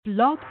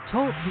Blog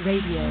Talk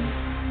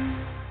Radio.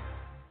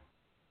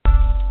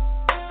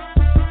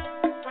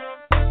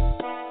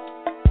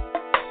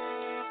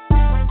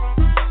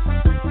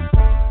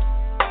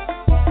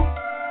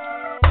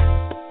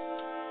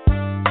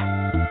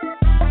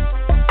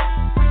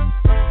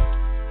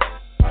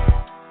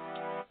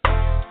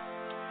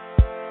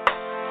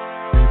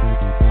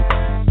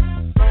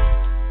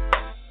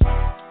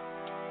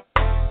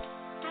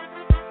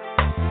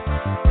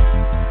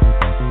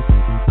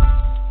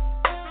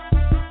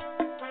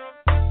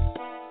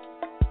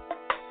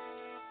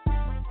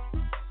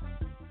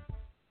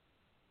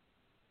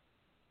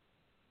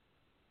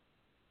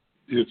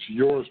 It's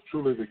yours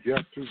truly, the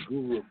Get To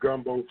Guru of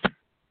Gumbo,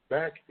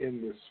 back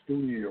in the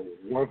studio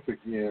once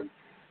again.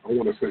 I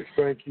want to say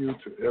thank you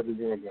to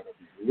everyone that will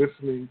be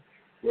listening,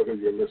 whether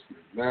you're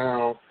listening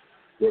now,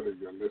 whether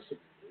you're listening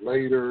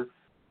later,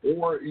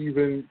 or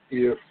even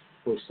if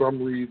for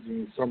some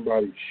reason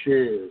somebody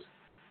shares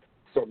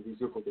some of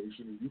this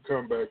information, you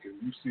come back and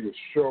you see a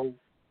show,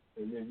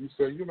 and then you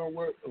say, you know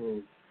what,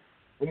 I'm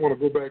going to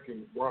go back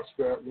and watch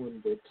that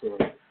one, but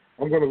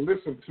I'm going to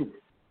listen to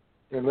it.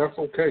 And that's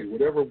okay.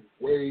 Whatever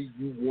way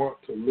you want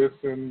to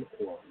listen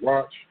or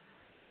watch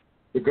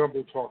the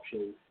Gumbo Talk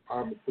Show,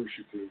 I'm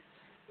appreciative.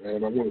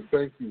 And I want to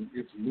thank you.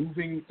 It's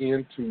moving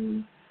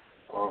into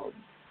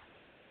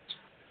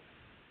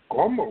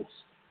almost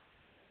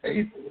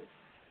April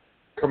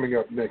coming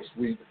up next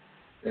week.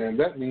 And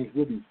that means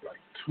we'll be like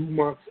 2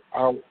 months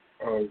out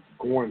of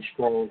going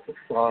strong for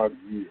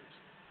 5 years.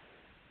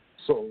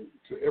 So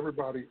to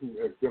everybody who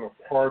has been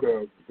a part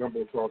of the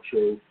Gumbo Talk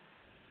Show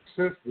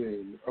since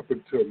then, up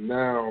until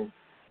now,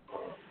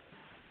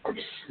 I'm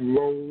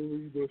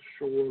slowly but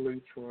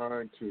surely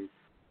trying to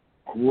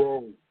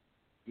grow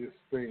this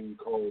thing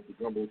called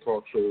the Gumbo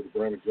Talk Show, the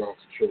Brandon Johnson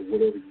Show,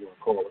 whatever you want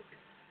to call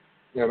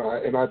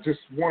it. And I just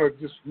want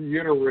to just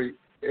reiterate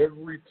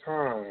every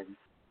time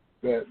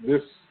that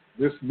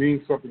this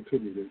means something to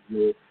me, that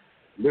you're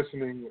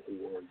listening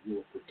or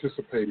you're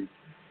participating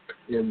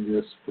in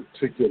this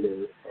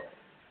particular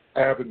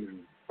avenue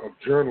of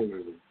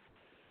journalism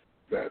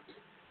that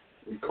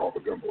we call the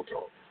Gumbo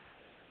Talk.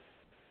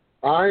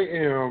 I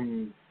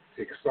am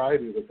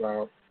excited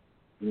about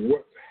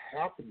what's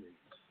happening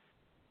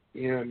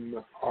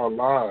in our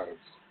lives.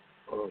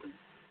 A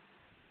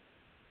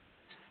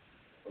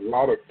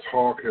lot of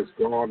talk has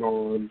gone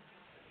on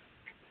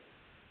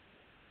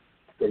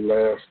the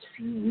last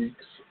few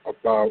weeks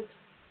about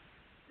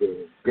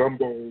the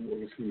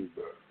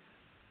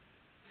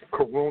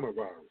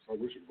coronavirus. I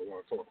wish I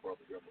want to talk about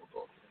the Gumbo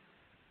Talk.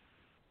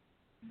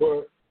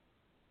 But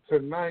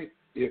tonight,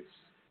 it's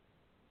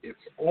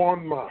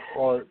on my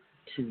heart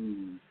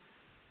to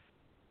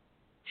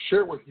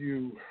share with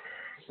you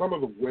some of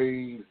the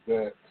ways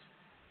that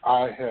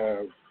I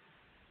have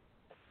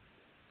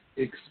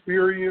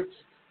experienced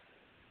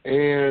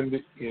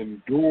and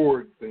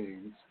endured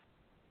things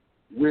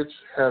which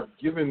have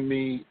given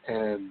me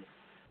an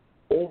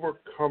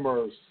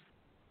overcomer's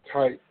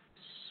type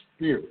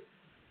spirit.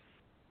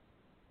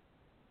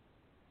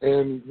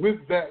 And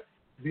with that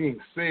being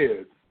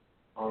said,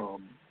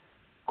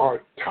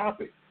 our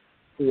topic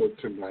for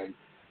tonight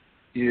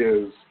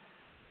is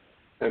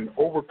an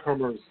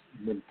overcomer's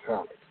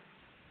mentality.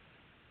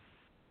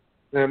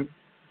 And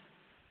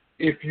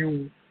if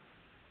you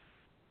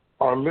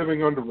are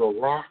living under a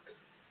rock,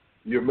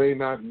 you may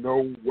not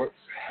know what's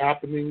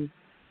happening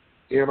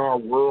in our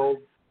world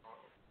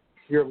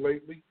here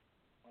lately,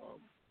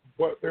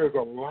 but there's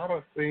a lot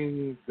of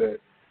things that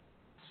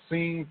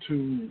seem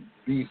to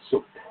be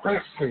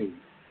suppressing,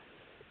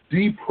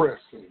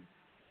 depressing,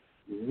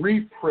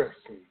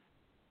 repressing,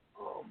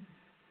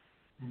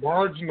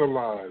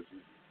 marginalizing,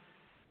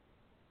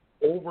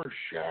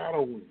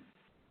 overshadowing,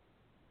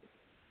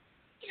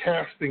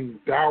 casting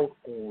doubt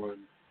on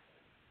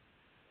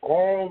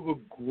all the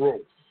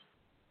growth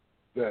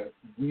that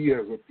we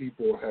as a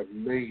people have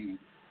made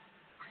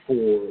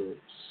for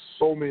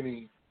so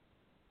many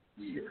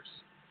years.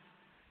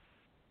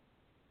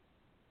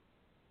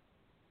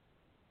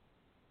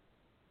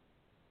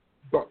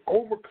 The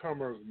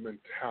overcomer's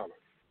mentality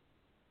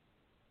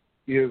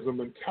is a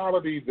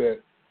mentality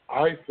that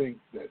I think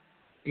that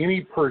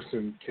any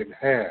person can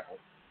have,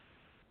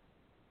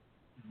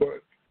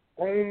 but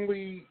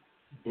only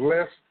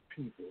blessed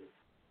people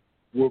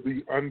will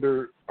be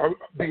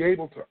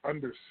able to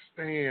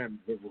understand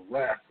the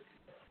veracity.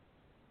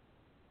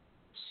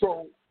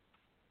 So,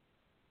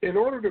 in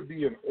order to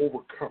be an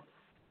overcomer,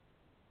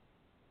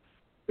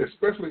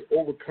 especially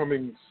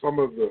overcoming some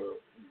of the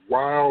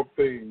wild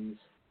things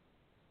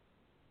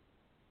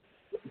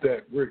that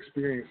we're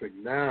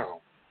experiencing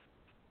now,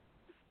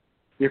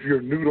 if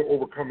you're new to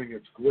overcoming,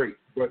 it's great.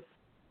 But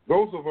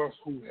those of us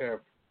who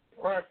have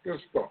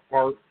practiced the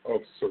art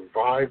of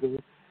survival,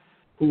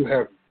 who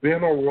have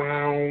been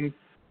around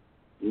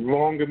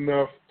long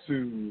enough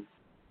to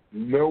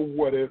know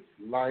what it's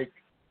like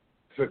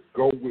to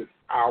go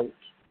without,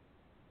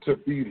 to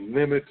be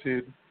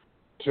limited,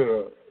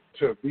 to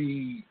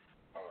be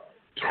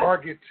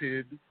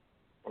targeted,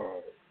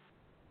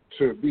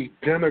 to be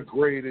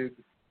denigrated,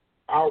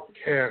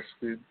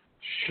 outcasted,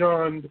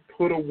 shunned,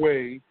 put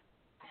away,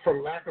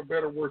 for lack of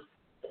better words,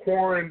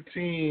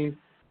 quarantined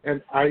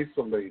and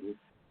isolated.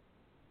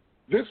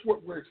 This,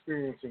 what we're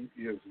experiencing,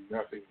 is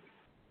nothing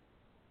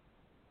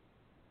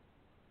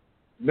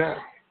new. Now,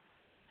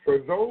 for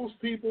those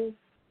people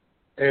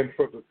and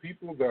for the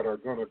people that are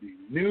going to be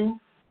new,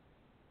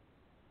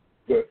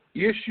 the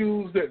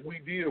issues that we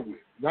deal with,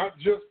 not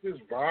just this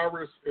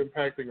virus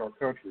impacting our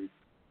country,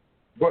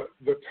 but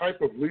the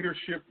type of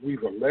leadership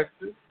we've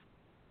elected,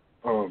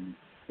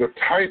 the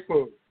type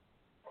of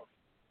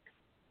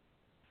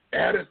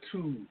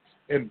attitudes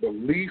and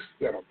beliefs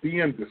that are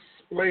being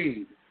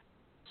displayed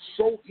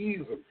so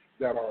easily,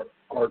 that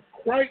are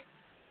quite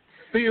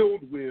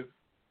filled with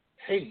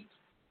hate,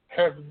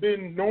 have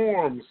been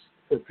norms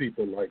for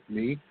people like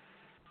me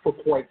for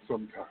quite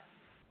some time.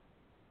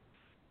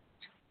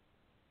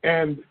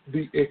 And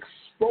the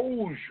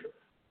exposure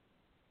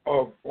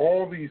of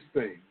all these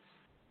things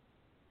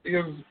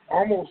is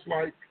almost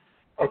like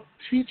a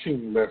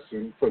teaching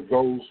lesson for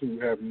those who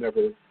have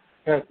never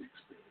had the experience.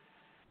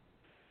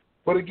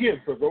 But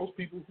again, for those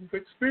people who've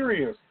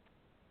experienced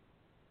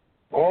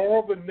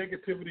all the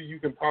negativity you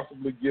can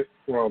possibly get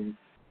from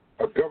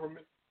a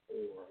government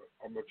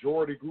or a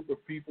majority group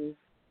of people,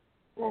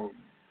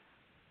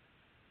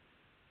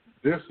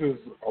 this is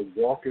a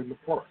walk in the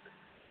park.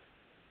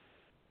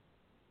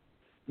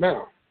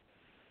 Now,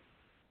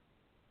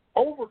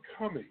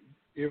 overcoming,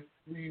 if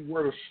we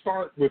were to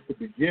start with the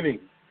beginning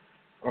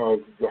of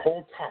the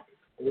whole topic,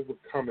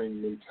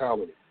 overcoming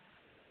mentality.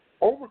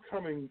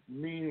 Overcoming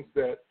means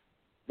that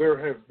there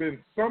has been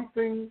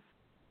something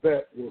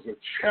that was a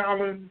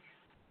challenge,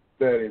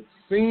 that it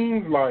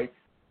seems like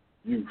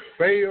you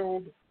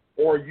failed,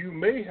 or you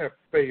may have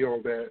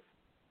failed at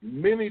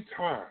many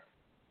times,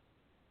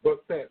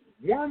 but that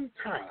one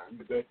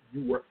time that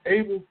you were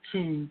able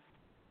to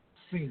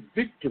see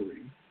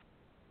victory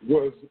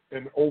was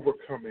an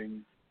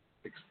overcoming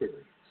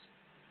experience.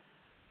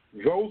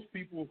 Those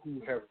people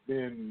who have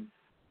been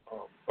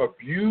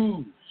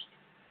abused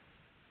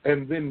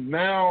and then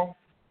now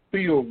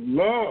feel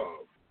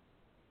love,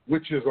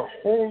 which is a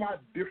whole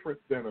lot different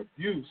than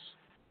abuse,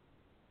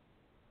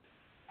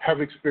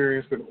 have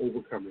experienced an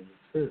overcoming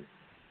experience.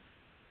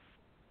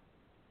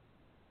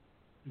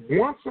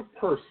 Once a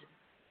person,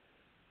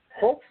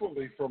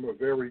 hopefully from a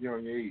very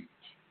young age,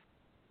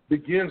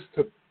 begins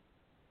to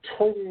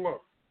total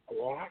up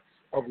lots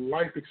of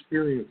life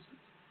experiences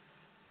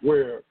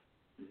where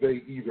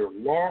they either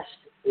lost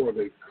or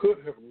they could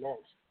have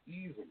lost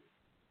easily,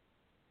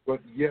 but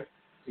yet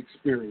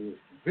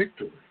experienced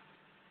victory,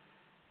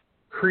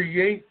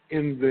 create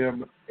in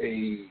them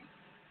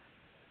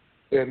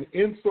an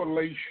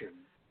insulation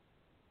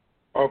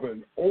of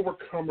an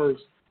overcomer's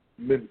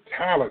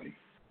mentality,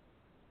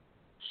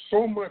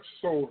 so much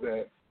so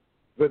that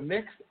the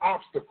next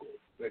obstacle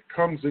that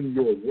comes in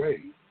your way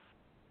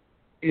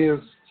is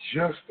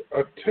just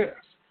a test.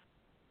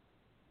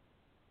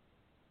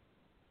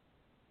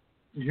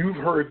 You've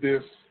heard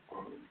this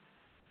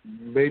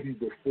maybe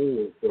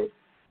before, but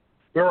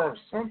there are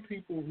some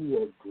people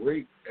who are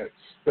great at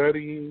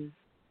studying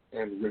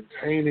and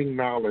retaining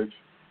knowledge,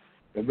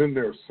 and then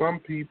there are some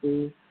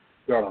people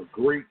that are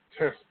great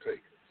test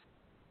takers.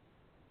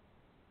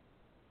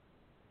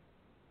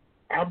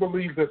 I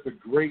believe that the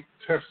great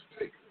test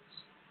takers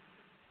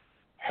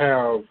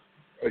have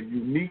a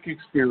unique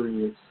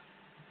experience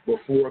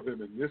before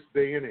them in this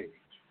day and age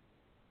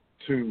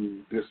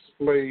to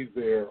display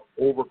their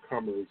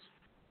overcomers'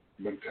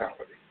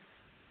 mentality.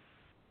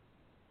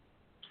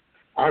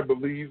 I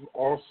believe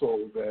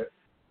also that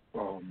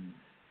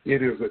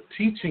it is a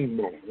teaching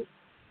moment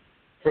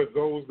for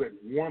those that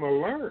want to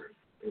learn.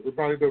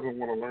 Everybody doesn't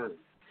want to learn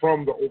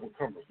from the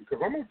overcomers,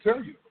 because I'm going to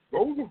tell you,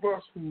 those of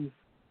us who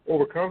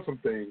overcome some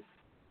things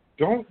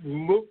don't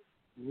look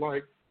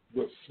like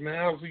the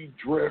snazzy,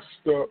 dressed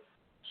up,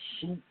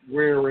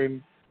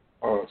 suit-wearing,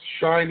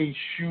 shiny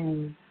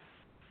shoe,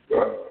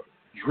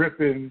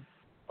 dripping,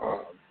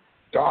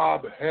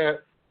 daub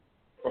hat,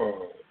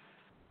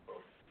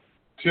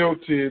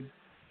 tilted,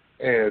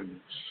 and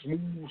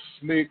smooth,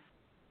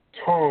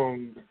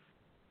 slick-tongued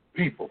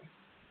people.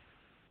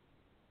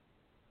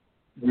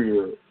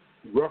 We're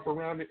rough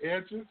around the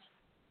edges,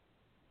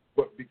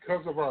 but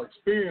because of our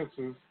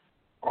experiences,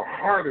 our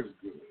heart is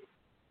good.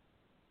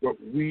 But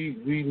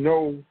we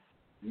know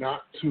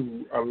not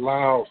to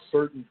allow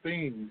certain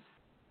things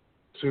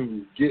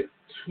to get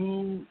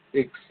too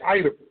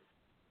excitable,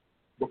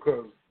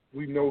 because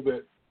we know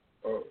that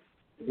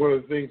one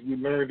of the things we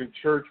learned in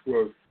church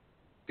was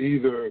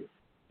either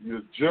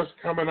you're just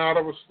coming out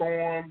of a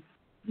storm,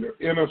 you're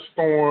in a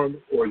storm,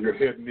 or you're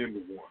heading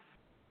into one.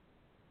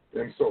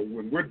 And so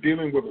when we're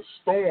dealing with a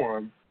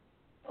storm,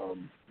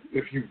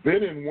 if you've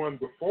been in one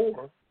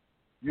before,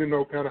 you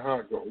know kind of how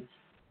it goes.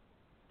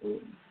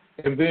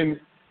 And then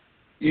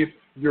if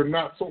you're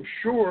not so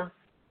sure,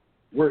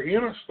 we're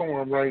in a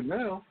storm right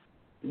now,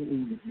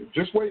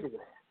 just wait a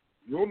while.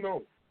 You'll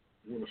know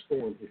when a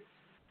storm hits.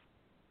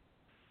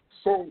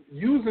 So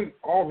using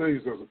all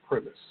these as a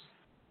premise,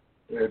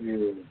 that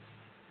is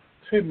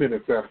 10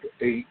 minutes after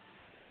 8,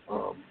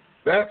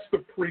 That's the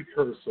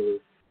precursor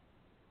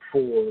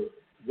for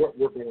what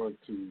we're going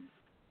to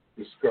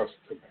discuss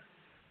tonight.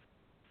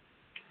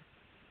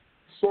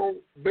 So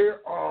there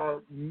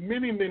are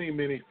many, many,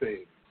 many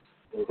things,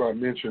 as I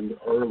mentioned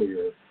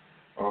earlier,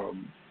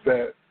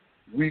 that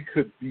we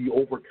could be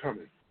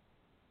overcoming.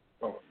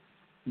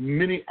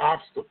 Many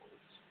obstacles,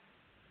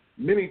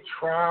 many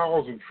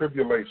trials and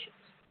tribulations.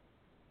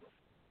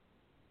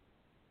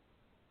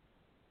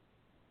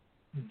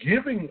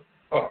 Giving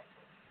up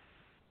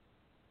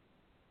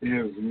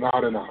is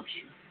not an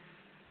option.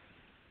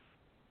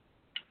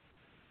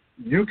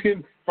 You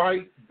can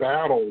fight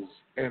battles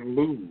and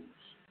lose,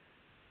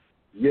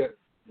 yet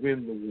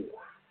win the war.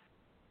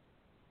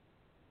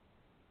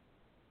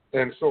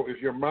 And so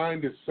if your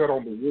mind is set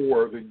on the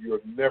war, then you're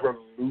never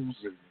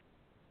losing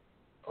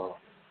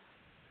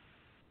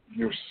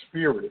your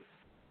spirit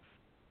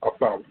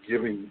about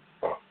giving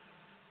up.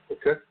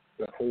 Okay?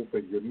 That whole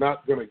thing. You're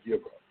not going to give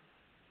up.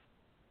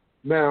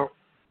 Now,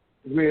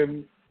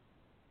 when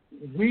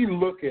we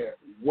look at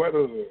what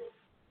are the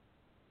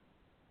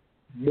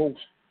most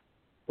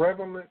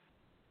prevalent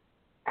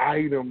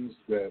items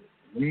that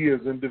we as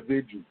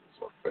individuals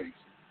are facing,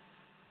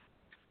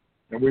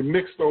 and we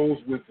mix those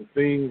with the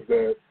things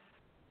that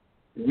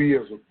we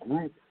as a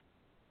group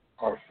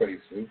are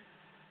facing,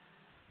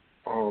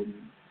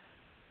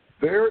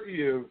 there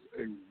is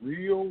a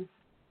real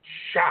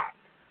shot,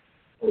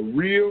 a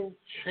real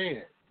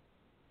chance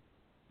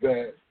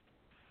that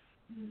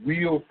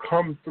we'll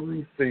come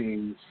through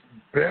things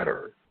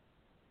better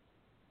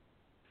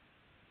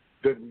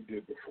than we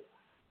did before.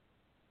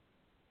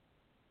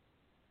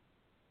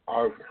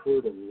 I've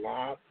heard a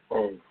lot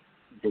of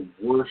the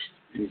worst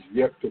is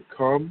yet to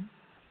come.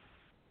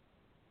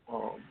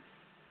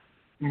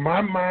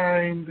 My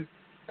mind,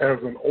 as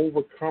an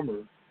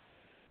overcomer,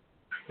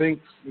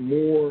 thinks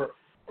more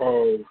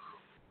of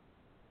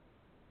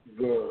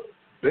the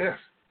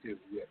best is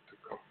yet to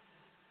come,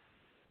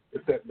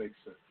 if that makes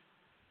sense.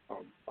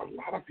 A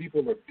lot of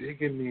people are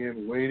digging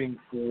in, waiting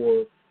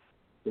for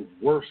the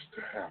worst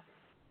to happen.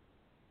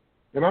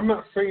 And I'm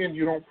not saying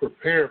you don't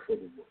prepare for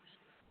the worst.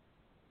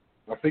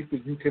 I think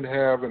that you can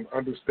have an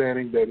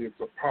understanding that it's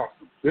a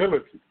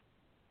possibility.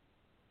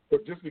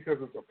 But just because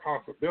it's a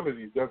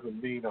possibility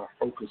doesn't mean I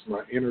focus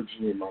my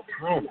energy and my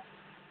time on it.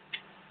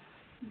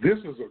 This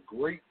is a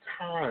great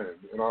time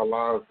in our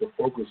lives to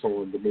focus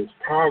on the most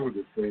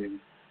positive thing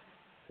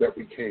that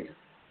we can.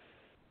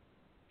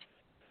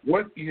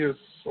 What is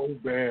so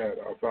bad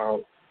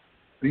about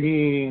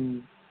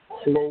being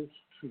close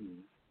to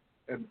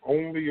and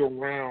only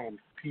around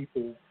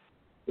people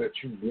that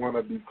you want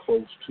to be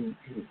close to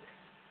anyway?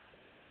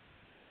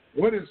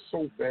 What is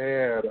so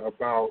bad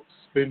about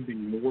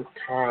spending more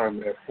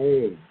time at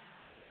home?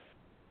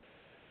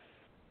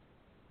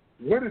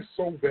 What is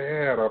so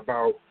bad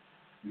about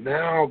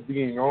now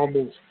being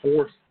almost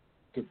forced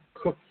to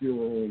cook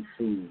your own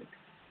food,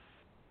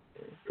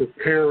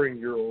 preparing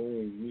your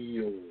own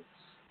meals,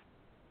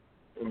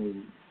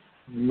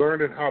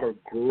 learning how to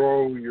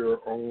grow your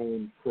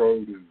own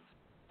produce,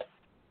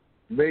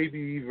 maybe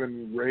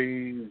even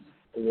raise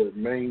or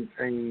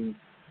maintain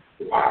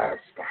livestock?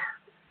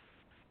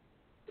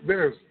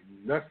 There's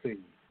nothing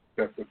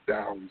that's a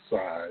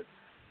downside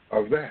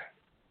of that.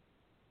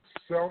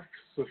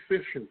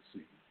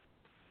 Self-sufficiency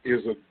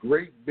is a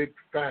great big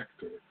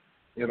factor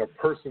in a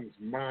person's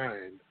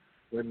mind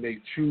when they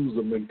choose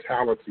a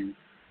mentality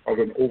of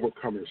an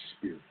overcomer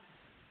spirit.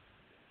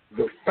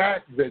 The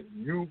fact that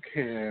you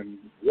can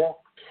walk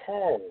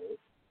tall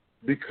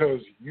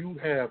because you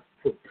have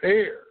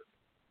prepared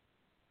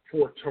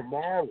for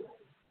tomorrow,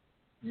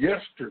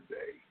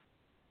 yesterday,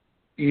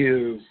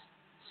 is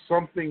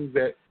something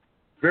that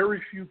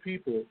very few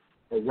people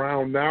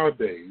around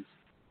nowadays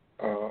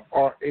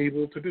are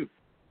able to do.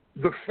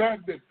 The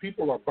fact that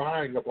people are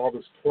buying up all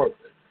this toilet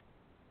paper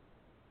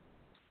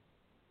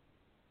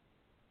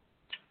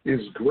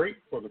is great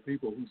for the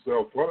people who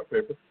sell toilet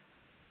paper.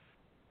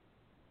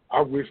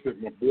 I wish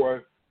that my boy,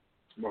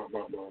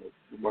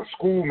 my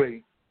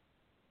schoolmate,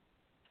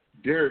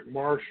 Derek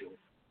Marshall,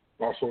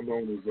 also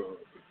known as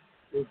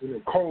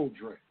Cold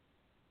Drink.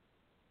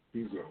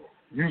 He's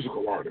a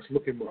musical artist.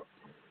 Look him up.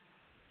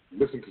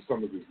 Listen to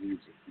some of his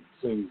music. He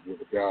sings with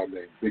a guy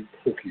named Big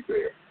Pokey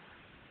Bear.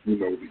 You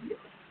know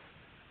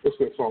what's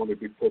that song that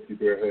Big Pokey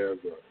Bear has?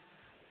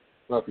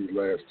 Not these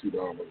last $2.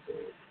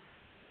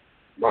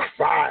 My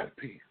side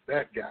piece,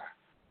 that guy.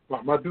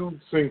 My dude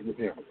sings with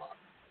him a lot.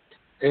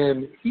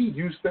 And he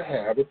used to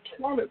have a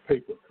toilet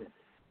paper company.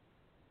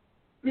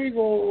 Big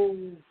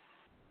old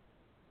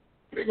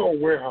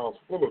warehouse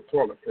full of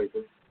toilet paper,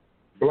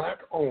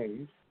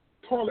 black-owned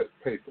toilet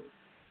paper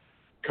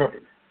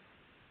company.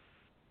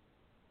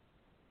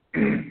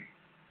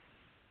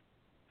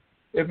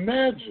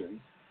 Imagine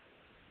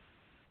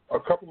a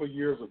couple of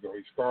years ago,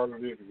 he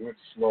started it and went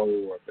slow.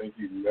 I think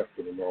he left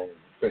it alone.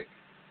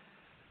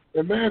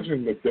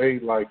 Imagine the day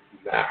like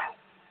now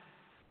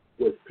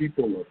where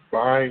people are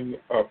buying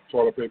up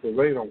toilet paper.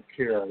 They don't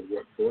care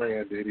what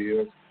brand it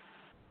is.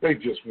 They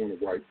just want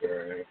to wipe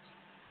their ass.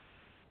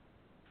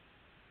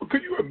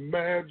 could you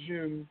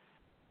imagine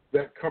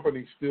that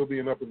company still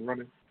being up and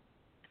running?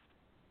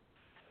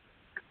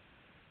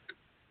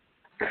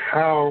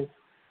 How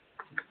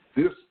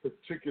this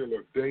particular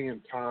day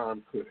and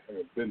time could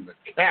have been the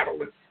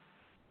catalyst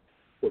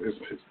for his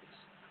business.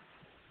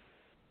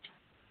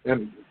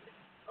 And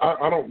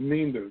I don't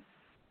mean to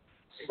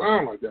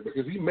sound like that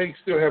because he may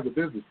still have the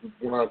business. But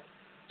when I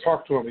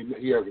talk to him,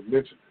 he hasn't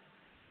mentioned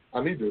it.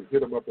 I need to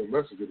hit him up on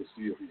Messenger to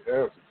see if he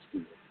has it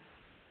still.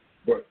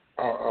 But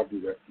I'll do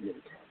that another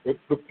time. But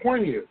the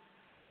point is,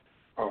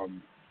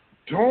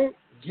 don't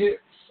get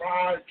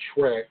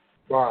sidetracked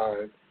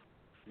by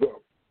the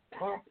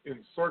pomp and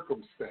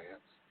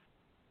circumstance.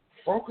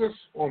 Focus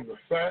on the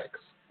facts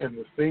and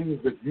the things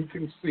that you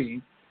can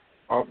see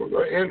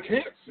and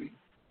can't see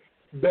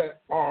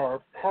that are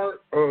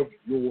part of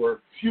your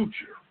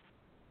future.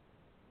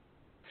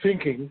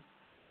 Thinking,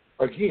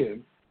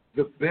 again,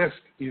 the best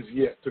is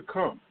yet to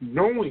come.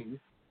 Knowing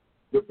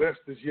the best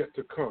is yet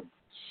to come.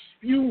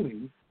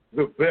 Spewing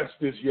the best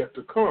is yet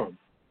to come.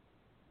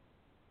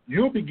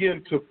 You'll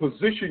begin to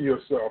position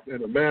yourself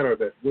in a manner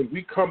that when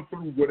we come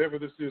through whatever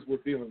this is we're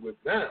dealing with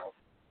now,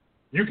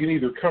 you can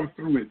either come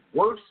through it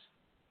worse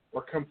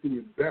or come through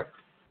it better.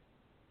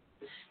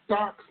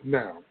 Stocks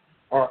now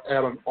are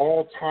at an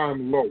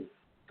all-time low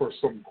for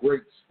some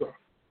great stuff.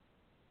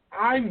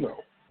 I know.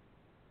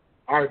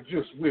 I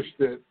just wish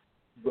that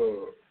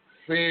the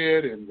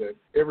Fed and that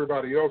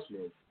everybody else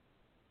knows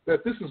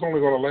that this is only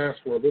going to last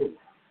for a little while.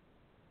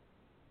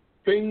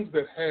 Things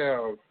that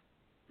have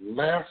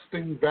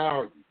lasting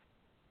value,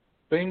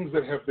 things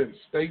that have been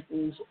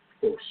staples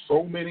for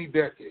so many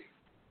decades,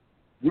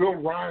 will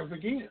rise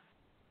again.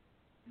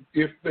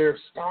 If their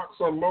stocks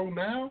are low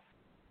now,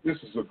 this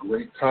is a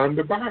great time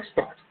to buy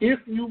stocks. If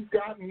you've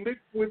got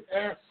liquid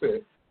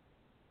assets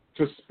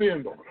to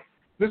spend on them,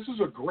 this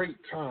is a great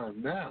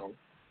time now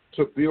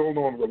to build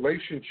on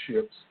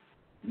relationships,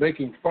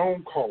 making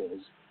phone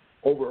calls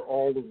over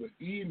all of the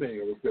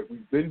emails that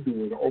we've been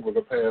doing over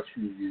the past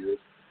few years,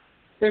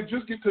 and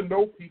just get to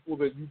know people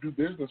that you do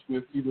business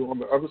with either on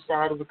the other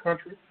side of the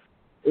country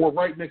or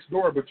right next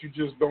door, but you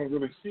just don't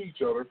really see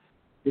each other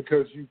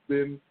because you've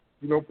been,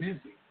 busy.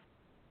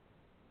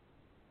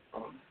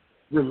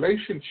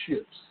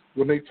 Relationships,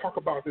 when they talk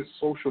about this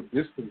social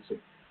distancing,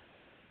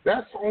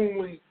 that's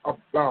only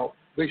about,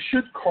 they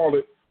should call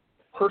it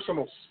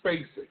personal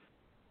spacing,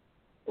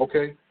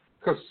 okay?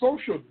 Because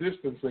social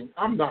distancing,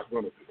 I'm not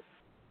going to do.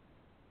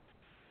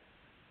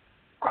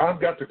 I've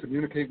got to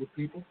communicate with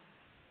people.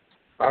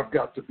 I've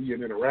got to be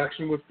in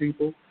interaction with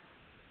people,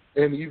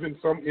 and even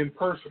some in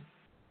person.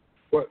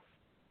 But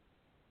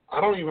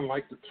I don't even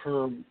like the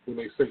term when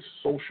they say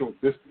social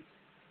distancing.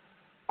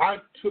 I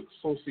took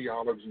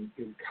sociology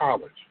in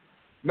college,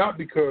 not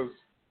because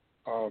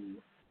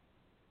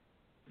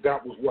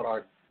that was what I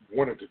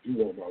wanted to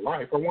do all my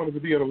life. I wanted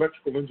to be an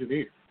electrical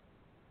engineer.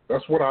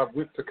 That's what I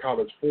went to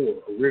college for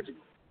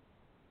originally.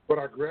 But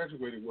I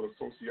graduated with a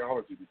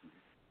sociology degree.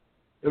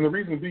 And the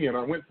reason being,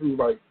 I went through,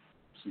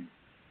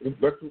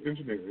 electrical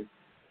engineering,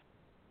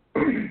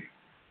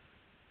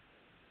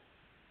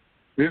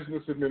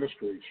 business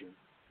administration,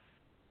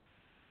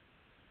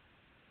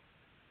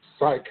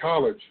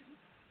 psychology,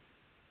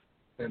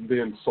 and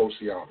then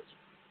sociology.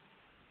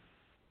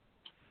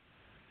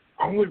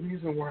 The only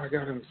reason why I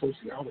got into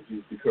sociology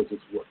is because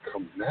it's what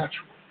comes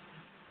natural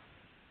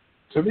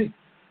to me.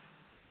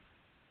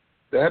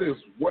 That is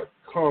what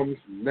comes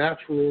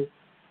natural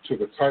to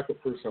the type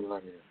of person I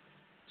am.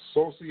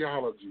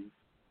 Sociology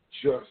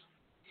just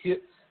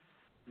hits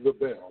the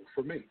bell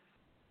for me.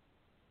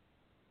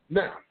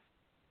 Now,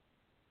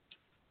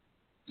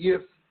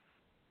 if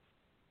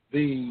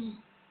the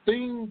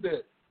thing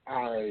that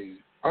I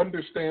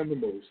understand the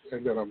most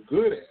and that I'm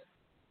good at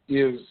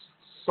is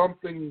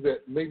something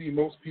that maybe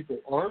most people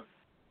aren't,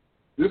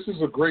 this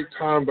is a great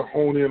time to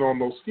hone in on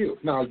those skills.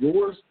 Now,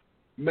 yours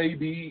may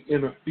be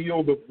in a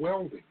field of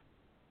welding,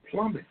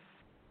 plumbing,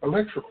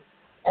 electrical.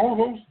 All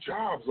those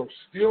jobs are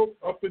still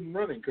up and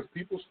running because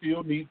people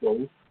still need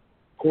those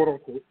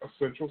quote-unquote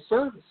essential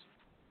services.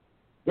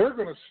 They're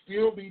going to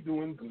still be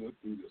doing good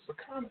through this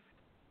economy.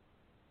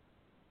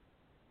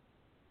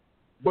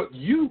 But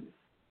you,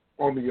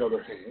 on the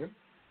other hand,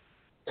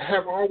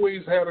 have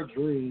always had a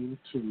dream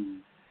to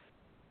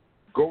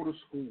go to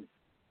school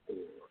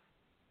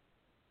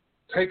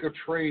or take a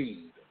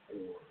trade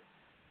or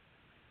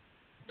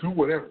do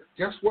whatever.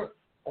 Guess what?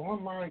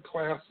 Online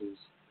classes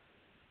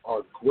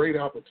are great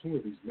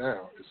opportunities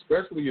now,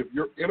 especially if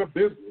you're in a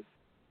business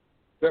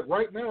that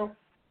right now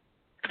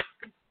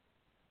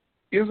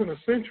isn't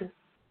essential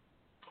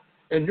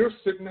and you're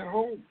sitting at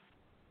home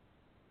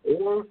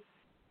or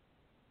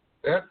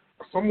at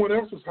someone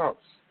else's house.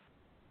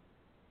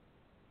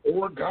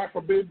 Or, God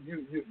forbid,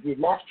 you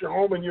lost your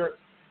home and you're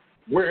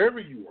wherever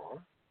you are,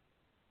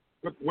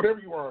 but whatever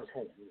you are is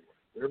home anyway,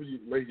 wherever you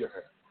lay your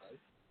hat, right?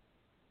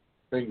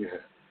 Hang your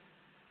hat.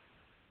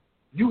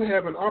 You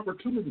have an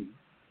opportunity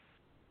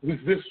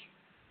with this,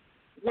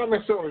 not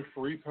necessarily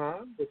free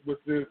time, but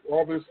with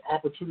all this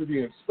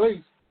opportunity and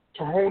space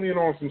to hone in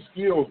on some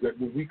skills that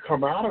when we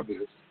come out of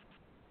this,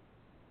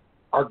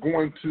 are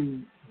going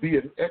to be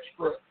an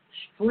extra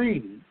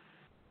stream,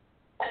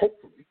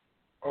 hopefully,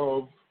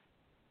 of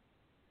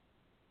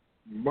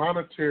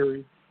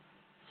monetary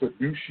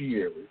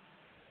fiduciary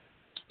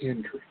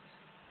interest.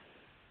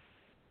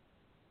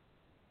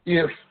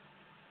 If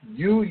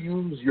you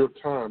use your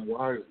time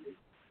wisely,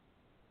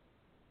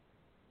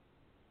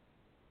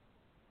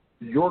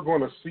 you're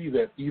going to see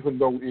that even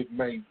though it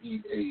may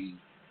be a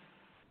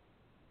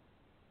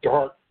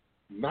dark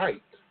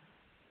night,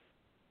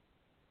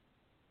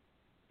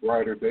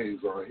 brighter days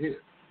are ahead.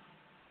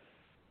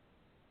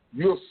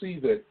 You'll see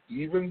that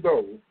even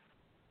though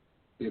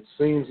it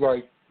seems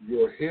like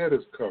your head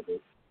is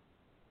covered,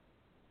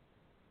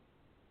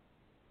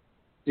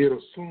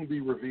 it'll soon be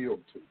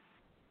revealed to you.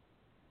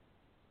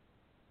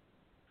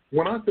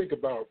 When I think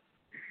about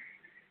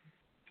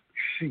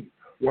sheep,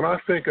 when I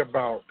think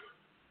about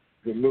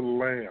the little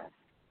lamb,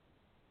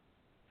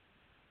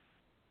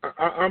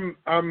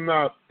 I'm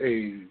not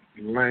a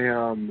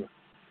lamb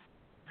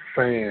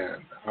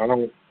fan. I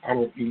don't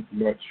eat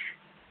much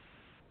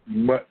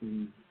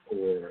mutton,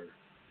 or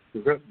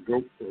is that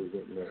goat or is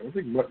that lamb? I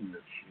think mutton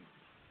is sheep.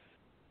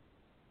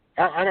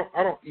 I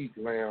don't eat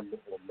lamb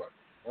or mutton.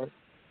 Right?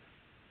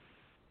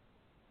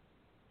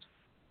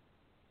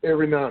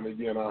 Every now and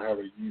again I'll have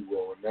a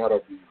gyro, and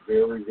that'll be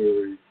very,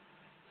 very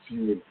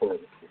few and far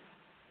between.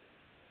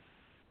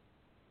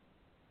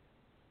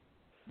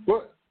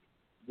 But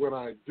when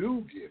I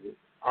do get it,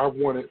 I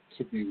want it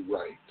to be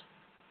right.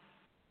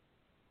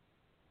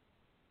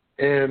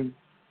 And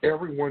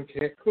everyone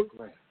can't cook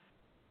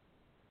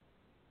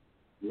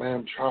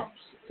lamb chops,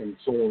 and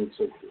so on and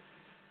so forth.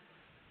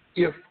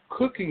 If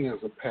cooking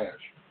is a passion,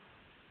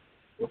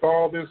 with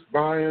all this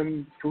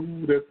buying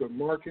food at the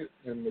market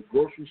and the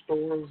grocery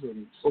stores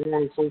and so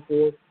on and so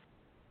forth,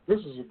 this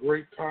is a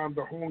great time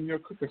to hone your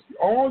cooking skill.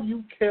 All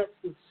you cats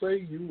that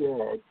say you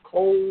are a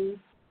cold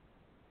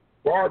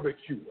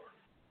barbecuer,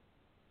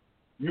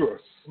 you're a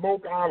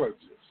smokeologist,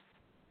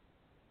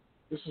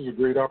 this is a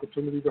great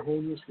opportunity to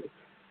hone your skill.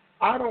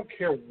 I don't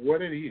care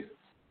what it is.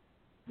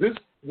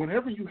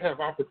 Whenever you have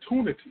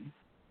opportunity,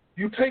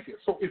 you take it.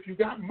 So if you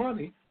got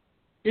money,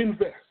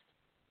 invest.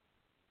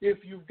 If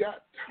you've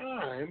got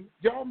time,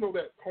 y'all know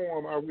that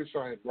poem, I wish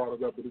I had brought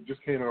it up, but it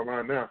just came out of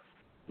mind now,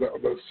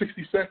 the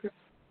 60 seconds.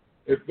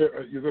 If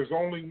there's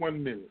only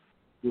 1 minute,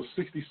 there's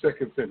 60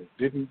 seconds in it.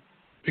 Didn't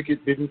pick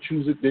it, didn't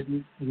choose it,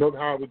 didn't know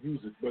how I would use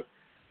it. But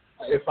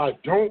if I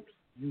don't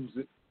use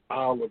it,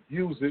 I'll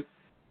abuse it.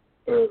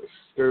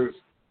 There's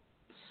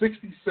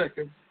 60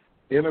 seconds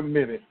in a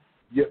minute,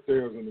 yet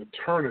there's an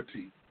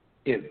eternity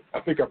in it.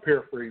 I think I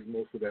paraphrased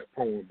most of that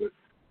poem, but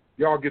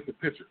y'all get the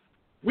picture.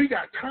 We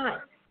got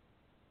time.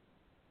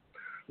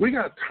 We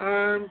got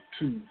time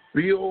to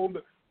build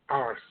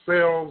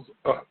ourselves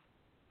up.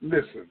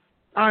 Listen,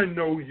 I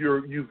know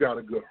you've got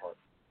a good heart,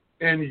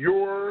 and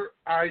your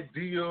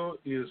idea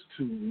is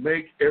to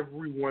make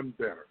everyone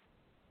better.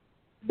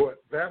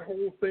 But that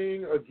whole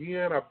thing,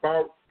 again,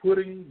 about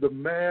putting the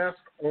mask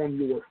on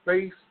your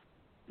face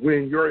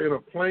when you're in a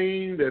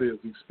plane that is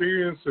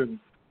experiencing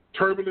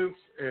turbulence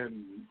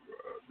and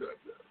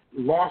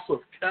loss of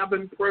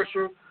cabin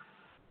pressure,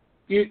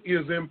 it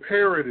is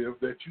imperative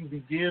that you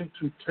begin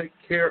to take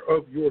care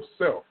of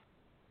yourself.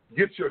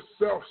 Get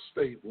yourself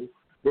stable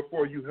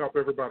before you help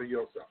everybody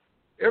else out.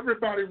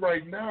 Everybody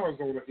right now is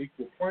on an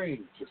equal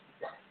plane, just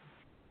about.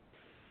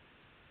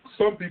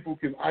 Some people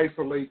can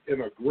isolate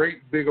in a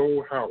great big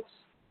old house.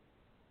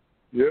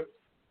 Yep.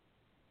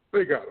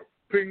 They got a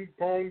ping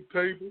pong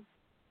table.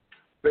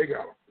 They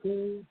got a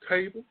pool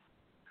table.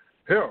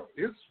 Hell,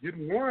 it's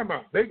getting warm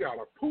out. They got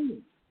a pool.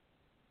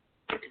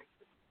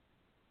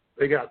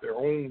 They got their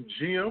own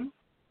gym.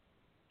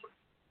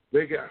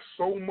 They got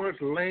so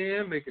much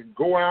land they can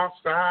go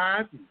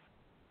outside and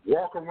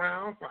walk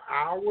around for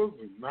hours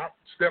and not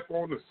step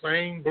on the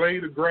same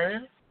blade of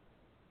grass.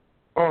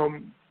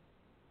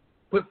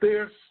 But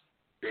there's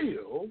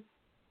still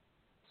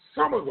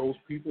some of those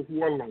people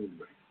who are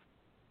lonely.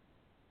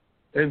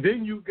 And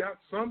then you got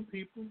some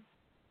people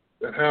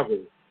that have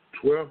a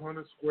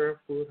 1,200 square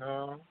foot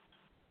house,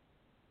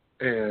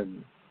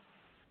 and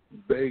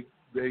they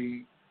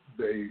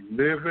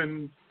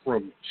living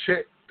from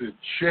check to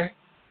check,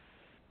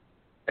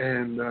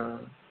 and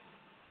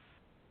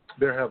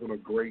they're having a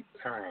great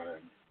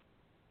time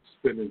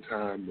spending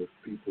time with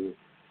people,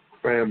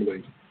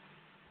 family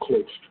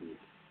close to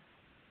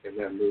it in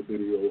that little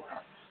bitty old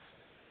house.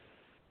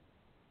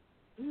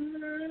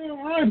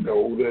 I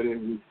know that it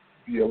would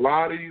be a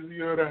lot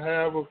easier to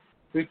have a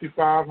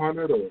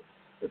 5,500 or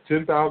a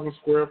 10,000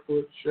 square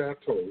foot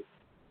chateau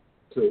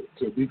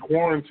to be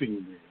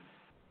quarantined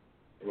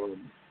in.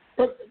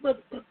 But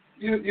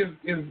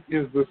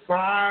is the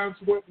size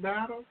what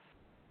matters,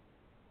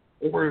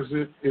 or is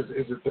it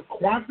the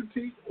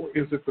quantity, or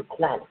is it the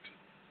quality?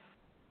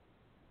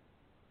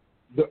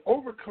 The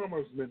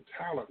overcomer's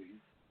mentality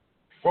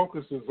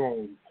focuses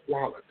on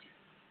quality.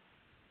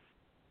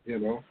 You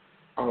know,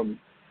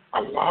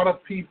 a lot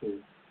of people.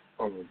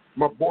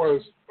 My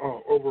boys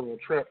over on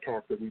Trap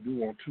Talk that we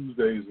do on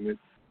Tuesdays, and it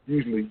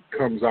usually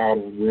comes out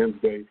on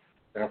Wednesday.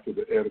 after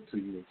the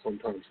editing, and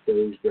sometimes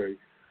Thursday.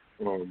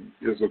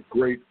 Is a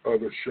great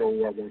other show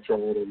I want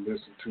y'all to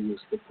listen to.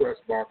 It's the Press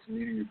Box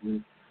Media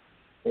Group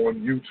on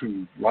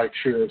YouTube. Like,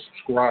 share,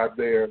 subscribe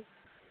there.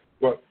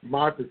 But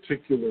my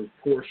particular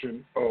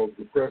portion of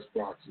the Press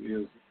Box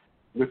is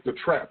with the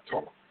Trap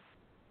Talk.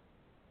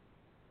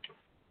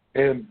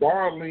 And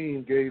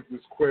Barleen gave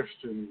this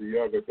question the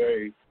other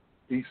day.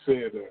 He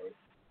said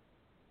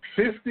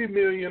 $50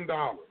 million.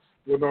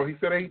 Well, no, he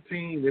said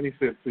 18, then he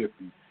said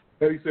 50.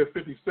 Had he said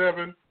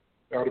 57,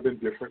 that would have been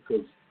different,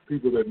 because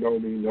people that know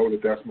me know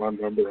that that's my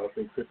number. I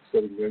think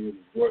 57 million is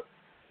what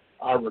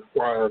I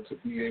require to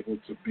be able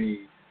to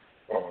be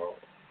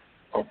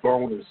a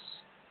bonus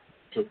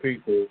to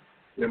people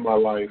in my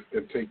life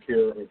and take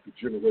care of the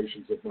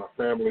generations of my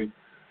family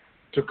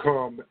to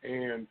come,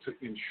 and to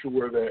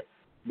ensure that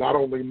not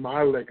only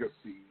my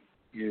legacy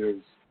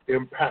is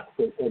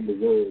impactful on the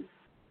world,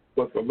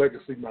 but the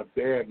legacy my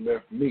dad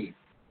left me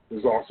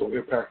is also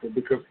impactful,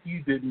 because he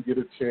didn't get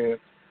a chance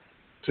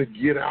to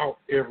get out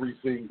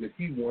everything that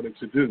he wanted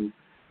to do.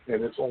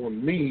 And it's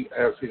on me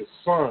as his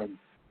son,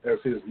 as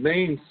his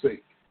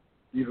namesake,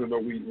 even though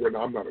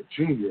I'm not a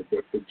junior,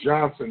 but the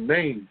Johnson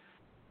name,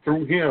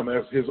 through him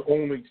as his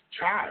only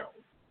child,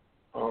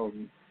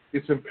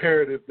 it's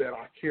imperative that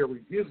I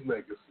carry his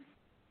legacy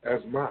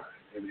as mine.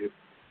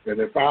 And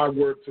if I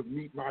were to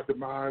meet my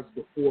demise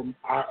before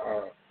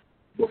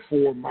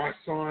my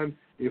son,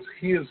 it's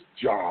his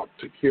job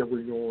to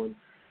carry on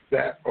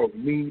that of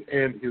me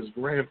and his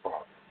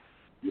grandfather,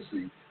 you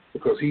see,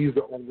 because he's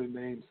the only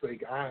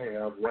namesake I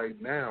have right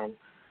now,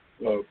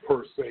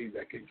 per se,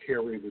 that can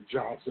carry the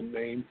Johnson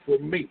name for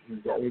me.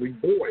 He's the only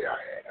boy I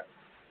have.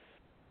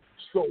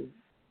 So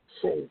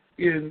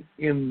in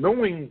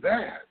knowing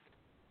that,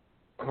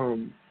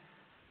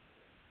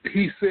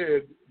 he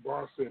said,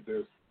 Bar said,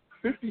 there's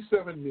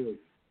 57 million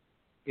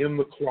in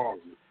the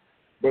closet,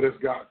 but it's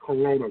got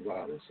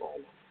coronavirus all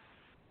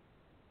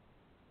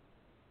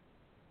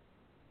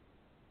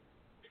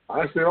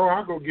over. I said,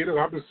 I'll go get it.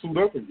 I'll just suit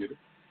up and get it.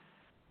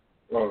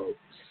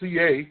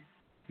 CA,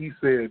 he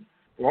said,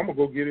 well, I'm going to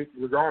go get it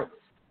regardless,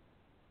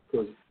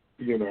 because,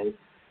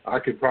 I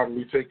could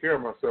probably take care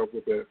of myself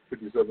with that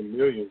 57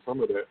 million,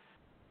 some of that.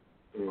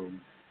 And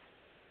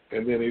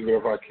then even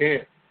if I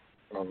can't,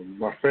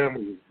 my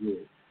family is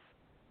good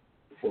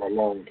for a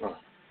long time.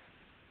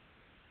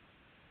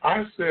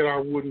 I said I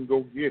wouldn't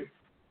go get it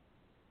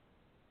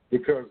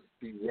because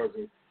he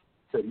wasn't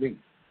for me.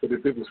 But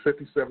if it was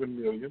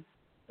 57 million,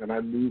 and I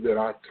knew that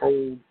I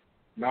told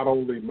not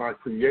only my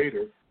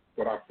creator,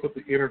 but I put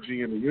the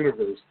energy in the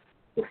universe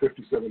for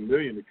 57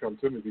 million to come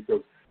to me,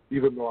 because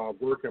even though I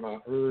work and I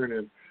earn,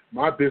 and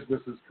my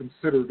business is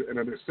considered an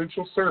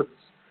essential service,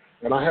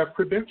 and I have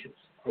credentials.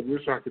 I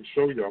wish I could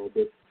show y'all,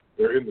 but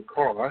they're in the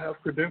car. I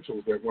have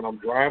credentials that when I'm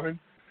driving,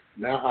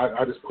 now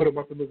I just put them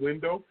up in the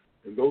window.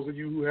 And those of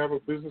you who have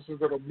businesses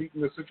that are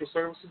meeting essential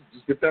services,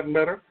 just get that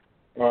letter.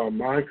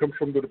 Mine comes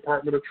from the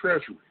Department of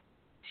Treasury,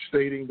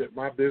 stating that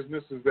my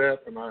business is that,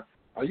 and I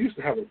used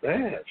to have a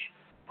badge.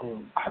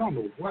 I don't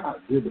know what I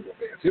did with the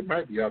badge. It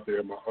might be out there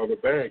in my other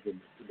bag in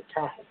the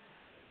Tahoe.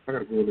 I got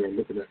to go in there and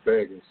look in that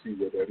bag and see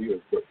what that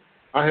is. But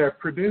I have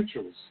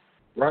credentials,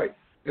 right?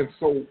 And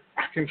so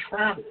I can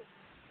travel.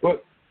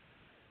 But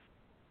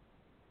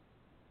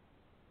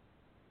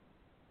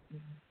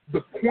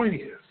the point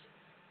is,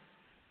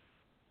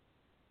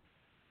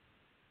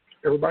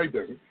 everybody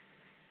doesn't.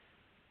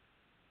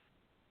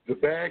 The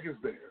bag is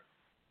there.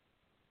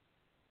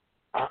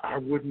 I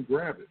wouldn't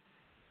grab it.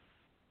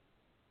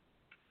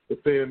 But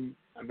then,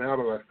 now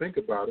that I think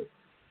about it,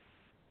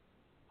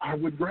 I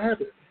would grab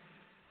it.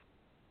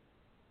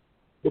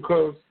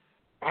 Because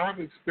I've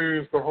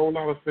experienced a whole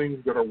lot of things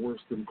that are worse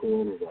than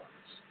coronavirus.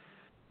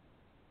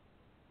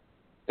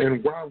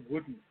 And why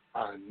wouldn't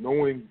I,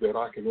 knowing that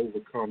I can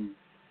overcome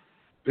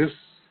this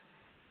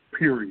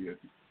period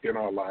in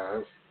our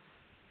lives,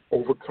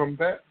 overcome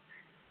that?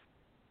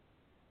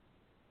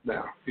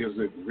 Now, is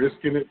it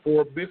risking it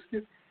for a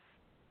biscuit?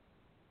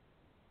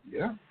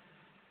 Yeah.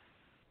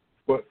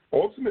 But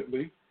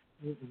ultimately,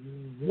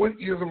 what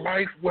is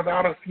life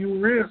without a few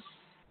risks?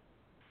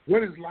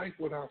 What is life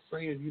without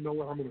saying, you know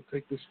what, I'm going to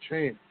take this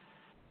chance?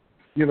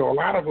 A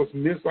lot of us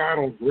miss out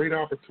on great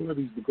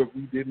opportunities because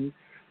we didn't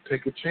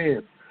take a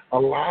chance. A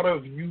lot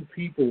of you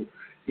people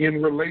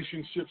in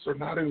relationships or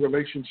not in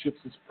relationships,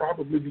 it's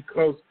probably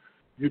because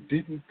you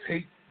didn't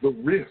take the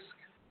risk.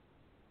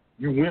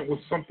 You went with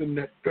something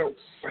that felt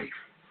safe.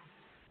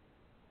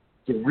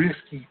 The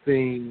risky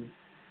thing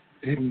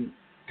didn't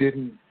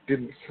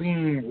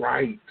seem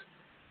right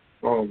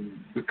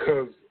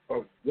because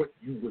of what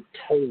you were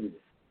told.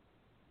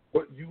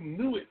 But you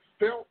knew it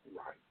felt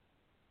right,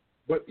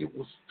 but it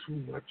was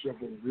too much of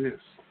a risk.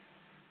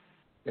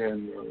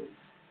 And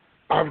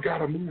I've got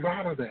to move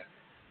out of that.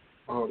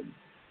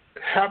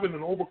 Having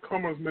an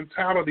overcomer's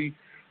mentality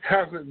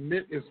hasn't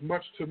meant as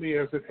much to me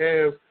as it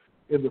has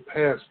in the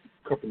past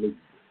couple of years.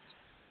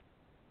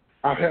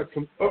 I've had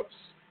some ups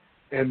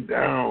and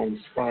downs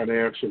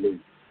financially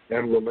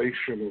and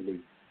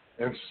relationally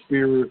and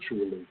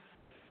spiritually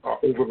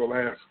over the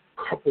last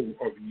couple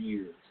of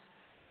years.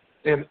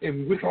 And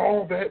with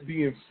all that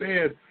being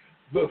said,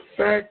 the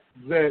fact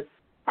that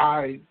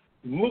I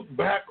look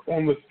back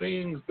on the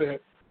things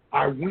that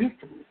I went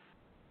through,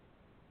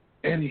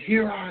 and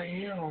here I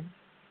am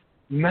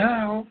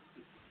now,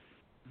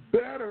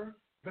 better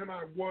than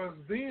I was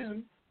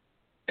then,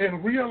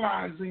 and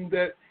realizing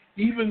that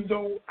even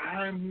though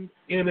I'm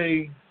in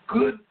a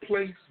good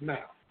place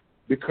now,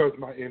 because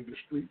my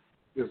industry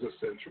is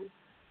essential,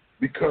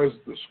 because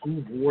the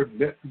school board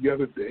met the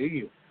other day,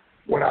 and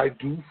what I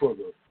do for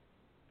the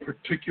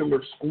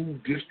particular school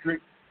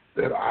district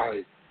that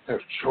I have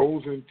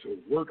chosen to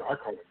work, I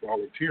call it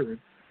volunteering,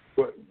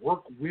 but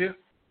work with,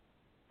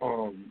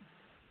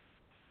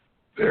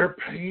 their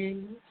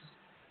paying.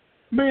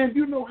 Man,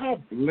 you know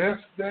how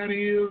blessed that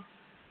is?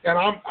 And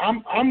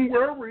I'm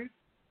worried,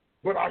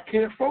 but I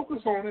can't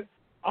focus on it.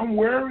 I'm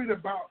worried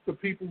about the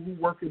people who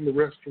work in the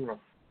restaurant.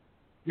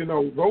 You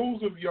know,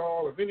 those of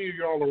y'all, if any of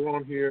y'all are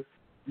on here,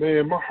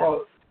 man, my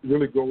heart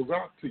really goes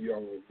out to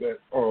y'all that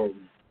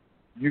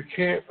you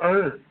can't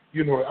earn.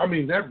 You know, I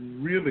mean, that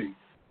really,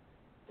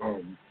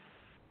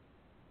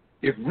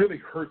 it really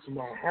hurts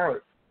my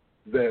heart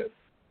that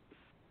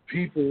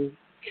people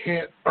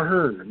can't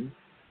earn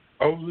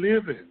a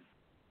living.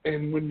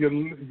 And when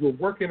you're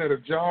working at a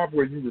job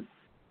where you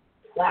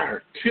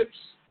require tips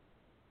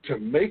to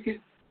make it,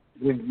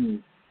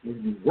 when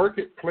you work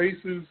at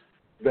places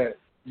that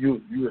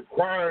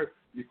requires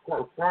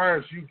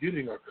you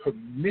getting a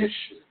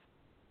commission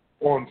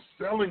on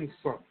selling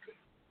something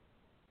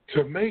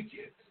to make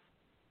it,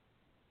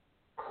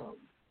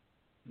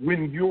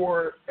 when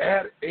you're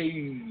at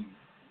a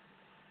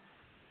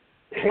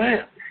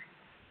plant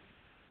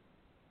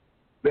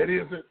that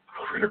isn't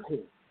critical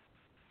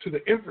to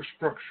the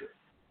infrastructure,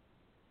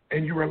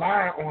 and you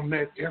rely on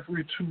that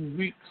every 2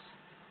 weeks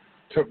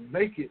to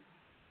make it,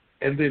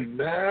 and then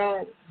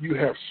now you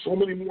have so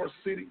many more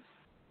cities,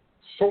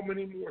 so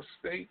many more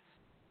states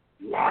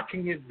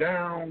locking it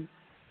down,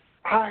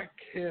 I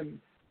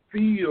can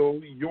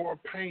feel your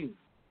pain.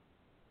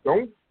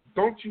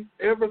 Don't you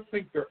ever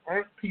think there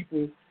aren't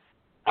people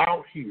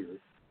out here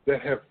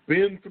that have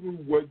been through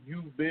what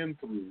you've been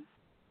through,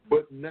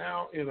 but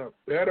now in a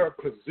better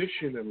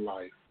position in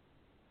life.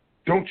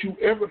 Don't you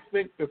ever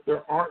think that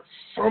there aren't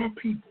some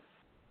people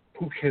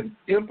who can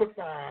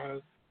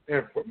empathize?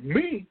 And for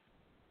me,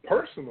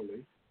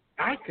 personally,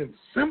 I can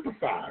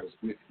sympathize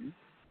with you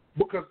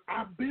because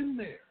I've been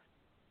there.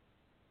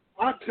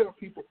 I tell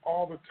people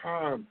all the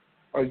time,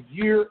 a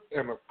year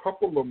and a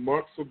couple of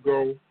months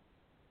ago,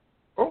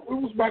 it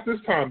was about this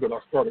time that I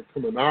started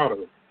coming out of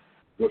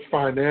the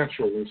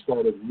financial and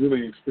started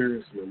really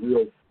experiencing a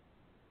real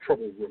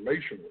trouble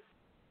relationally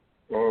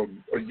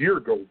a year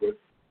ago. But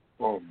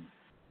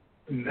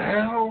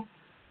now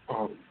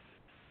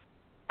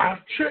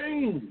I've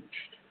changed.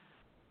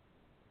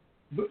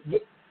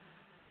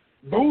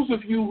 Those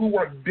of you who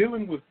are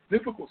dealing with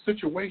difficult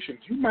situations,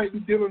 you might be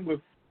dealing with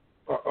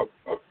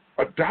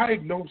a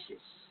diagnosis.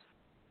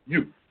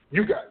 You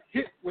got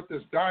hit with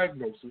this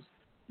diagnosis.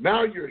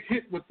 Now you're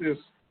hit with this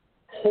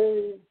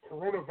whole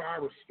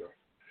coronavirus stuff.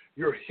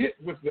 You're hit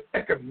with the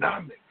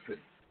economic thing.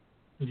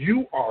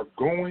 You are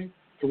going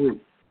through.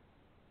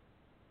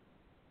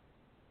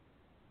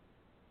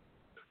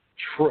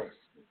 Trust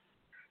me,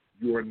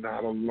 you're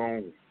not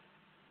alone.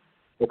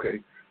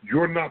 Okay,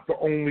 you're not the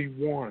only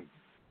one.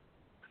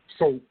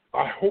 So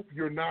I hope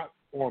you're not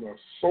on a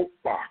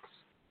soapbox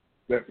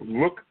that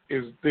look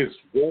is this,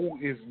 woe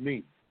is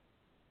me,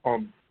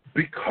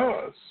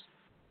 because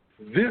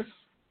this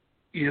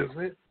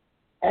isn't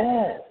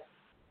all.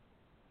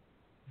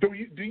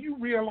 Do you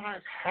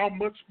realize how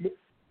much more?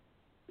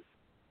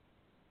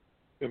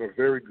 In a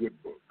very good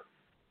book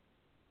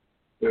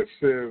that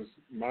says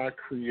my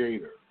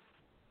Creator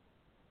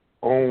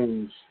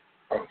owns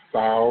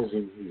 1,000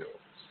 hills.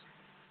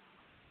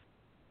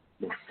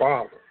 My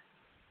Father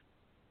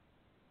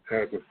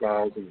has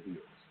 1,000 hills.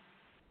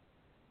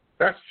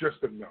 That's just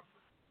a number.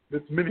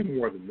 It's many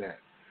more than that.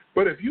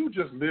 But if you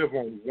just live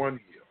on one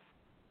hill,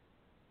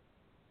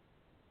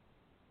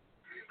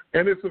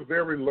 and it's a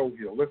very low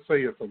hill, let's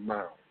say it's a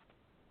mile.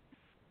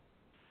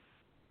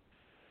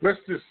 Let's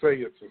just say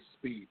it's a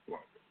speed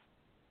bump.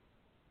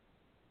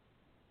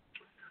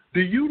 Do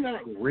you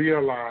not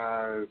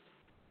realize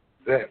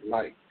that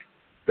like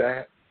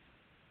that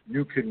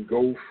you can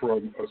go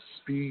from a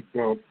speed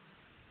bump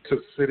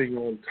to sitting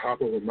on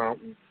top of a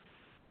mountain?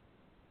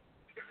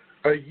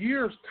 A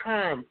year's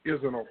time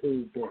isn't a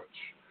whole bunch.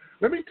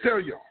 Let me tell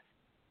y'all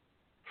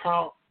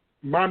how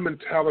my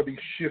mentality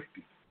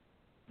shifted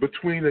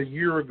between a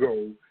year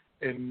ago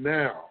and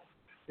now,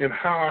 and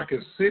how I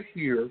can sit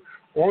here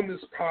on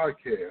this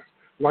podcast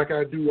like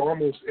I do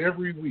almost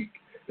every week.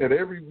 And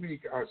every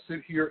week I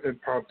sit here and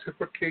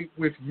pontificate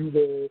with you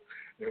all,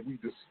 and we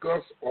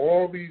discuss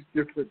all these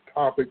different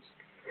topics,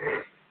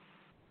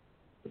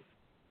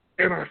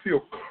 and I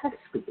feel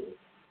comfortable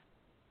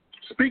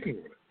speaking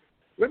on it.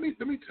 Let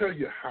me tell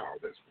you how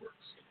this works.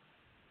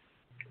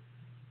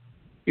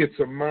 It's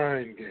a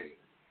mind game.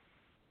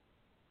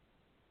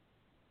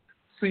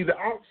 See, the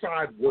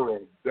outside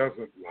world doesn't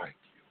like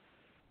you.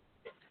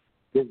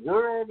 The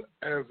world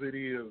as it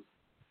is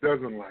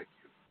doesn't like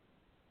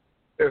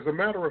you. As a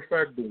matter of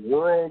fact, the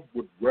world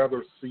would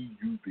rather see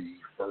you be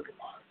fertilized.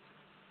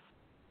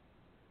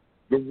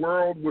 The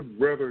world would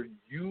rather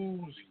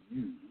use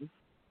you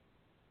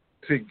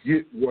to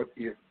get what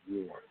it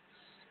wants.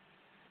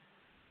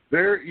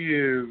 There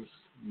is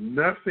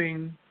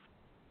nothing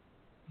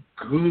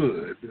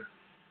good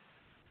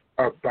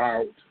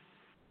about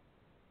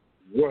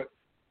what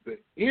the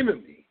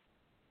enemy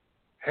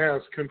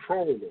has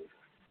control over.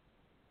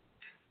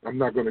 I'm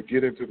not going to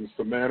get into the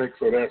semantics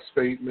of that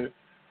statement.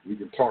 We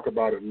can talk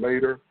about it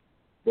later,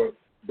 but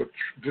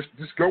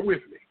just go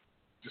with me.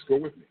 Just go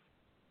with me.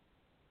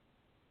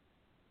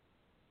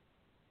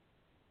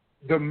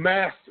 The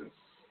masses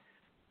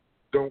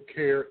don't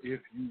care if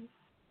you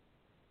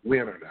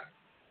win or not.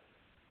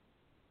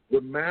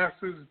 The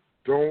masses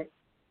don't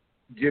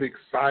get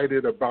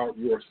excited about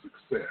your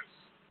success.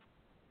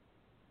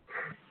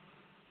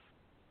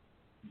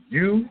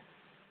 You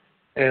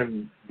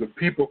and the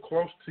people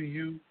close to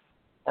you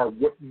are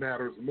what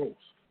matters most.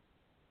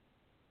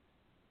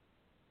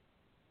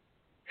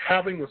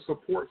 Having a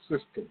support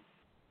system,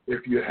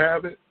 if you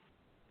have it,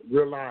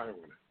 rely on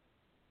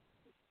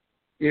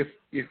it.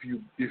 If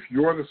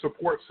you're the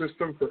support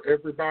system for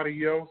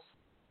everybody else,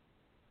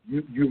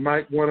 you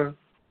might want to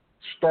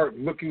start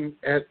looking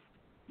at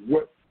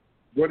what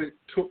it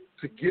took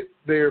to get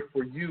there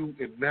for you,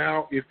 and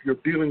now if you're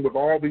dealing with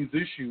all these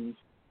issues,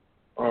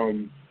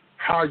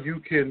 how you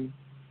can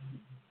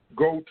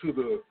go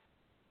to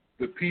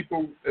the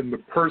people and the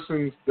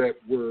persons that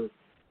were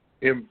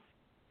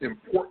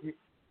important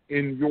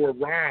in your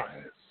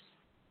rise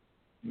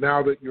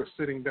now that you're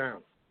sitting down.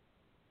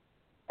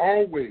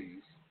 Always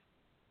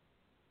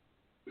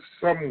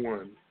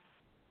someone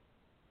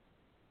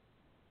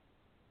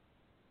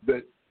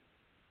that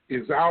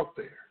is out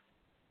there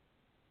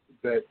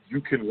that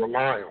you can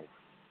rely on.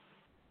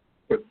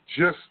 But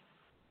just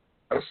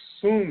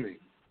assuming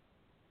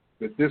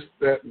that this,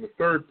 that, and the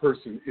third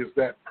person is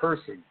that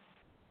person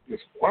is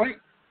quite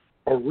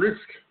a risk,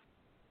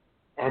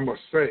 I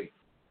must say.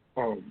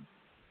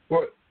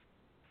 But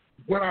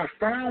what I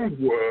found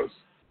was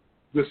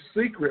the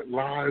secret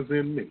lies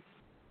in me.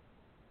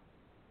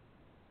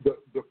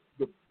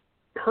 The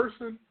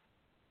person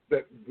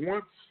that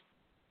wants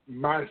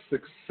my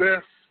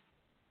success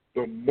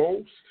the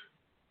most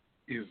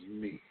is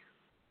me.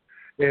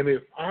 And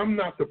if I'm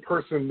not the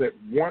person that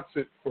wants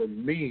it for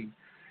me,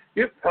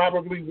 it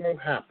probably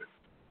won't happen.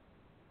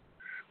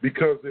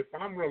 Because if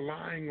I'm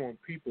relying on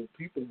people,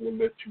 people will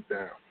let you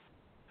down.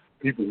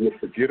 People will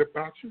forget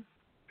about you.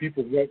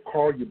 People won't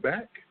call you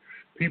back.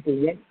 People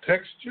won't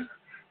text you.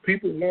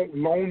 People won't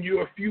loan you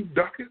a few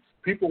ducats.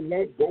 People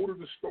won't go to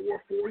the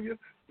store for you.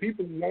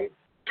 People won't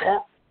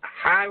talk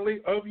highly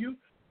of you.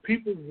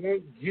 People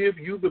won't give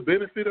you the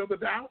benefit of the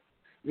doubt.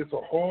 It's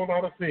a whole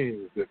lot of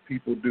things that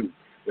people do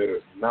that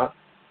is not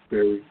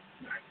very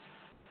nice.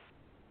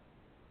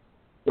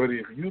 But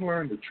if you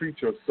learn to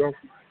treat yourself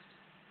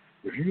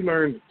nice, if you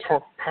learn to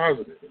talk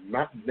positive and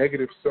not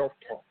negative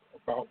self-talk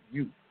about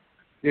you,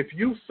 if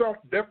you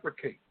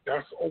self-deprecate,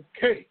 that's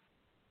okay.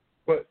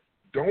 But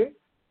don't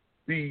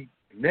be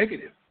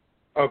negative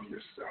of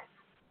yourself.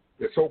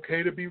 It's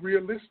okay to be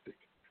realistic.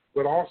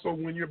 But also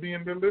when you're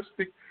being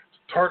realistic,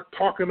 start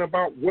talking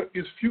about what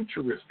is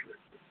futuristic.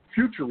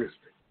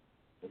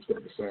 I'm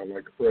starting to sound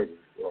like a president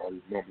or all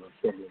these mumbling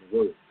some of the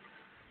words.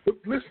 But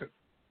listen,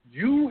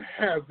 you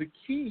have the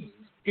keys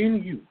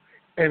in you.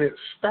 And it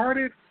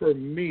started for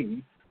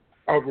me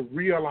of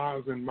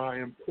realizing my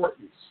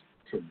importance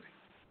to me.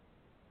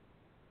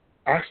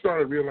 I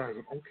started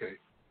realizing, okay,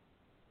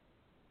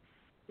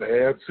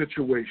 bad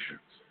situations,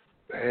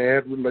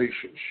 bad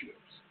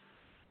relationships,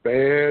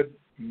 bad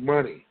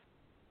money,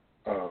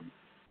 a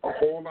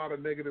whole lot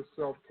of negative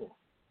self-talk.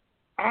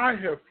 I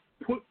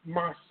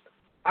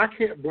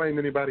can't blame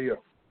anybody else.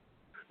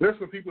 There's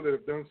some people that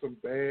have done some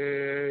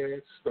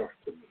bad stuff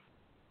to me.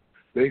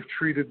 They've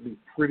treated me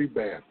pretty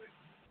badly.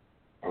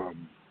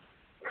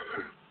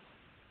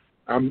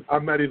 I'm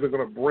not even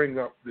going to bring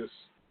up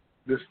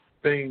this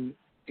thing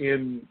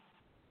in.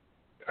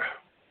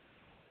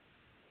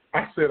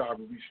 I said I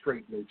would be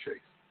straight, no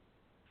chase.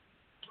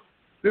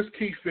 This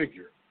key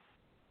figure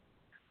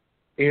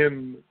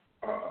in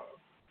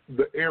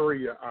the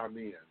area I'm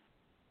in,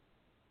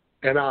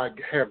 and I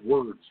had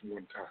words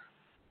one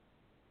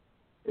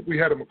time. We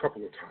had them a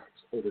couple of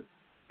times over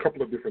a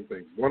couple of different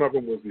things. One of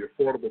them was the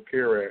Affordable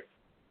Care Act,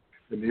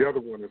 and the other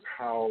one is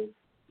how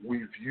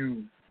we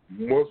view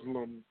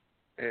Muslim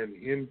and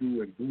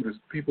Hindu and Buddhist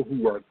people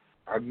who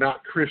are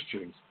not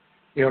Christians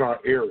in our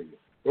area.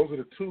 Those are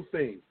the two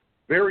things,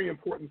 very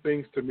important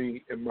things to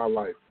me in my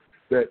life,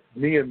 that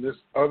me and this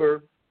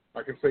other,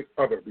 I can say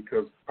other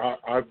because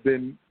I've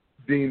been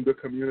deemed a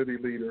community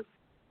leader.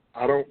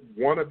 I don't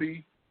want to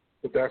be,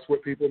 but that's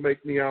what people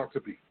make me out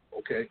to be,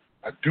 okay?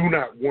 I do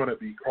not want to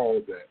be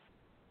called that,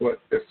 but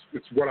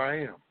it's what I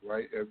am,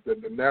 right? The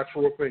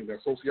natural thing, that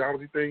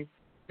sociology thing,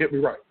 hit me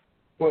right.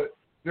 But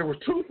there were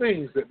two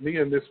things that me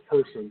and this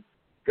person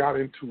got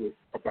into it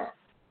about.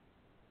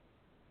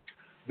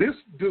 This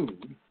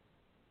dude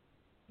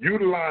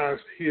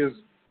utilized his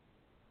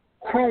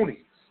cronies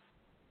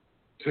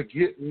to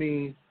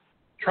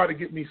try to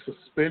get me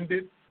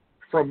suspended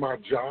from my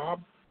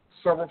job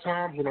several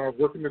times when I was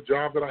working the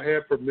job that I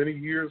had for many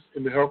years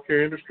in the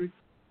healthcare industry.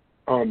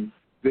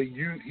 He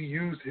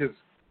used his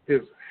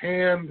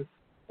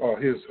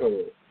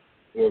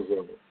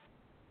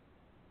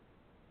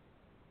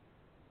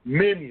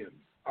minions.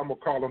 I'm gonna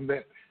call them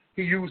that.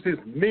 He used his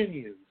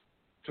minions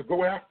to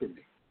go after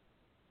me,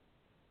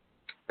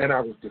 and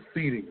I was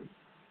defeating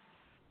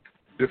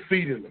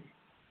them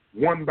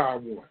one by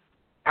one.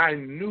 I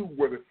knew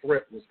where the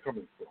threat was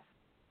coming from.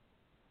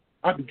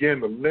 I began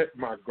to let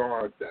my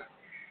guard down,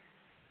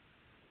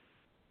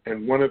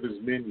 and one of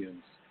his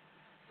minions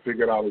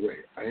figured out a way.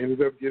 I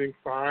ended up getting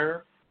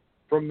fired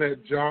from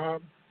that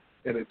job,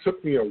 and it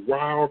took me a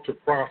while to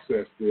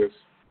process this,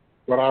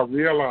 but I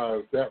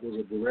realized that was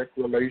a direct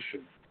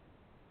relation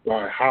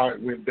by how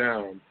it went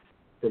down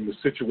from the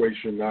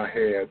situation I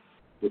had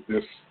with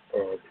this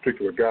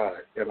particular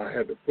guy, and I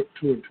had to put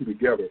two and two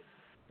together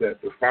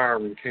that the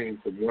firing came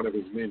from one of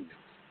his minions.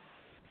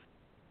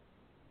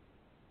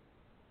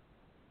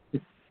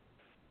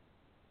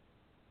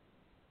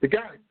 The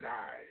guy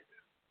died.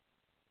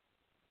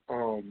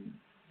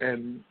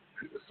 And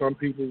some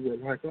people were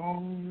like,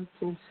 oh, it's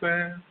so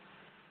sad.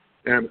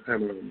 And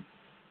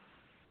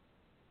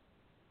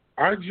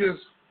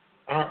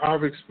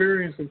I've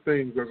experienced some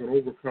things as an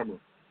overcomer,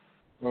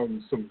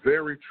 some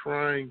very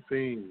trying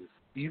things,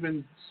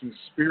 even some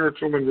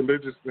spiritual and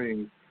religious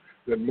things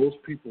that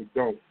most people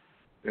don't.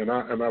 And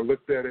I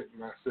looked at it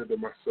and I said to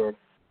myself,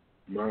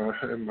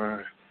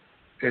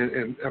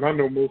 and I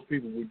know most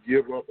people would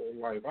give up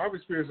on life. I've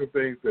experienced some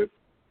things that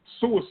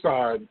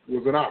suicide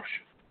was an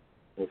option,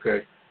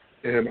 okay?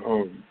 And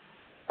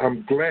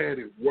I'm glad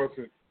it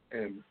wasn't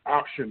an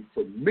option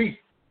for me,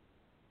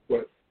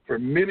 but for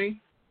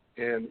many,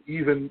 and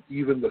even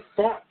the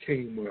thought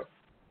came up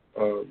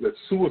that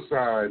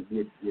suicide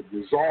would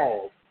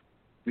resolve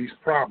these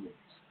problems.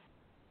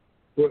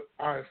 But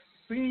I've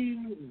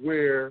seen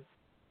where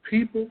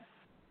people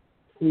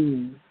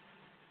who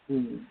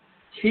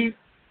keep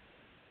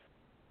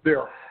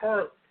their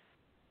heart,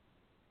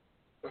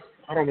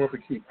 I don't know if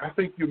it keep. I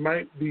think you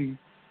might be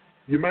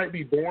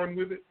born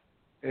with it,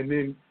 and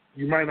then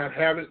you might not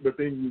have it, but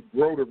then you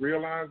grow to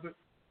realize it.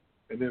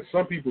 And then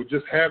some people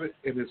just have it,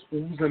 and it's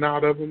oozing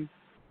out of them.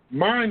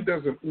 Mine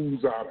doesn't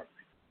ooze out of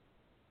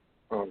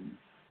me.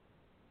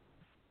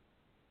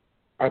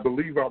 I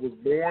believe I was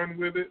born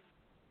with it,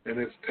 and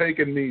it's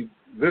taken me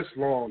this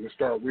long to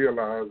start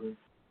realizing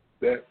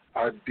that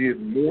I did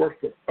more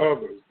for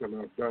others than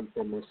I've done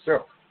for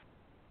myself.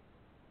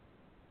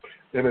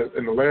 And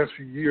in the last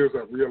few years,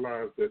 I've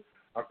realized that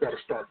I've got to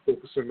start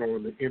focusing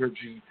on the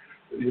energy,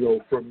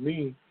 from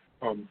me,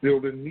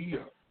 building me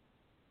up.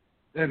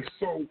 And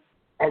so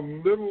a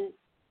little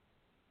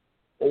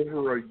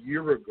over a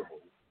year ago,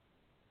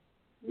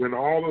 when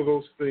all of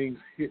those things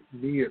hit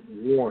me at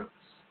once,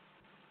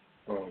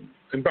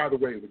 and by the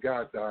way, the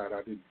guy died,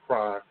 I didn't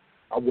cry.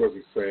 I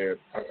wasn't sad.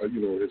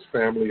 His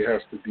family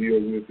has to deal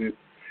with it,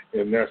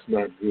 and that's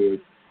not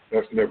good.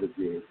 That's never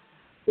good.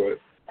 But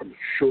I'm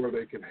sure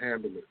they can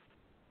handle it.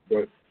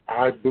 But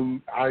I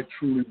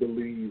truly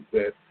believe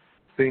that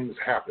things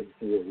happen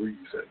for a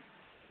reason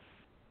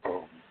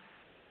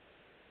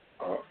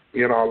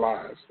in our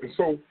lives. And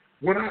so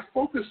when I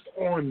focused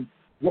on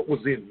what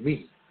was in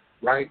me,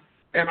 right,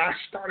 and I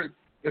started,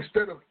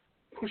 instead of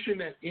pushing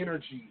that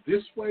energy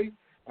this way,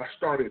 I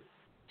started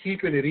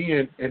keeping it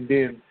in and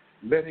then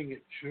letting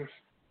it just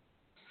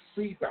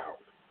seep out.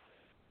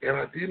 And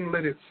I didn't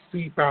let it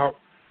seep out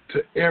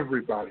to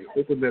everybody,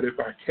 hoping that if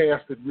I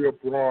cast it real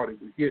broad, it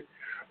would hit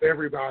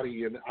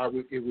everybody, and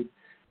it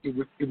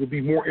would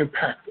be more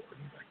impactful.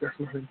 Like, that's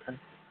not impactful.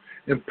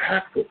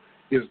 Impactful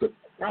is the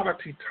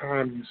quality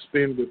time you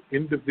spend with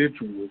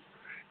individuals,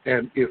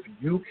 and if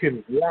you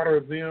can water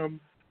them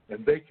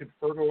and they can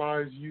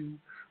fertilize you,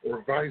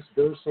 or vice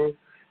versa,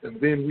 and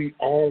then we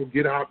all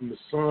get out in the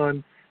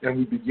sun and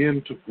we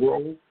begin to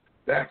grow,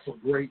 that's a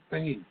great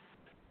thing.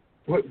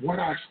 But what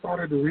I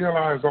started to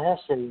realize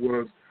also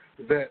was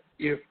that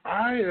if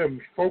I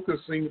am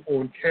focusing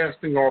on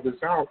casting all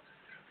this out,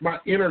 my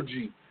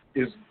energy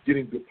is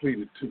getting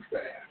depleted too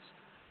fast.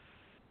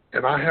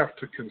 And I have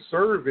to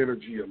conserve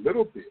energy a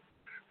little bit.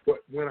 But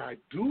when I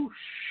do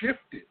shift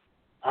it,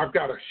 I've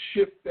got to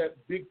shift that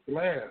big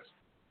blast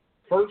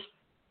first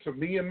to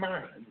me and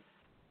mine,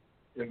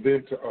 and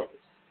then to others.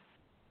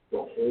 The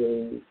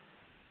whole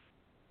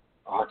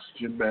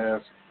oxygen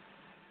mask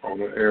on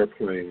an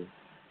airplane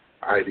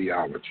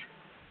ideology.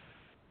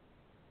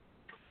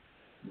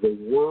 The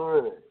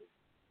world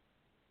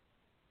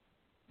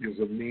is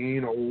a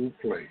mean old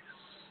place.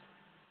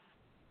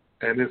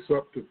 And it's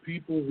up to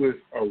people with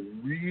a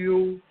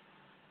real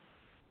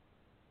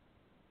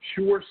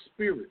pure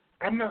spirit.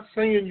 I'm not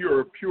saying you're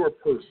a pure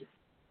person,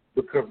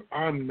 because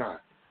I'm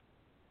not.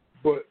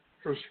 But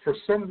for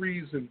some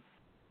reason,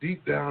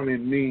 deep down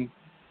in me,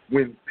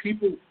 when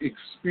people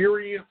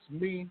experience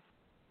me,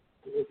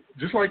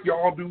 just like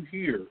y'all do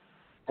here,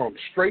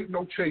 straight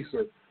no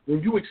chaser,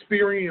 when you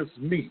experience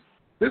me,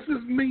 This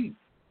is me.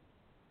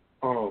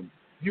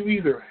 You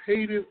either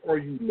hate it or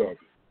you love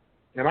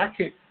it, and I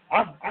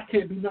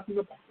can't do nothing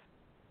about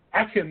it.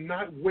 I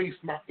cannot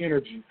waste my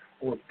energy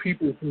on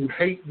people who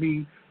hate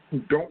me, who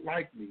don't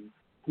like me,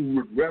 who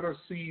would rather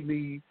see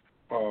me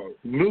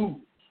lose,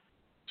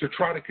 to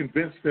try to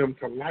convince them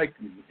to like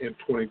me in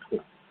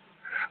 2020.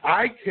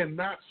 I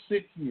cannot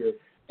sit here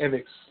and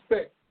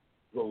expect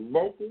the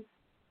local,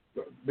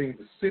 being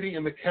the city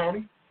and the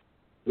county,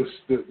 the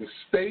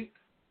state,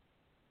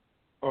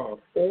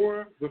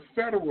 or the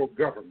federal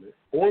government,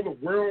 or the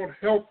World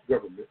Health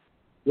Government,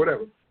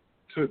 whatever,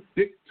 to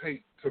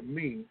dictate to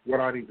me what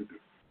I need to do.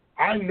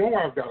 I know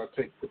I've got to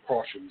take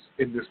precautions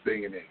in this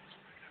day and age,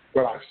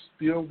 but I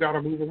still got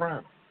to move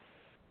around.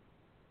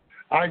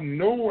 I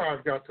know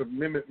I've got to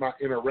limit my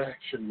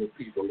interaction with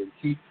people and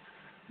keep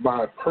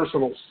my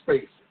personal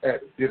space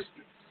at a distance.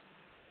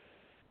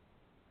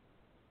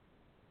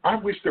 I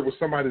wish there was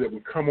somebody that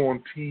would come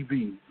on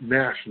TV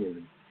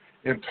nationally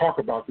and talk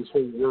about this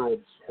whole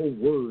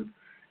word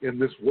in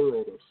this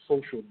world of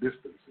social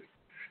distancing.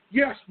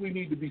 Yes, we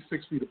need to be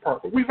 6 feet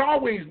apart, but we've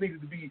always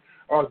needed to be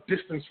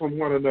distanced from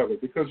one another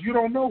because you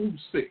don't know who's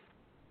sick.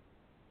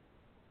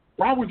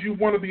 Why would you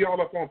want to be all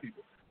up on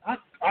people?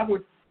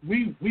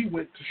 We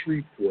went to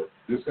Shreveport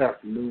this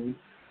afternoon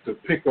to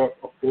pick up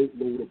a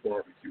boatload of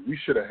barbecue. We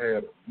should have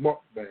had a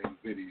mukbang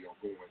video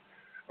going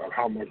of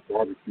how much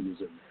barbecue is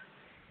in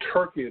there.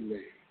 Turkey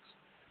legs,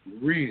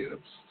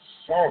 ribs,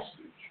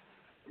 sausage,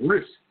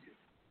 brisket.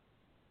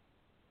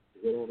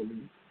 Is that all I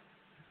mean?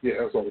 Yeah,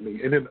 that's all I mean.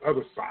 And then the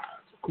other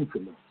sides,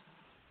 accoutrements.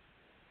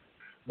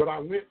 But I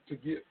went to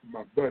get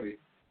my buddy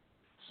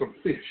some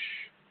fish.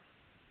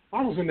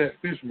 I was in that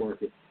fish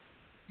market.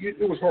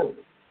 It was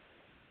horrible.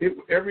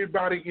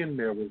 Everybody in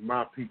there was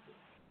my people.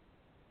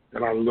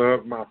 And I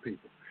love my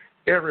people.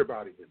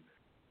 Everybody in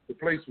there. The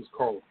place was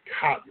called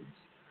Cotton's.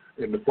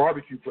 And the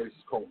barbecue place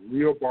is called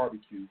Real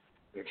Barbecue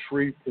in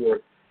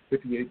Shreveport,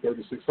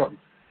 5836 something.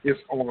 It's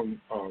on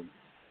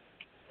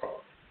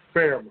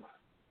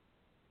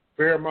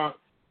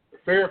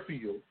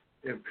Fairfield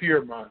and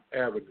Piermont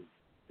Avenue,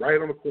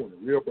 right on the corner,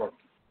 Real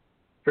Barbecue.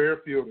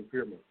 Fairfield and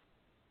Piermont.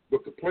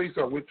 But the place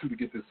I went to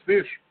get this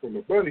fish from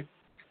my buddy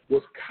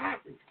was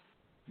Cotton.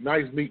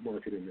 Nice meat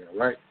market in there,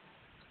 right?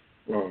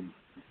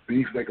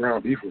 Beef, that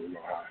ground beef was a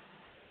little high.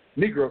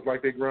 Negroes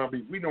like their ground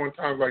beef. We know in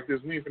times like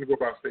this, we ain't finna go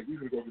buy steak. We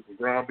finna go get some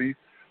ground beef.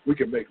 We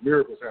can make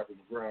miracles happen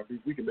with ground beef.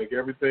 We can make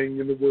everything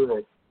in the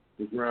world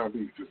with ground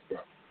beef just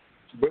about.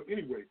 But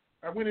anyway,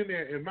 I went in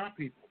there and my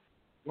people,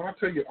 when I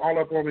tell you all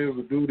up on me, was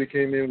a dude that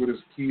came in with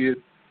his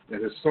kid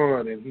and his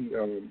son,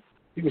 and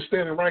he was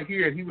standing right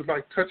here and he was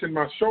like touching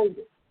my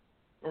shoulder.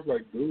 I was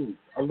like, dude.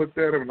 I looked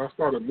at him and I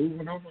started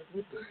moving. I was like,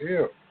 what the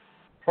hell?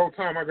 The whole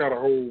time I got a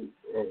whole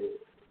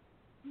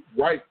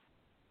white,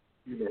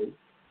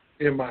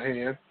 in my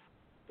hand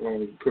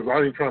because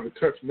I ain't trying to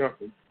touch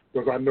nothing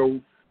because I know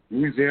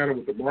Louisiana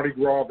with the Mardi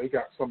Gras, they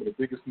got some of the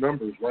biggest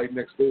numbers right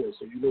next door,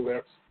 so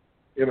that's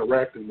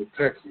interacting with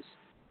Texas.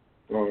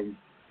 And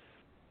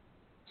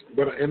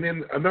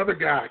then another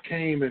guy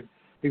came and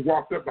he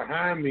walked up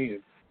behind me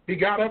and he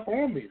got up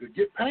on me to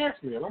get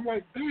past me, and I'm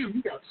like, damn,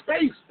 you got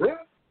space, bro.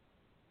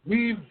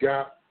 We've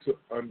got to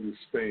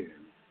understand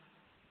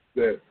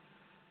that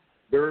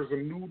there's a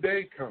new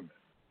day coming.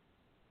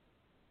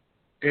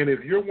 And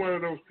if you're one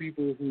of those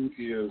people who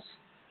is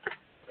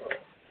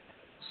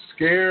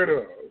scared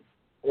of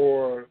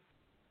or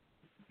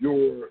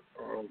you're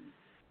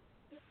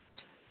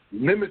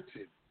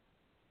limited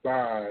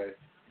by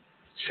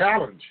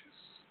challenges,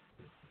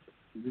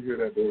 did you hear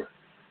that, boy?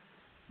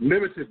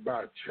 Limited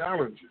by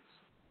challenges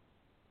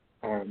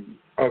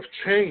of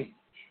change,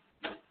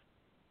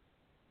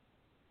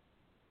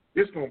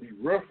 it's going to be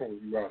rough on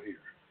you out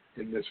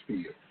here in this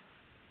field.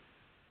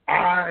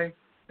 I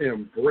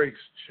embrace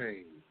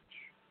change.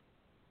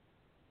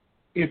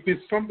 If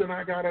it's something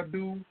I got to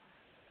do,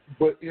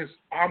 but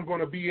I'm going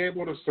to be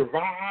able to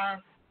survive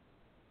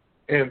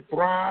and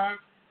thrive,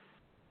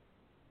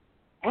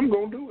 I'm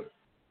going to do it.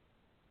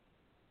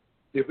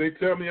 If they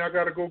tell me I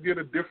got to go get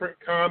a different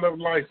kind of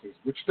license,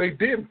 which they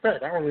did, in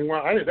fact, I don't know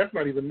why. That's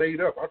not even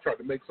made up. I tried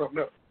to make something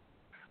up.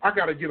 I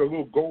got to get a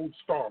little gold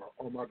star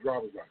on my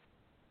driver's license.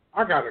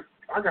 I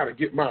got to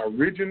get my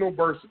original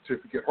birth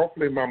certificate.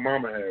 Hopefully my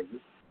mama has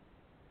it.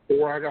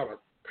 Or I got to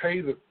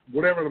pay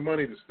whatever the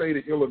money the state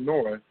of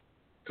Illinois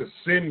to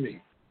send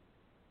me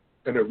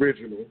an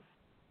original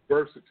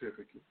birth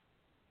certificate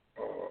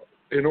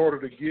in order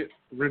to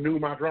renew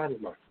my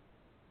driver's license.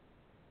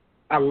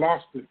 I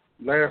lost it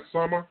last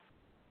summer,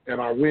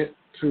 and I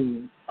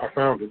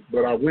found it,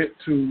 but I went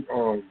to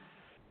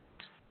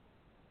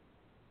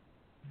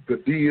the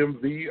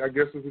DMV, I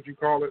guess is what you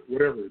call it,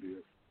 whatever it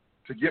is,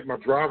 to get my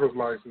driver's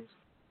license,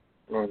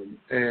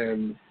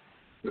 and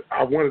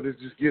I wanted to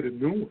just get a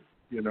new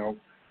one,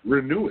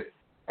 renew it.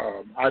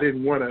 I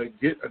didn't want to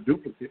get a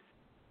duplicate,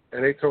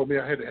 and they told me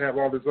I had to have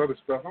all this other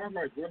stuff. I was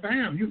like, well,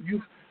 damn,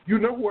 you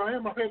know who I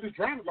am. I've had this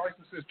driver's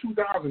license since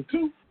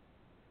 2002.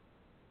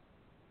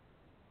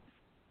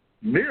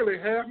 Nearly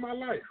half my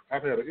life.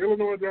 I've had an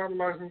Illinois driver's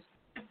license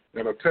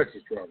and a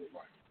Texas driver's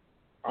license.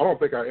 I don't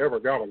think I ever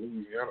got a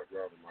Louisiana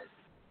driving license.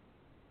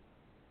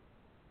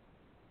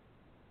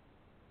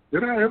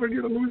 Did I ever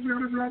get a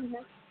Louisiana driving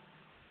license?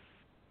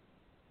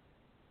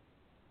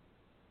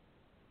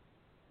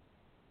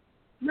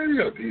 Maybe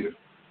I did.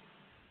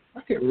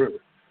 I can't remember.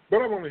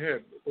 But I've only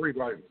had 3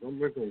 licenses.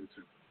 I'm only 2.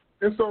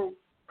 And so,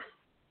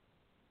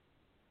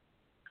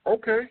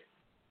 okay,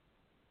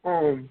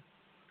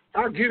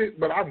 I get it,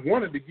 but I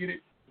wanted to get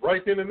it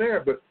right then and there,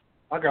 but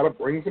I got to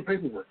bring some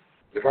paperwork.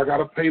 If I got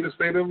to pay the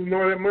state of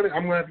Illinois that money,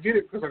 I'm going to have to get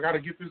it because I got to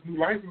get this new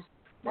license.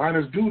 Mine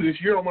is due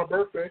this year on my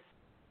birthday.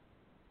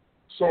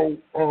 So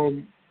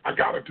I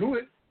got to do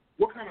it.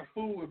 What kind of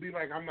fool would be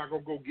like, I'm not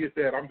going to go get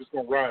that, I'm just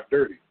going to ride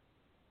dirty?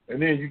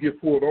 And then you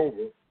get pulled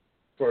over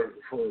for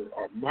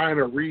a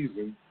minor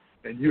reason,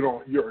 and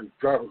your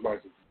driver's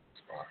license is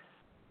expired.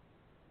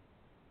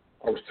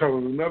 I was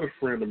telling another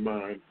friend of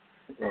mine,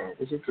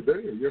 was it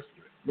today or yesterday?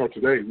 No,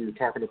 today. We were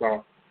talking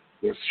about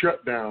the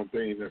shutdown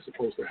thing that's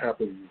supposed to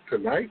happen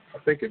tonight, I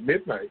think at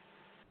midnight,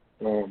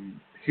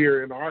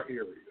 here in our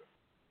area,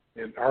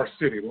 in our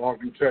city,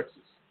 Longview,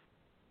 Texas.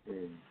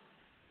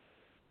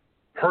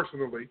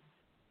 Personally,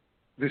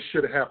 this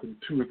should have happened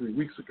 2 or 3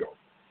 weeks ago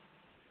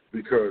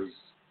because,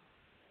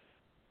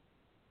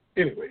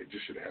 anyway, it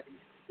just should have happened.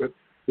 But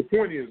the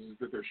point is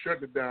that they're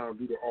shutting it down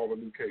due to all the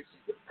new cases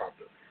that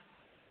popped up.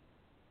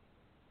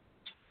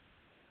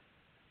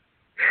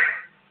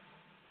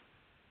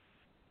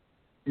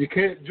 You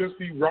can't just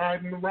be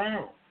riding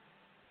around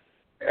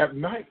at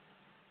night.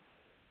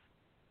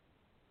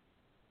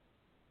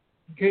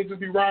 You can't just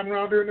be riding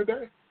around during the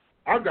day.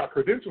 I've got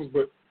credentials,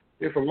 but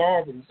if a law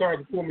officer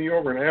decides to pull me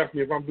over and ask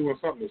me if I'm doing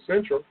something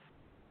essential,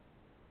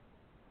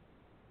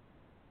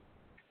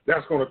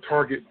 that's going to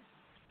target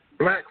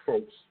black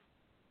folks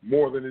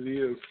more than it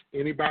is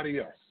anybody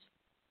else.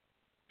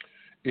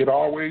 It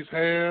always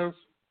has,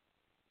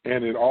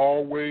 and it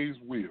always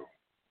will.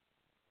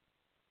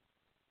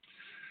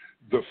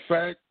 The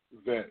fact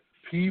that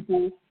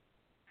people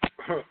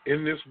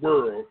in this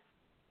world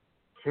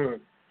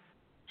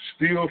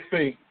still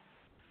think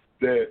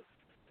that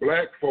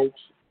black folks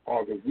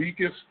are the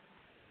weakest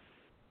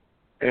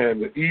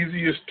and the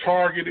easiest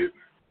targeted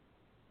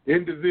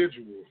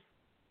individuals,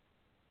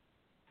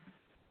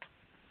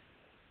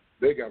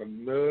 they got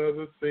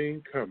another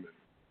thing coming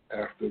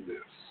after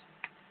this.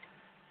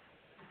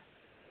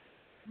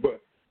 But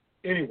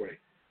anyway,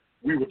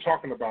 we were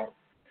talking about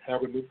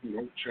having to,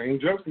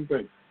 change up some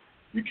things.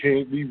 You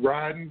can't be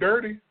riding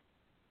dirty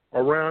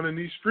around in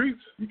these streets.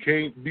 You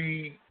can't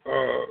be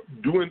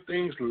doing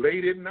things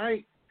late at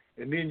night,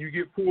 and then you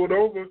get pulled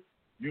over.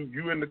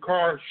 You in the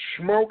car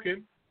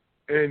smoking,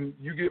 and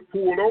you get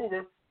pulled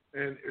over,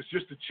 and it's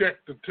just a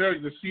check to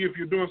see if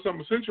you're doing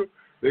something essential.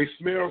 They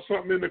smell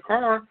something in the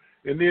car,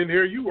 and then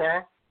here you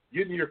are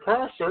getting your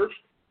car searched.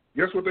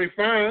 Guess what they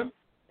find?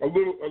 A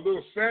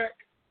little sack,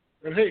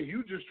 and hey,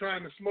 you just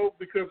trying to smoke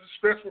because it's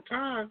stressful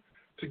time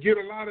to get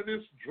a lot of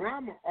this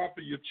drama off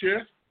of your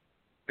chest,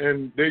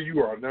 and there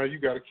you are. Now you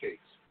got a case.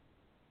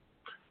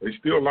 They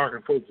still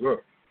locking folks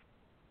up.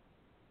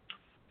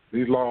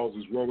 These laws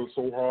is rolling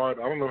so hard.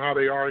 I don't know how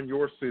they are in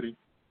your city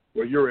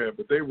where you're at,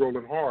 but they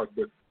rolling hard.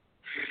 But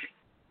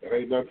that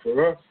ain't nothing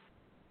for us.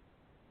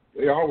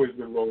 They always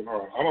been rolling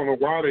hard. I don't know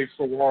why they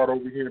so hard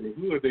over here in the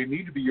hood. They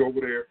need to be over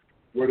there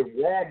where the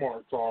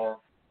Walmarts are,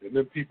 and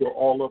then people are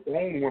all up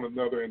on one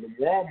another in the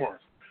Walmarts.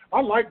 I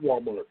like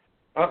Walmart.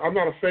 I'm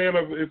not a fan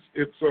of its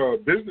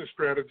business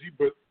strategy,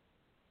 but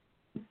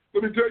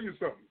let me tell you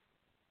something.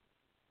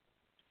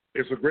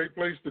 It's a great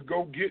place to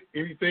go get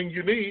anything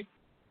you need,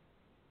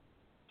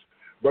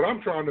 but I'm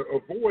trying to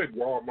avoid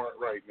Walmart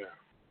right now.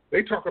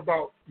 They talk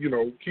about,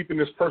 keeping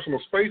this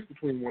personal space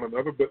between one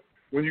another, but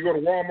when you go to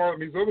Walmart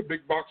and these other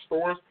big box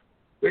stores,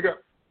 they got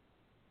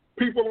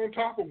people on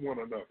top of one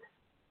another.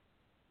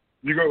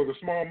 You go to the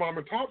small mom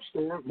and pop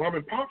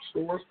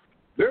stores,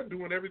 they're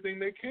doing everything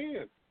they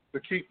can to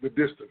keep the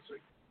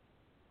distancing.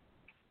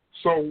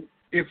 So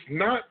it's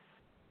not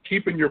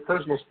keeping your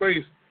personal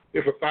space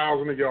if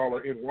 1,000 of y'all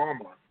are in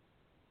Walmart,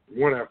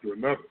 one after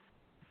another,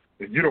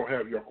 and you don't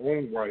have your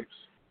own wipes.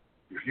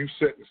 If you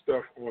setting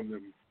stuff on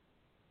them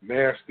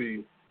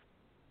nasty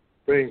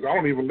things, I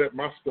don't even let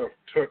my stuff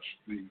touch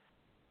the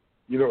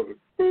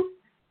boop,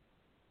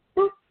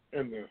 boop,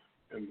 and the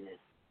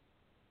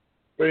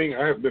thing.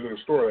 I haven't been in the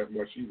store that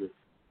much either.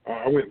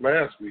 I went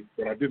last week,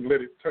 but I didn't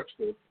let it touch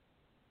the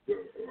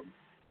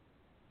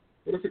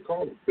what is it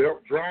called? A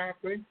belt drive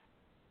thing?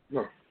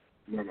 No.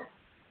 We're not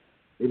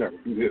going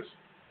to do this.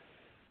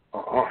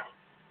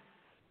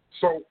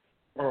 So,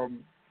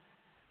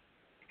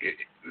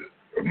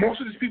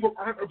 most of these people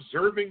aren't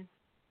observing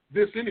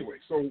this anyway.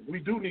 So we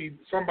do need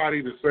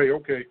somebody to say,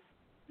 okay,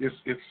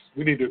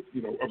 we need to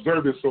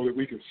observe this so that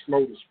we can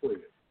slow the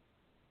spread.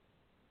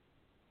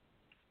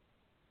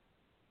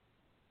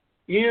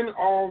 In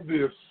all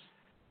this,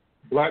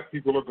 black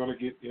people are going to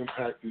get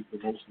impacted the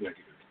most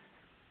negative.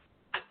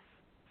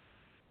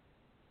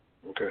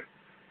 Okay.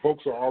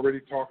 Folks are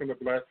already talking to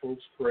black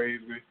folks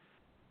crazy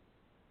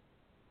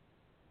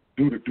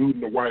due to dude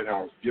in the White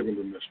House giving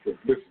them this trip.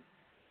 Listen,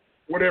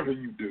 whatever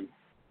you do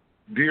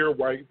dear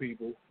white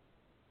people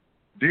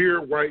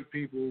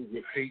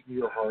with hate in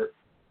your heart,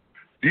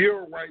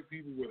 dear white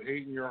people with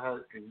hate in your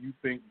heart, and you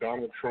think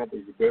Donald Trump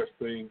is the best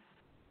thing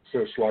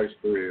since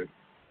sliced bread,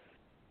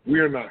 we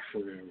are not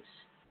friends.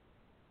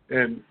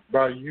 And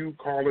by you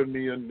calling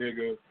me a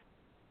nigga,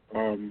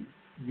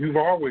 you've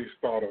always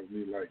thought of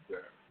me like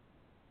that.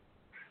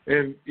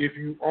 And if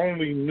you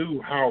only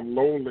knew how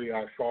lowly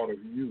I thought of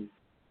you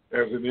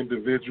as an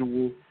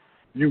individual,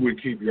 you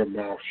would keep your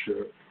mouth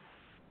shut.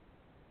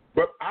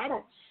 But I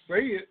don't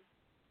say it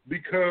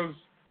because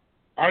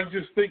I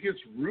just think it's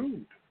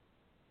rude.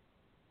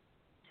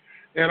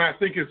 And I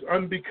think it's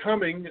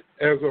unbecoming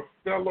as a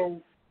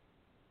fellow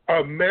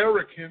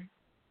American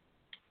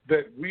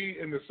that we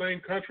in the same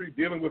country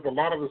dealing with a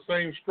lot of the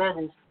same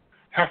struggles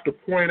have to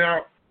point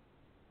out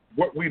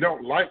what we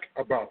don't like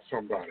about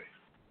somebody.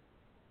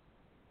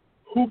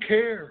 Who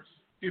cares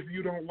if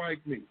you don't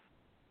like me?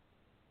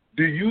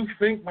 Do you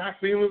think my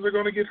feelings are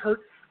going to get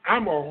hurt?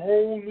 I'm a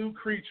whole new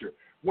creature.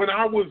 When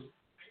I was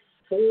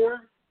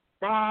 4,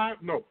 5,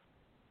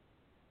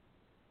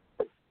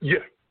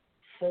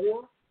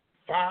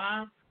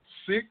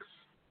 6,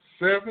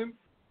 7,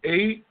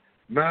 8,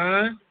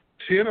 9,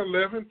 10,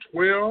 11,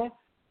 12,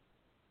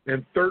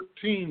 and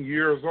 13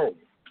 years old,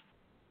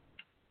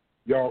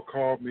 y'all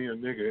called me a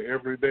nigga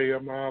every day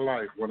of my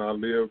life when I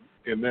lived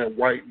in that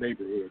white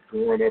neighborhood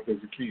growing up as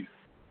a kid.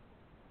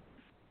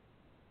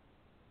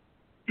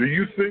 Do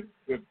you think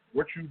that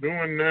what you're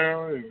doing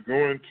now is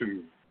going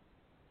to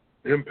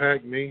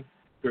impact me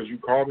because you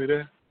called me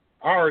that?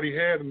 I already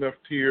had enough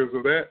tears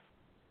of that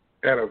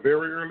at a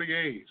very early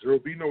age. There will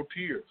be no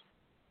tears.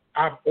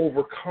 I've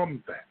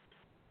overcome that.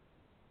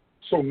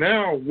 So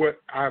now what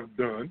I've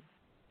done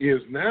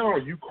is now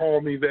you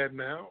call me that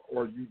now,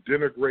 or you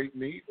denigrate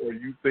me, or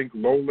you think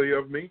lowly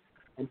of me.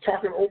 I'm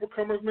talking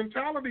overcomer's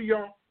mentality,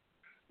 y'all.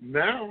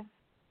 Now,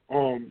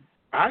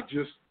 I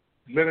just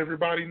let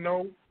everybody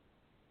know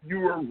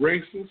you're a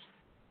racist,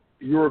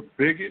 you're a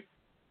bigot,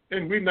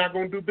 and we're not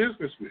going to do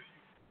business with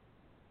you.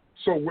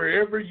 So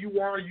wherever you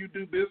are, you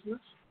do business.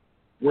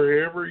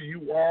 Wherever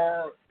you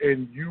are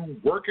and you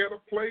work at a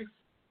place,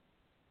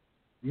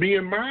 me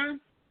and mine,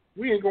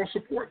 we ain't going to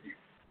support you.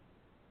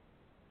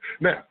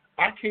 Now,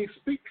 I can't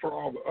speak for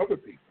all the other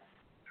people,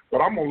 but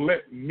I'm going to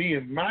let me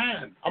and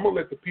mine, I'm going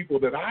to let the people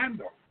that I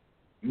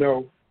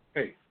know,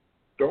 hey,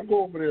 don't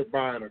go over there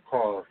buying a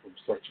car from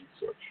such and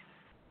such.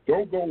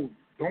 Don't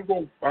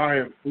go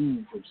buying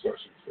food from such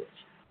and such.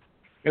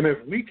 And if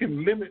we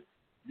can limit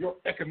your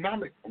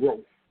economic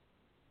growth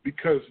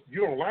because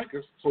you don't like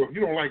us, so if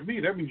you don't like me,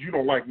 that means you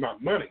don't like my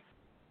money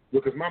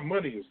because my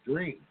money is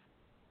green.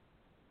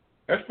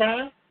 That's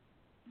fine.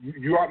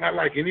 You ought not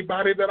like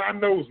anybody that I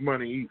know's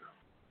money either.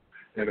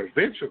 And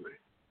eventually,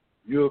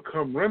 you'll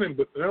come running,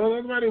 but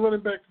nobody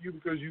running back to you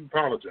because you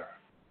apologize.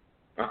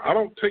 I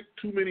don't take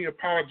too many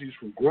apologies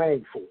from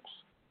grown folks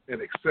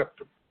and accept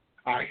them.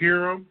 I hear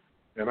them,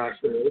 and I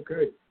say,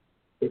 okay.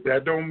 But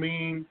that don't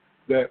mean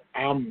that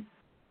I'm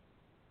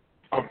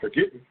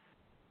forgetting.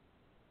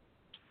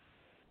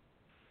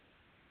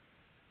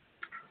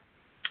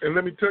 And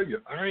let me tell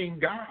you, I ain't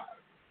God.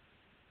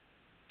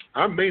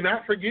 I may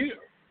not forgive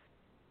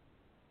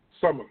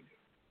some of you.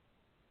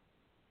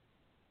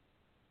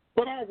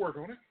 But I'll work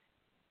on it.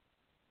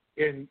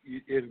 And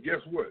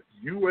guess what?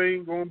 You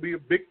ain't going to be a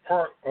big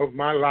part of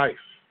my life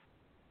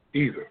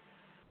either.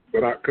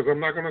 But because I'm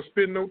not going to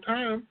spend no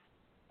time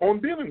on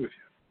dealing with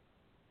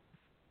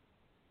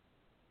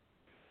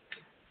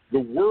you. The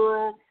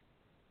world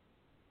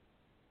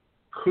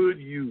could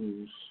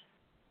use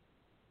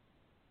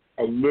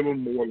a little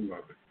more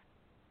loving.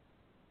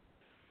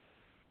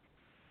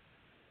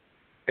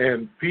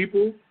 And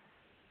people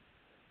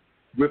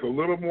with a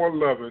little more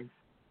loving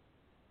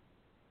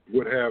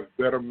would have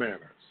better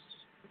manners.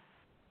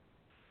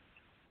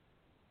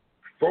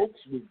 Folks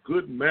with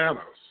good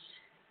manners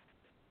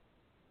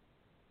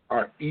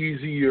are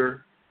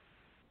easier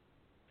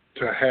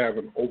to have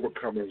an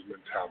overcomer's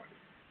mentality.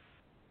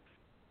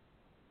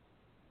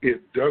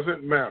 It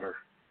doesn't matter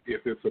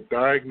if it's a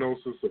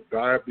diagnosis of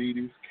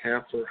diabetes,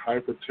 cancer,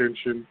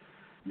 hypertension,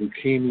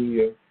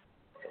 leukemia,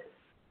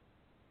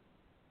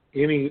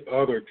 any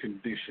other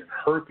condition,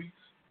 herpes.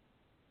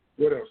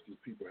 What else do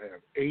people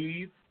have?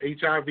 AIDS,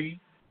 HIV,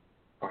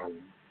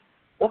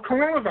 or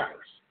coronavirus.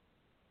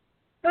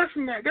 That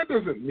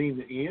doesn't mean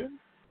the end.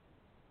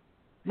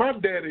 My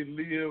daddy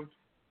lived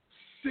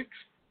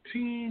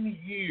 16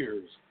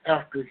 years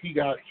after he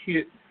got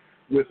hit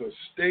with a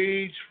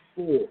stage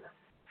 4,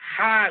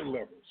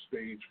 high-level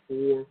stage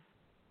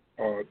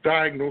 4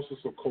 diagnosis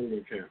of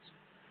colon cancer.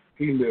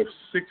 He lived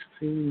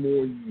 16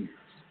 more years.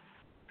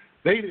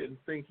 They didn't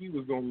think he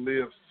was going to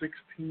live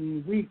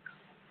 16 weeks.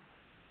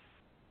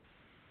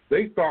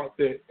 They thought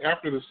that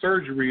after the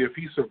surgery, if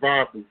he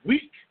survived a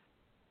week,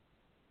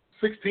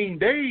 16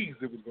 days,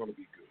 it was going to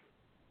be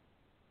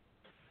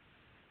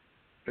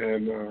good.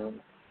 And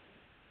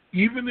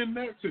even in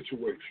that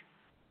situation,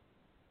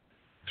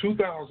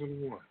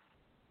 2001,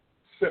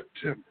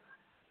 September,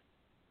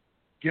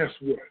 guess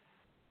what?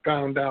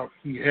 Found out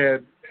he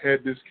had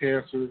this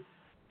cancer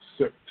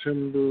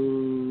September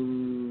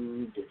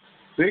the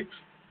 6th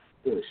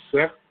or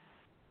 7th.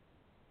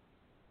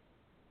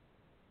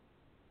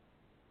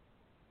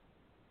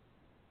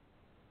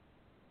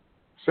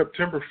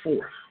 September 4th.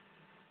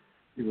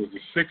 It was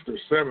the 6th or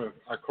 7th.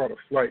 I caught a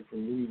flight from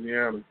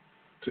Louisiana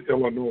to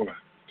Illinois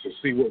to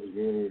see what was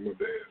going on with my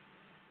dad.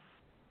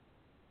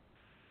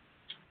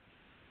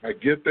 I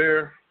get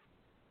there,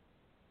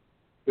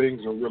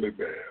 things are really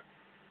bad.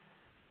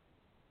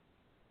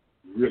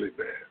 Really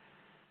bad.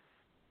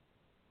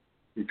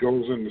 He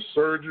goes into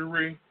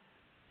surgery,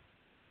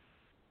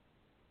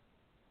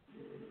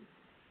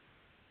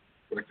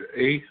 like the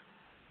 8th,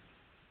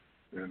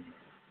 and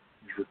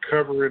he's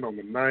recovering on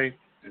the 9th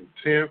and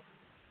 10th,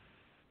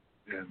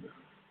 and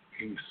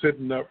he's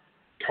sitting up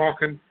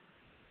talking,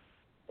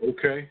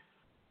 okay,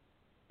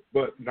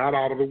 but not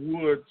out of the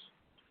woods.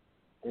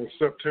 On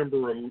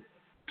September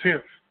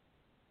 10th,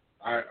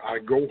 I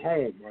go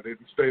home. I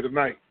didn't stay the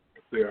night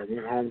there. I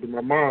went home to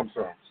my mom's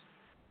house.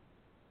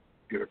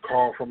 Get a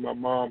call from my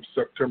mom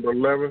September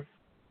 11th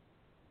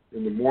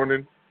in the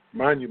morning.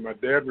 Mind you, my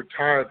dad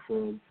retired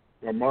from,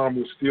 my mom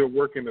was still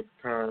working at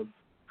the time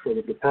for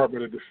the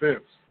Department of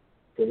Defense,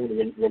 for one of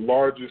the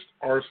largest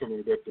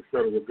arsenals that the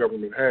federal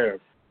government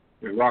has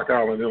in Rock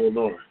Island,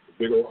 Illinois. A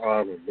big old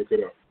island, look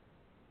it up.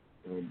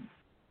 And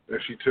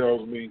she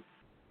tells me,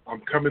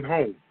 I'm coming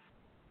home.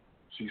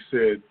 She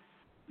said,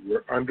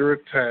 we're under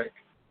attack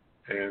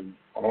and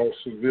all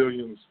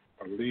civilians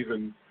are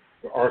leaving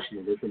the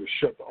arsenal. They're going to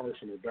shut the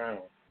arsenal down.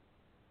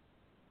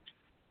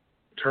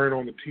 Turn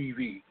on the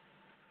TV.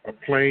 A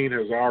plane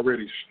has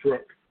already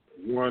struck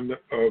one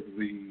of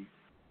the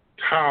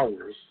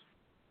towers,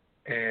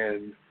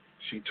 and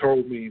she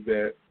told me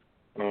that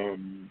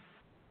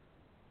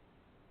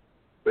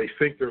they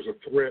think there's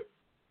a threat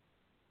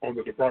on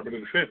the Department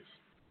of Defense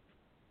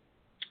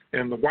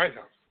and the White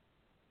House.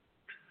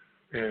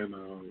 And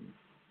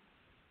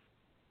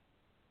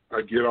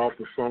I get off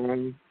the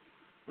phone.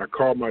 I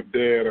called my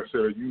dad. I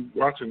said, are you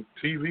watching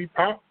TV,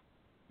 Pop?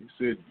 He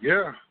said,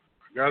 yeah,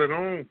 I got it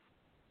on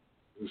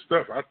and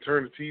stuff. I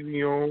turned the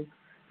TV on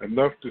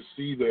enough to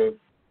see the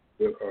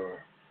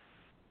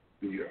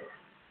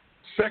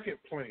second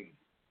plane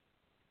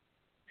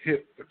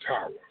hit the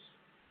towers.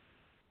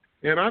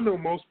 And I know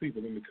most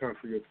people in the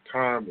country at the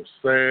time were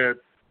sad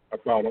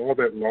about all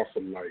that loss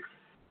of life.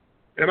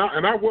 And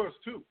I was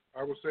too.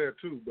 I was sad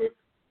too. But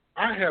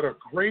I had a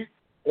great,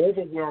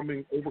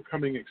 overwhelming,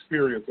 overcoming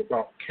experience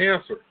about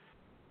cancer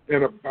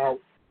and about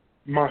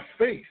my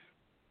faith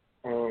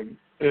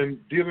and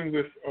dealing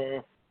with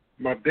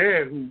my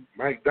dad who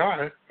might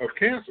die of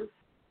cancer.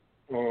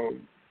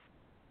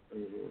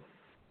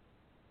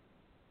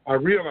 I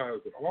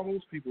realized that all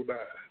those people died.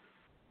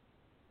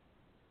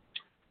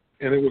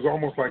 And it was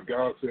almost like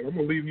God said, I'm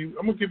going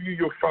to give you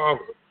your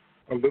father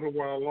a little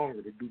while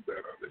longer to do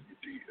better than you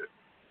did.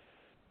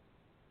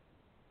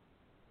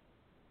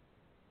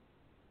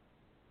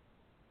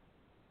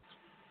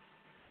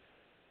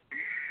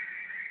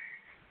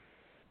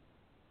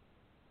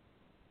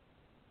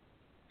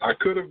 I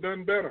could have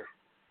done better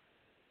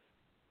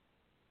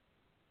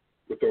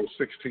with those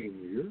 16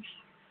 years.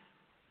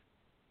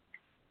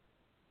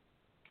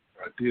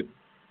 I did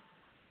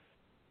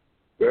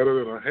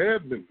better than I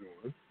had been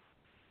doing,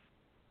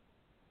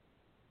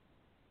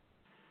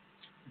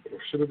 but I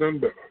should have done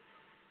better.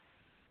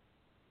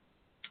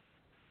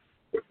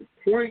 But the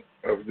point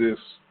of this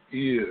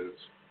is,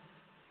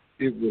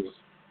 it was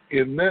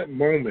in that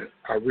moment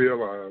I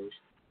realized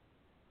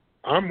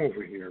I'm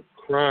over here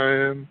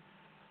crying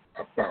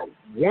about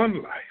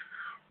one life.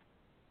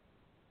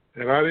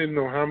 And I didn't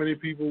know how many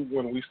people,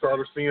 when we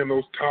started seeing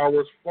those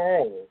towers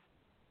fall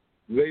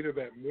later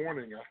that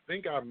morning, I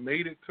think I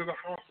made it to the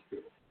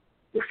hospital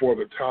before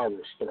the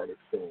towers started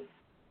falling.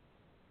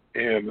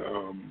 And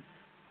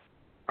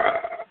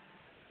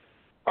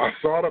I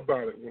thought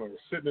about it when I was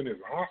sitting in his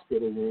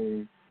hospital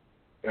room,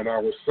 and I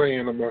was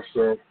saying to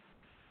myself,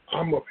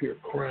 I'm up here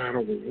crying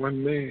over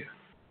one man,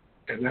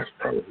 and that's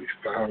probably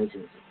thousands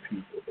of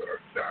people that are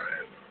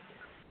dying.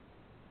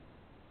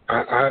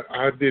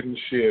 I didn't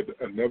shed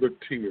another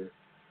tear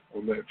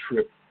on that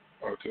trip.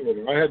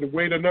 I had to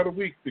wait another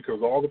week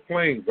because all the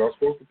planes, I was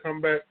supposed to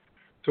come back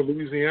to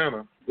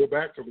Louisiana, go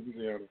back to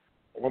Louisiana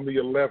on the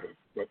 11th.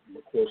 But,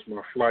 of course,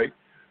 my flight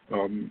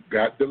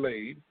got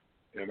delayed,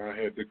 and I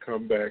had to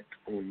come back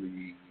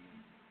on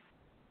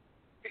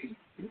the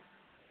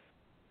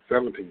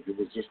 17th. It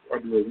was just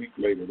under a week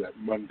later, that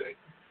Monday,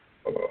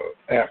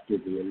 after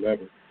the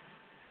 11th.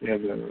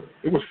 And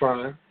it was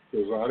fine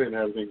because I didn't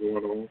have anything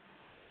going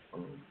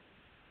on.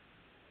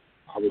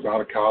 I was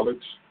out of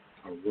college.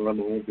 I run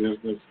my own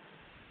business,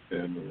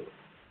 and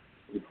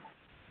the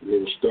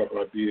little stuff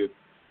I did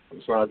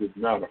besides didn't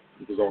matter.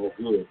 It was all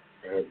good.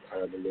 I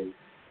had a little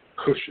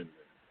cushion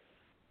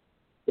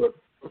there.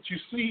 But you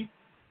see,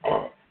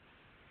 a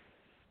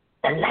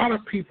lot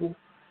of people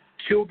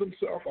killed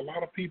themselves. A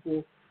lot of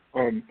people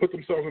put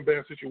themselves in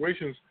bad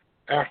situations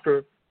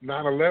after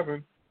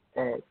 9/11.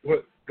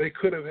 But they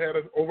could have had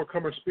an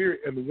overcomer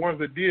spirit, and the ones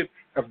that did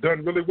have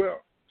done really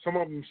well. Some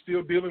of them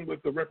still dealing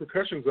with the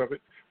repercussions of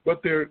it,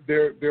 but they're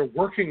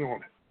working on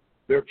it.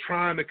 They're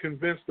trying to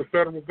convince the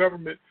federal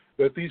government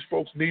that these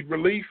folks need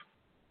relief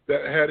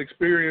that had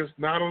experienced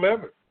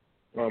 9/11.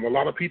 A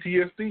lot of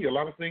PTSD, a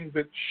lot of things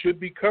that should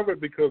be covered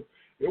because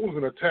it was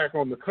an attack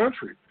on the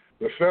country.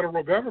 The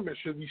federal government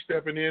should be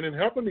stepping in and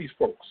helping these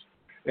folks.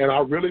 And I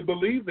really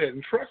believe that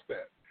and trust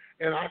that.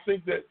 And I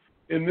think that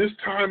in this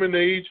time and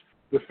age,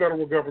 the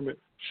federal government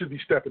should be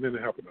stepping in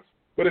and helping us.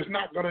 But it's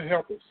not going to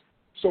help us.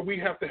 So we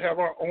have to have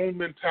our own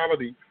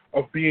mentality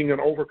of being an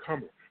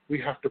overcomer. We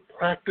have to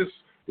practice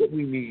what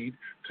we need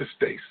to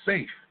stay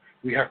safe.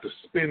 We have to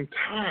spend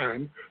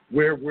time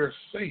where we're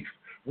safe.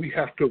 We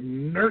have to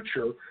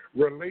nurture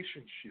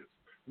relationships.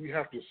 We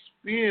have to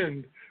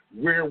spend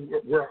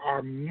where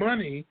our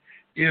money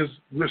is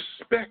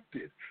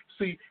respected.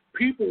 See,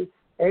 people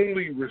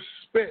only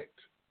respect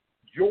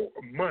your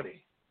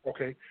money,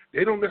 okay?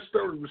 They don't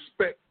necessarily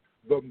respect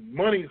the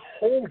money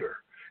holder.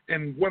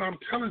 And what I'm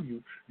telling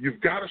you,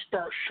 you've got to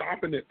start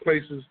shopping at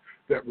places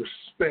that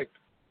respect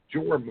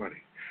your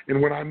money.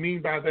 And what I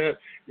mean by that,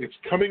 it's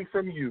coming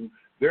from you.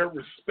 They're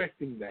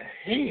respecting the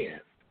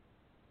hand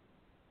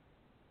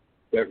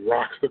that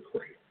rocks the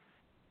cradle.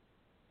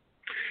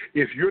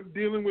 If you're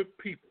dealing with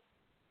people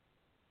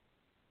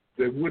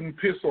that wouldn't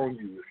piss on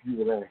you if you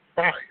were on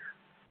fire,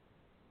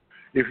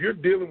 if you're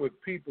dealing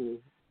with people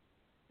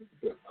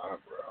that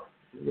eyebrow,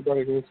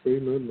 nobody gonna say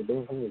nothing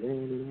about how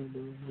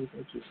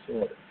I just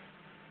saw it.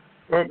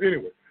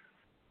 Anyway,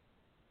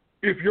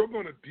 if you're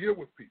going to deal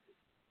with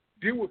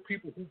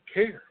people who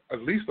care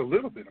at least a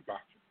little bit about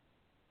you.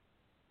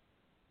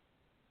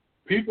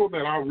 People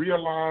that I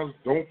realize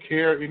don't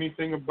care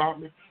anything about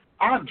me.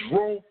 I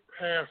drove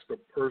past a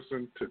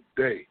person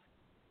today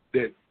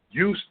that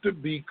used to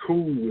be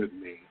cool with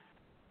me,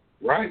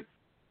 right?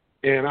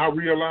 And I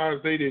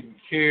realized they didn't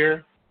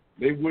care.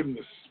 They wouldn't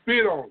have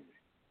spit on me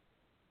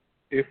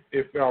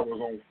if I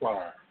was on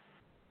fire.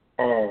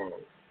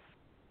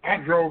 I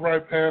drove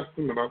right past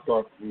them, and I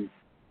thought,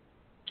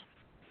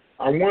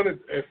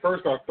 at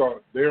first I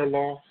thought they're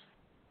lost,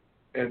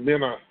 and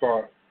then I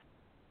thought,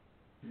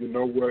 you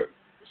know what,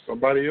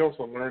 somebody else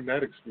will learn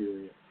that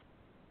experience.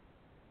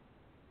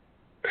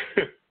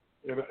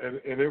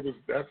 and it was,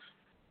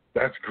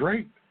 that's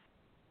great.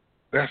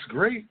 That's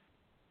great.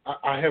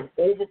 I have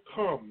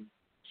overcome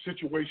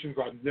situations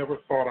I never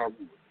thought I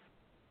would.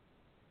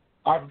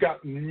 I've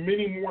got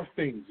many more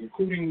things,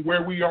 including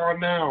where we are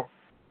now,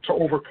 to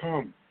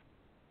overcome.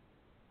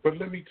 But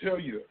let me tell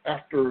you,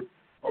 after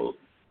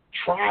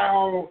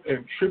trial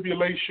and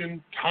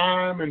tribulation,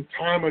 time and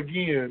time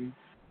again,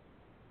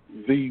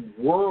 the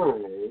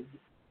world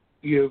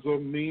is a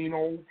mean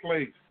old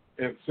place.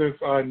 And since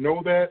I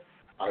know that,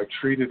 I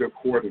treat it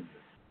accordingly.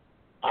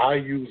 I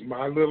use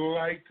my little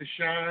light to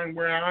shine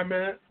where I'm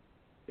at,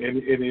 and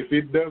if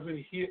it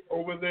doesn't hit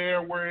over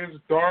there where it's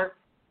dark,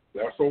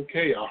 that's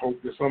okay. I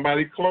hope that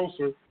somebody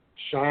closer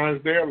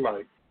shines their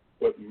light.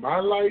 But my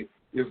light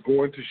is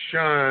going to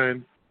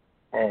shine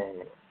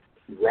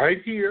right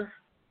here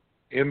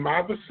in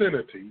my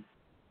vicinity,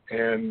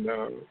 and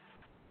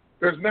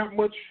there's not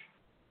much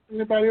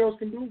anybody else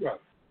can do about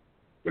it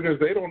because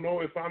they don't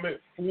know if I'm at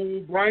full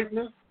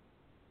brightness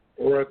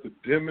or at the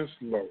dimmest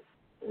low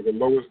or the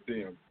lowest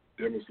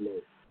dimmest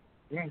low.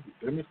 The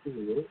dimmest is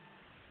a word?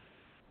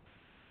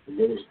 The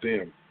lowest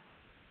dim.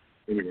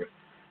 Anyway,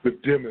 the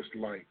dimmest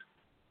light.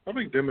 I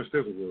think dimmest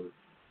is a word.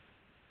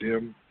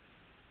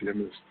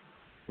 Dimmest.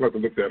 I'll have to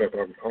look that up. I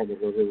don't know if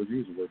I've ever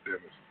used the word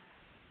dimmest.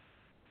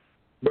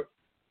 But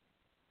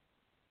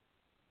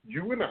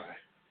you and I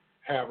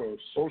have a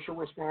social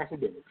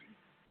responsibility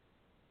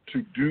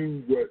to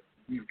do what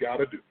we've got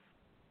to do.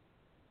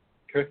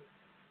 Okay?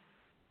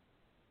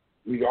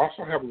 We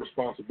also have a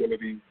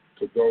responsibility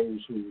to those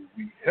who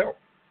we help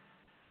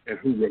and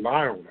who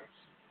rely on us.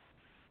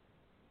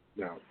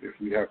 Now, if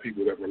we have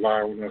people that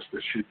rely on us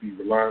that should be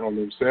relying on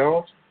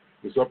themselves,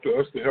 it's up to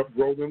us to help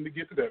grow them to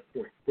get to that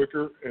point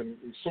quicker and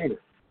sooner.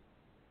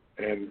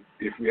 And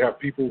if we have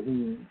people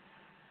who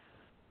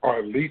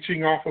are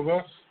leeching off of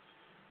us,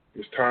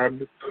 it's time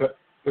to cut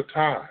the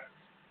ties.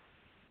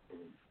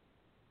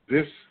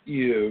 This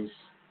is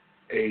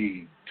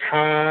a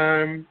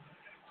time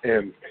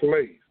and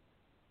place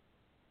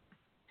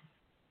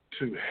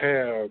to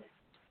have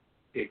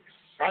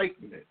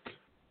excitement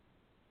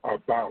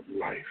about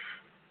life.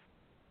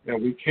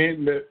 And we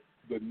can't let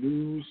the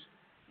news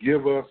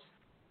give us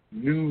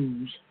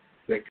news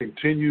that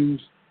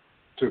continues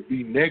to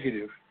be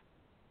negative.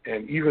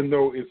 And even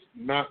though it's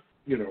not,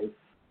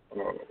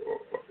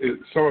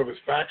 some of it's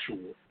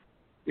factual,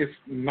 it's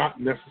not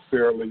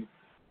necessarily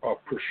a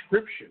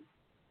prescription.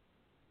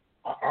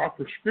 Our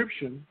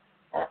prescription,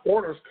 our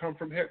orders come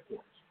from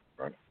headquarters,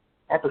 right?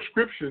 Our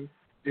prescription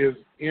is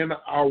in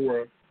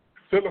our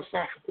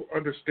philosophical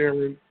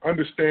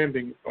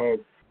understanding of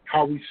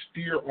how we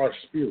steer our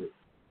spirit.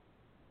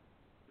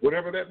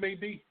 Whatever that may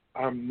be.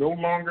 I'm no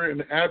longer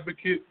an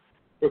advocate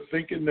for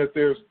thinking that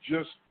there's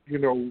just,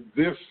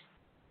 this.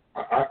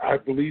 I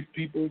believe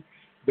people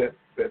that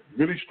that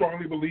really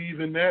strongly believe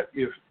in that,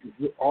 if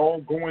we're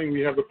all going,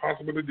 we have the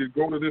possibility to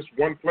go to this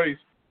one place.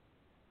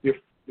 If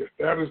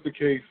that is the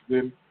case,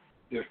 then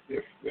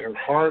if their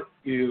heart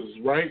is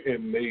right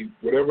and they,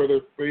 whatever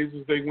the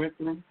phases they went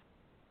through,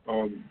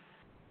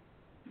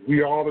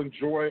 we all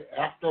enjoy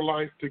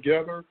afterlife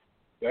together,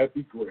 that'd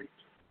be great.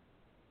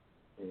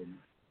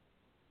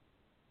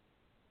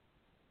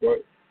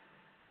 But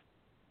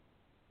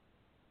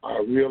I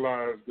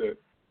realize that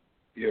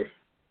if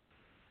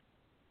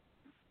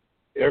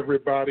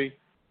everybody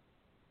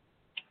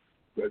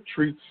that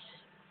treats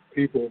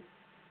people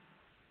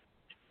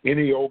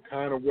any old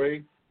kind of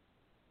way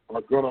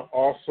are going to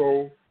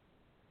also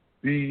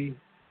be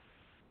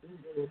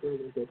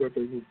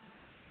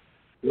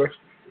blessed.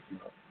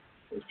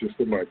 It's just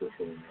a microphone,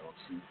 y'all.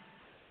 See,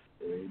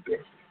 it ain't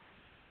dusty.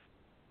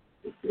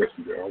 It's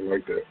dusty. I don't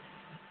like that.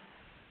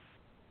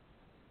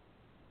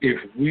 If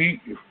we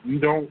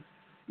don't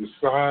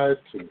decide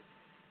to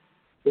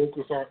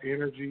focus our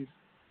energies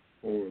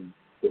on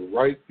the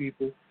right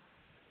people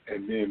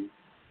and then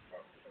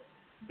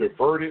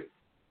divert it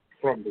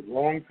from the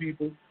wrong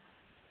people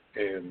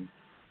and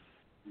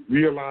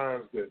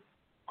realize that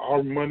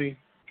our money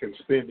can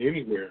spend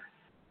anywhere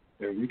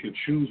and we can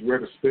choose where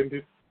to spend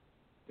it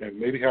and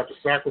maybe have to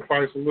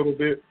sacrifice a little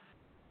bit,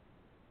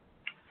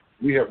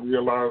 we have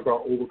realized our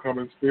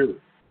overcoming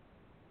spirit.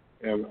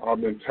 And our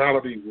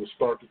mentality will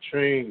start to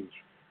change,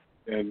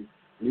 and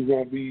we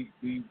won't be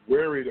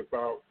worried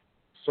about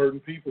certain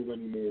people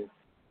anymore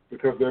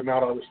because they're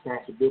not our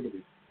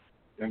responsibility.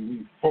 And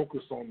we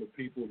focus on the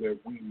people that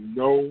we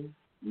know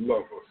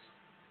love us.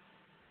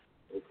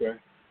 Okay?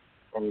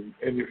 And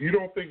if you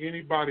don't think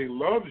anybody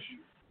loves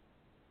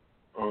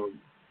you,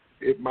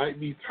 it might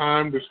be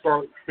time to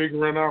start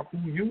figuring out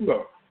who you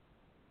love.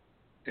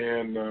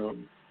 And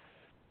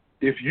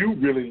if you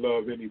really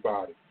love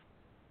anybody,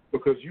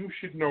 because you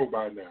should know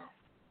by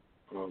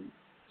now,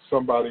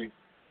 somebody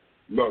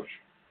loves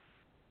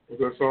you.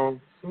 What's that song?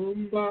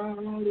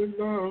 Somebody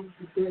loves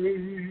you,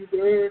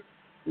 baby.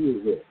 Who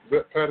is that? Is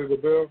that Patti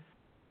LaBelle?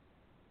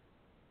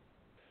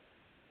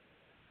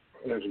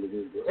 Angela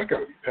Gumbo. That got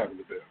to be Patti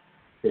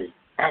LaBelle.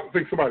 I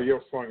think somebody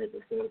else sang it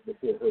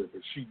before her,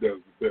 but she does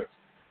the best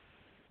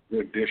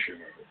rendition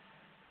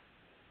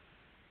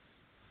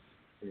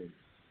of it.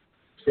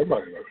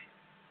 Somebody loves you.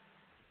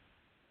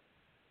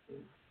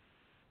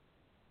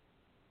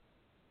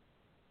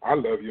 I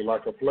love you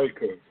like a play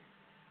cousin.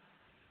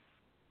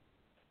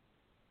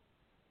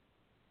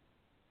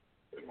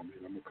 I mean,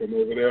 I'm going to come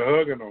over there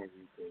hugging on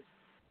you because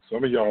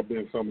some of y'all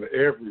been somewhere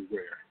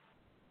everywhere.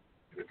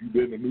 And if you've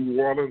been to New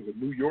Orleans or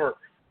New York,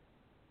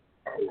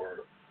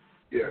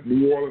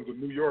 New Orleans or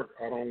New York,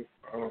 I don't,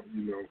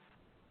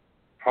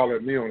 holler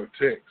at me on a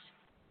text.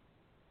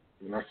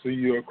 When I see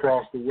you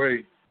across the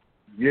way,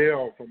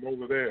 yell from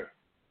over there.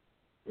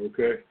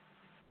 Okay?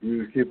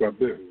 We just keep our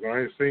business. I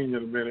ain't seen you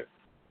in a minute.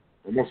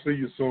 I'm going to see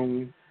you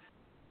soon.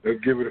 Let's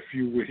give it a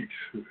few weeks.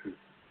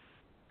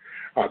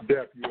 I'll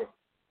dap you up.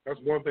 That's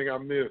one thing I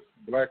miss,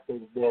 black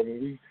folks, boy.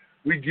 When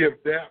we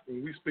give dap,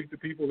 when we speak to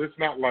people, it's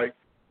not like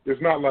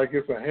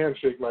it's a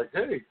handshake like,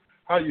 hey,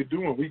 how you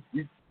doing?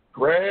 We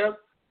grab,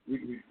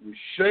 we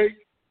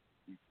shake,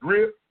 we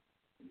grip,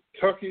 we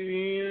tuck it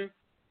in.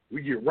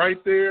 We get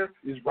right there.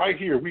 It's right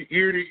here. We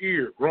ear to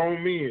ear,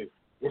 grown men.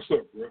 What's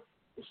up, bro?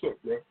 What's up,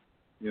 bro?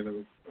 You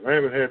know, I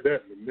haven't had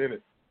that in a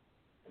minute.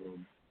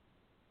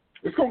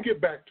 It's going to get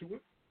back to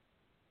it,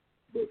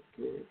 but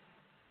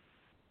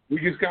we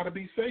just got to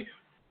be safe,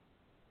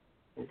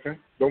 okay?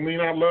 Don't mean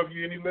I love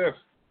you any less.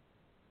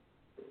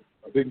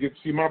 I didn't get to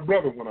see my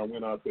brother when I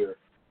went out there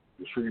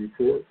to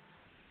Shreveport.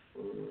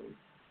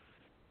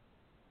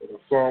 But I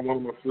saw one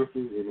of my sisters,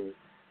 and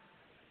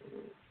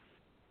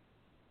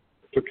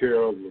took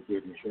care of the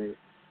business, right?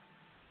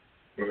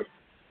 But,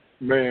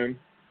 man,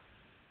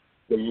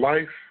 the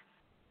life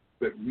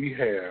that we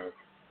have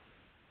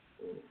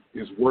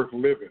is worth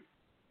living.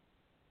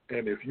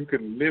 And if you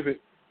can live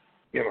it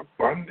in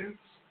abundance,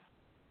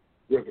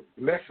 where the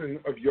blessing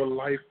of your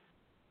life,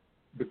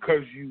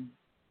 because you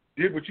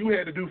did what you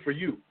had to do for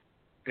you,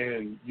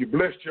 and you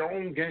blessed your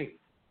own game,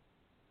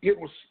 it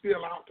will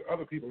spill out to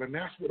other people, and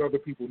that's what other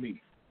people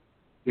need.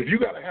 If you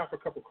got a half a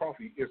cup of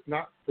coffee, it's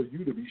not for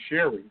you to be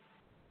sharing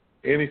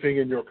anything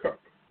in your cup.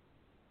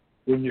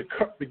 When your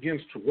cup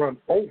begins to run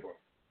over,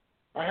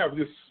 I have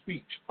this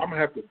speech. I'm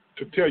going to have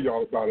to tell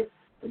y'all about it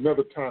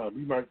another time.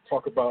 We might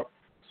talk about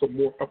some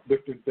more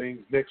uplifting things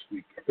next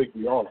week. I think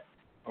we are.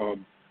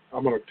 I'm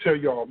going to tell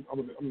y'all,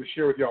 I'm going to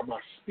share with y'all my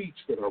speech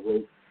that I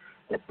wrote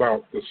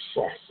about the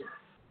saucer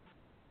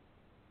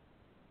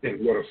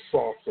and what a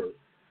saucer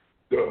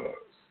does.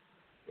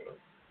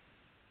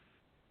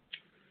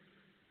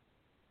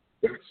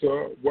 That's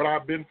what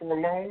I've been for a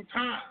long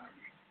time.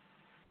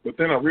 But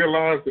then I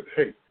realized that,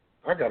 hey,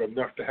 I got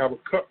enough to have a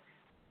cup.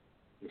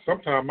 And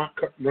sometimes my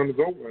cup runs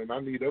over and I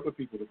need other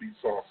people to be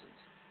saucers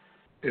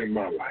in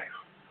my life.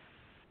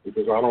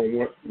 Because I don't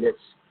want what's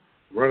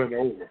running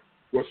over,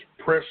 what's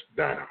pressed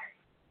down,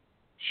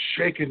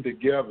 shaken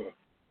together,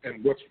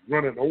 and what's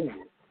running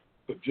over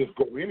to just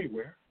go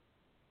anywhere.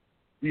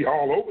 be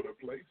all over the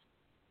place.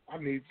 I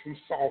need some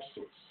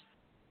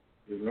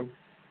salsas,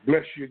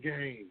 Bless your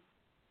game,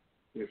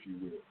 if you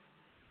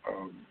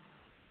will.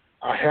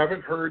 I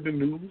haven't heard the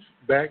news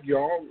back,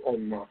 y'all,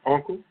 on my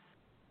uncle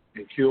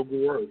in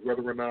Kilgore, or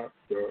whether or not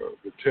the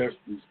test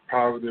is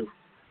positive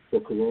for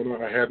corona.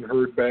 I hadn't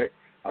heard back.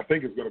 I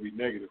think it's going to be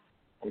negative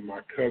on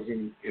my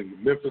cousin in the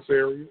Memphis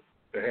area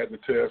that had the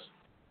test,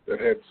 that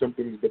had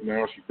symptoms, but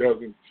now she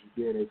doesn't. She's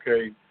doing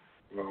okay.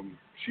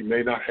 She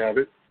may not have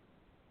it.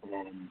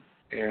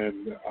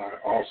 And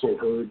I also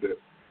heard that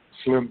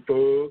Slim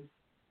Thug,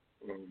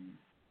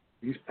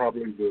 he's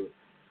probably the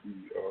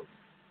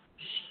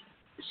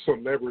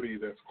celebrity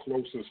that's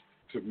closest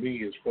to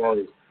me as far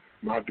as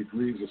my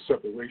degrees of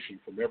separation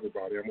from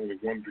everybody. I'm only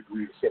 1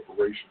 degree of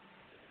separation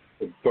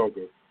from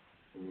Thugger,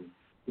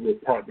 a little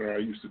partner I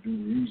used to do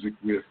music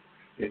with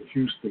in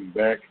Houston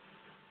back,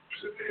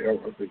 I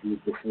think it was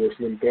before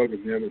Slim Thug,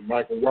 and then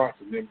Michael Watts,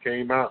 and then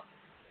came out.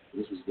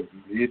 This was the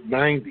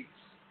mid-'90s,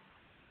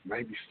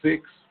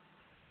 96.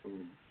 I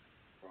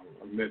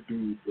met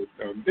dude, but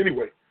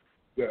anyway,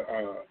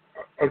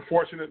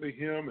 unfortunately,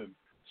 him and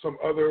some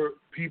other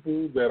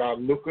people that I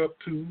look up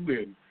to,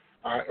 and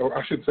I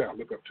shouldn't say I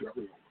look up to. I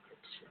really don't look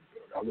up to Slim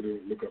Thug. I really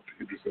don't look up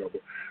to Idris Elba,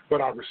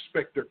 but I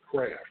respect their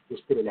craft.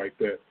 Let's put it like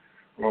that.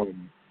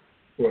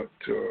 But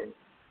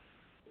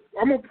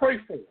I'm gonna pray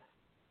for them.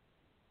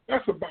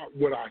 That's about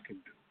what I can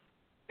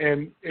do.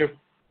 And if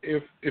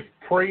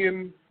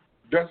praying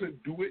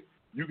doesn't do it,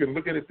 you can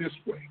look at it this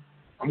way.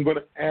 I'm going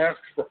to ask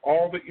for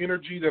all the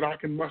energy that I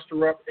can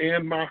muster up,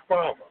 and my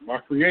Father, my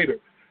Creator,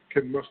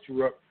 can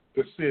muster up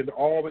to send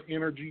all the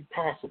energy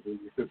possible.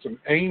 If it's an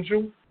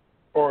angel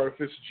or if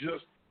it's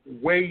just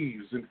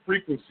waves and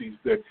frequencies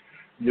that,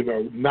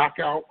 knock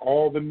out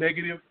all the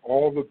negative,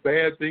 all the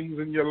bad things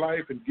in your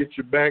life and get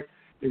you back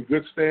in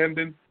good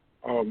standing,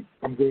 I'm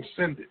going to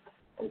send it,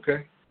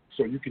 okay?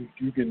 So you can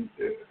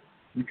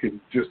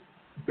just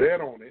bet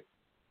on it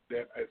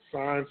that it's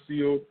signed,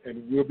 sealed,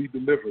 and will be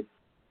delivered.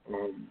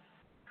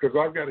 Because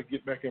I've got to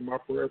get back in my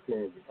prayer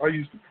closet. I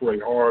used to pray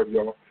hard,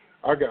 y'all.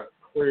 I got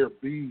prayer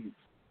beads.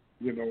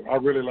 I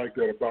really like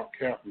that about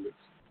Catholics.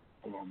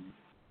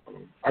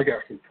 I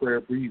got some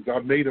prayer beads. I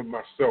made them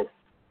myself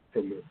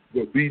from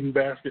the beading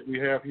basket we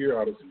have here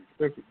out of some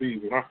expensive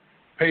beads. When I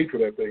paid for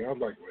that thing, I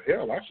was like, well,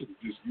 hell, I should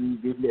have just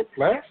used this little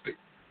plastic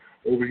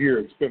over here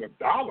and spent $1.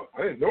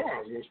 I didn't know I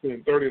was going to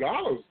spend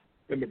 $30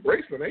 in the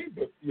bracelet, it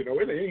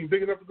ain't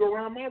big enough to go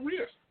around my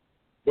wrist.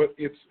 But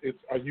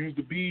I use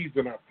the beads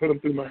and I put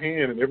them through my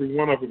hand, and every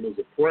one of them is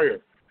a prayer.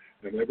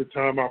 And every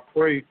time I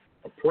pray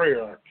a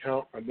prayer, I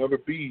count another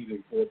bead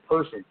and for a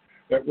person.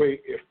 That way,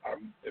 if I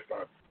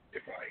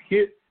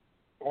hit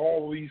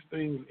all these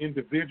things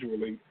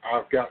individually,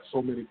 I've got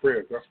so many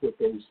prayers. That's what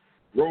those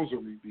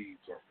rosary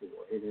beads are for.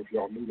 I don't know if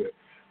y'all knew that.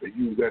 They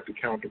use that to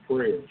count the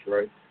prayers,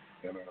 right?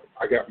 And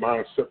I got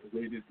mine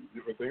separated,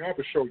 different things. I have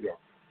to show y'all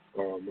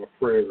my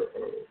prayer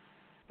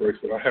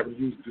bracelet. I haven't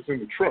used it. It's in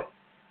the truck.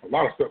 A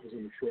lot of stuff is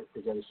in the truck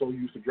because I was so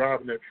used to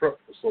driving that truck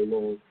for so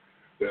long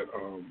that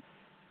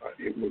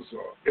it was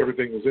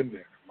everything was in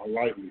there. My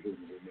livelihood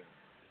was in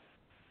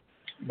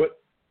there. But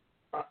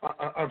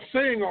I'm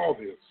saying all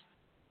this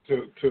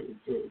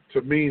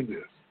to mean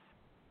this.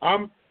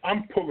 I'm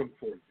pulling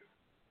for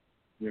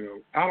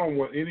you. I don't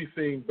want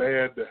anything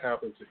bad to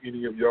happen to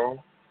any of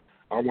y'all.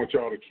 I want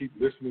y'all to keep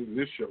listening to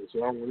this show. So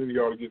I don't want any of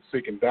y'all to get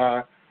sick and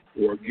die,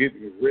 or get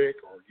in a wreck,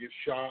 or get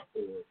shot,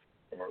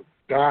 or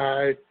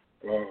die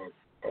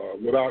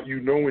without you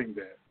knowing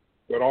that.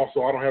 But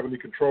also, I don't have any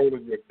control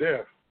in your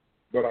death.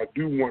 But I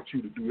do want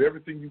you to do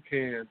everything you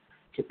can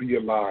to be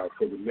alive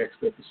for the next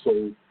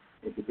episode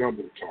of the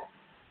Gumbo Talk.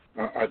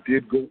 I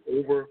did go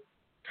over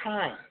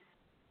time,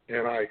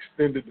 and I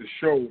extended the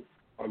show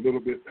a little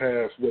bit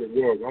past what it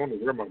was. I don't know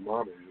where my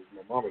mama is.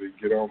 My mama didn't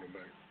get on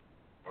tonight.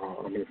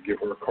 I'm going to give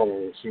her a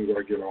call as soon as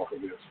I get off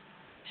of this,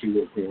 see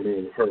what's going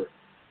on with her.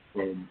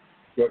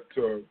 But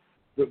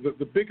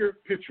the bigger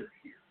picture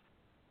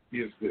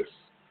here is this.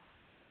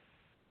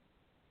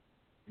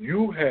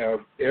 You have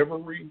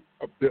every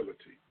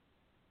ability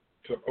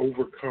to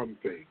overcome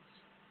things.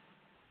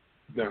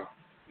 Now,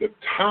 the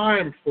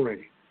time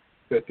frame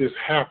that this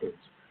happens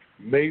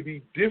may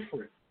be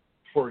different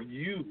for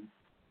you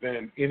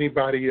than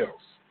anybody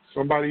else.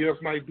 Somebody else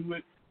might do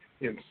it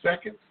in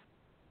seconds.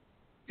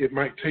 It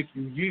might take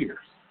you years.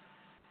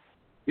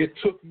 It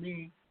took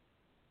me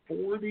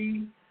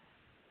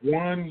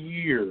 41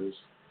 years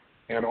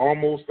and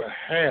almost a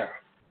half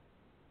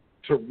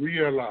to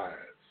realize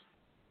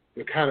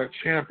the kind of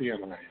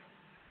champion I am.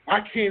 I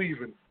can't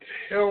even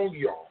tell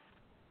y'all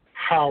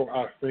how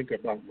I think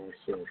about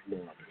myself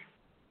nowadays.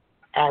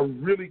 I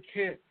really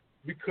can't,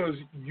 because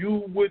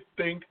you would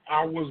think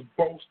I was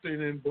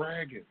boasting and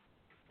bragging.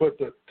 But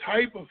the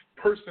type of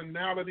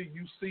personality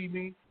you see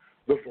me,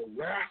 the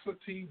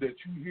veracity that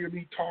you hear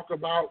me talk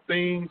about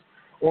things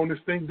on this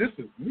thing, this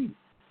is me.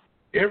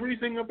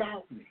 Everything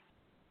about me.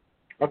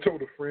 I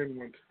told a friend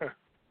one time,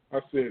 I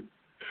said,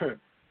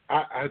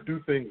 I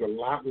do things a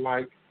lot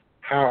like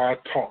how I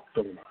talk,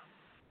 don't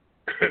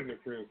I? And the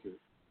friend said,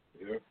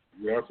 yeah,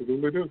 you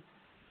absolutely do.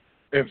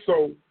 And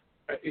so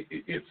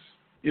it's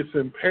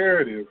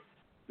imperative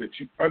that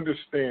you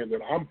understand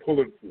that I'm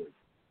pulling for you.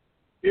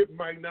 It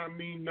might not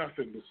mean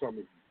nothing to some of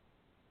you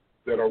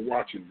that are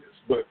watching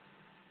this,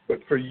 but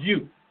for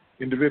you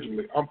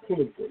individually, I'm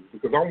pulling for you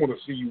because I want to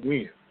see you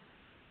win.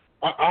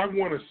 I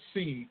want to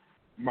see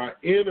my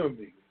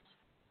enemies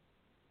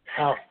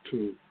have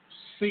to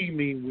see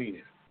me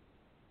win.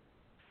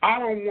 I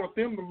don't want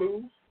them to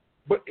lose,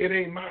 but it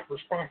ain't my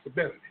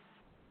responsibility.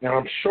 And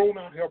I'm sure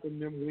not helping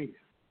them win,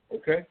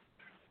 okay?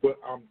 But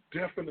I'm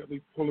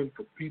definitely pulling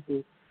for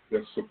people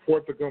that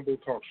support the Gumbo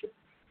Talk Show.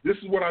 This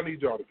is what I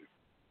need y'all to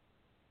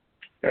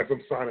do as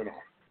I'm signing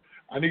off.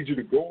 I need you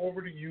to go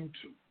over to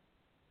YouTube.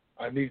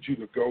 I need you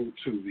to go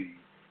to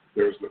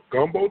there's the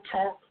Gumbo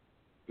Talk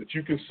that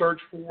you can search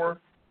for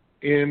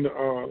in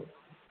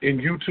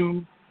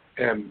YouTube,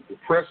 and the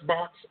press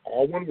box,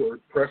 all one word,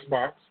 press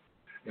box,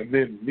 and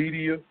then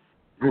media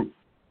group.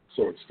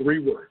 So it's 3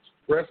 words.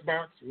 Press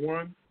box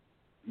 1,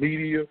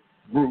 media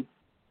group.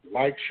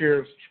 Like, share,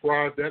 and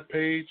subscribe that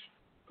page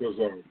because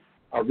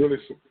I really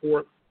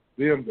support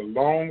them the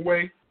long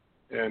way,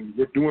 and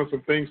we're doing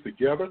some things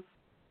together.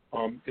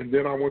 And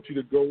then I want you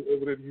to go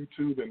over to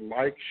YouTube and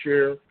like,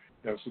 share,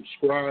 and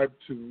subscribe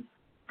to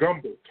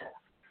Gumbo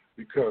Talk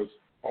because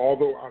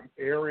although I'm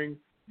airing,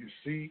 you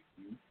see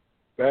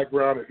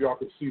background, if y'all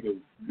can see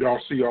y'all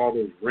see all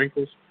those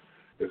wrinkles.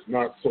 It's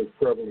not so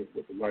prevalent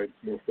with the light. It's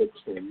more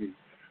focused on me.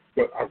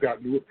 But I've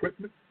got new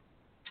equipment.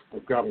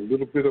 I've got a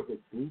little bit of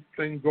a booth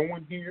thing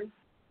going here.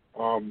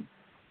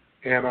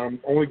 And I'm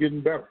only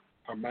getting better.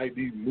 I might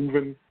be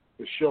moving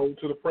the show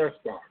to the press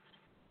box.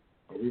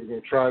 We were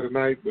going to try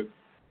tonight, but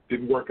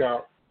didn't work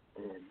out.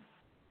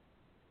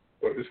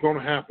 But it's going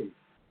to happen.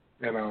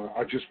 And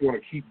I just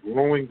want to keep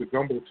growing the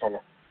Gumbo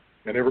Talk,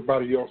 and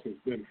everybody else has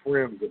been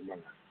friends of mine.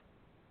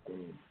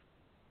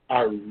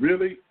 I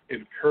really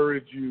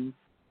encourage you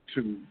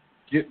to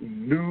get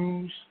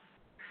news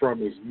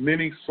from as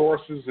many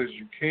sources as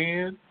you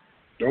can.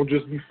 Don't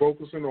just be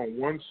focusing on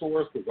one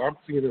source because I'm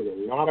seeing there's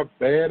a lot of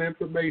bad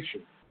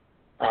information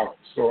out.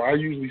 So I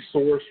usually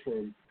source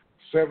from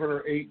 7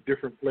 or 8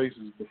 different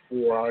places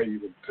before I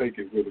even take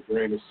it with a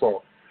grain of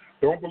salt.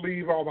 Don't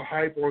believe all the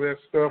hype on that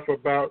stuff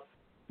about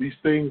these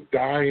things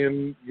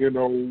dying,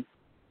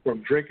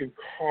 from drinking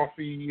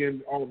coffee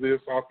and all this.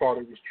 I thought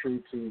it was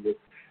true too. But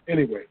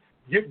anyway,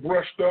 get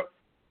brushed up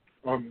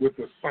with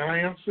the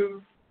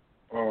sciences.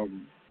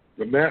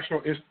 The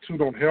National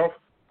Institute on Health,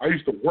 I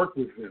used to work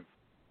with them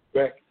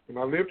back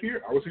when I lived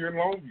here. I was here in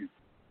Longview.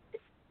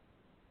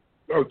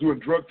 I was doing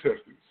drug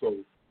testing. So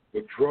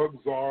the drugs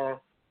are,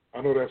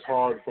 I know that's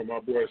hard for my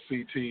boy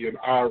CT and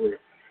Ira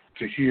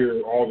to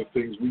hear all the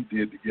things we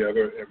did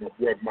together, and my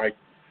boy Mike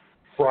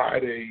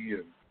Friday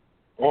and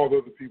all the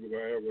other people that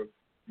I ever,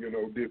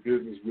 did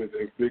business with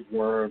as Big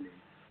Worm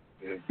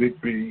and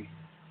Big B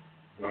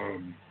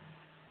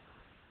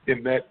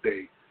in that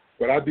day.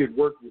 But I did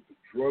work with the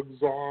drug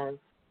czar,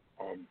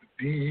 the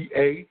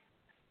DEA,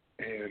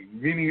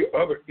 and many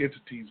other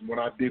entities when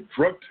I did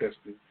drug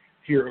testing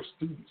here of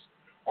students.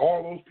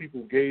 All those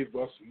people gave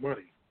us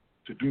money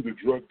to do the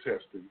drug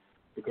testing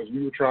because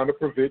we were trying to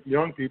prevent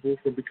young people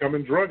from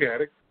becoming drug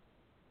addicts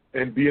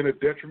and being a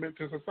detriment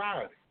to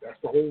society. That's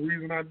the whole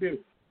reason I did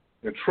it.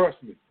 And trust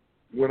me,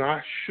 when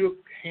I shook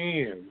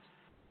hands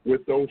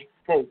with those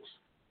folks,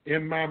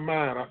 in my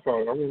mind, I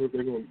thought, I wonder if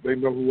they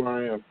know who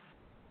I am.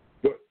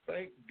 But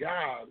thank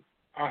God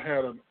I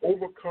had an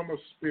overcomer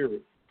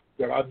spirit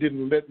that I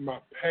didn't let my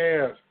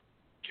past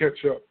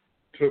catch up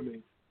to me,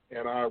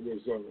 and I was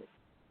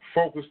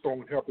focused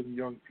on helping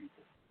young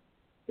people.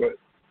 But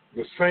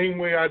the same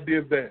way I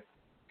did that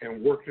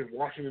and worked in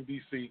Washington,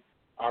 D.C.,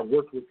 I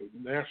worked with the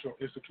National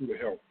Institute of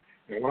Health.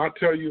 And when I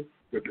tell you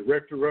the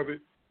director of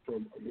it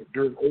from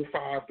during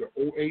 05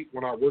 to 08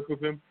 when I worked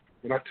with him,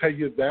 when I tell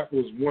you that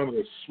was one of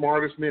the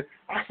smartest men,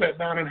 I sat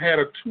down and had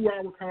a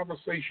 2-hour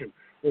conversation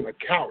on a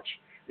couch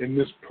in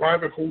this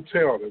private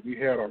hotel that we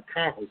had our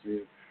conference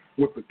in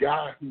with the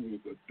guy who was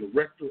the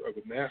director of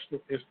the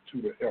National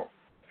Institute of Health.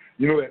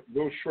 You know that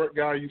little short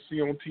guy you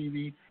see on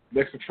TV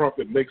next to Trump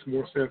that makes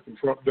more sense than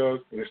Trump does,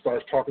 and it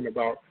starts talking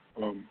about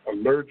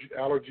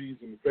allergies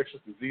and infectious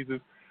diseases?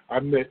 I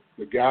met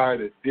the guy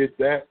that did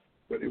that,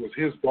 but it was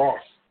his boss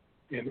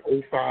in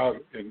 05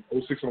 and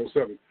 06 and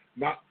 07.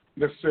 Not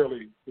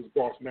necessarily his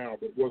boss now,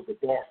 but was the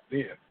boss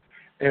then.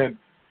 And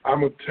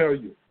I'm going to tell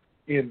you,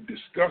 in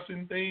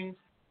discussing things,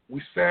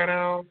 we sat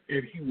down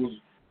and he was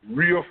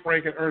real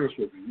frank and earnest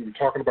with me. We were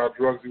talking about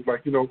drugs. He was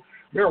like,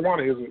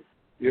 marijuana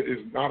is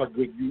not a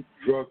good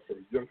drug for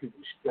young people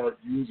to start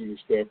using and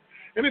stuff.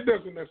 And it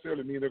doesn't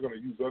necessarily mean they're going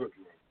to use other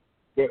drugs.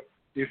 But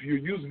if you're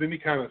using any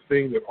kind of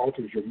thing that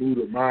alters your mood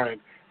or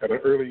mind at an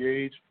early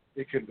age,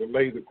 it can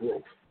delay the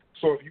growth.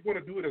 So if you want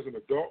to do it as an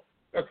adult,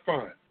 that's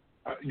fine.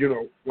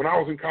 When I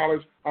was in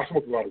college, I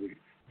smoked a lot of weed.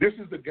 This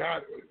is the guy.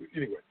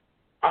 Anyway,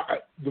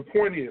 the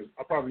point is,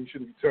 I probably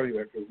shouldn't be telling you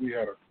that because we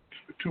had a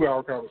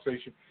 2-hour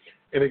conversation,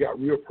 and it got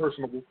real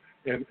personable,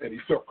 and he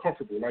felt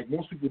comfortable, like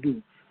most people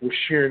do, with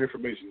sharing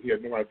information. He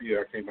had no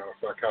idea I came out of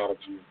psychology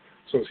and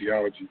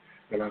sociology,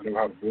 and I know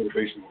how to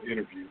motivational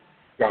interview.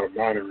 got a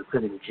minor in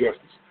criminal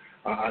justice.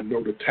 I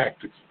know the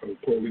tactics of the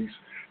police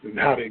and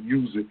how they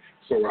use it,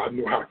 so I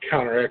know how to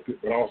counteract it,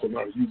 but I also know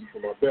how to use it for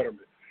my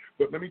betterment.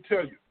 But let me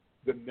tell you,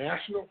 the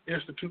National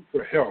Institute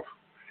for Health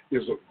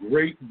is a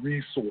great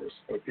resource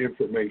of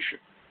information.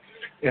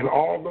 And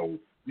although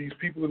these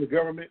people in the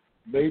government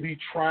may be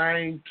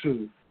trying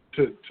to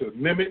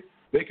limit,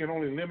 they can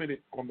only limit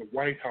it on the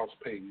White House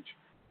page.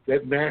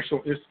 That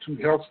National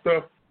Institute Health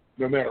stuff,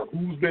 no matter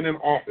who's been in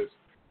office,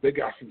 they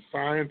got some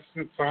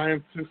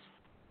scientists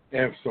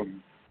and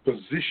some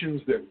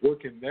physicians that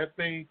work in that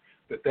thing,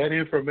 that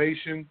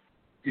information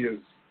is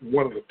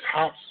one of the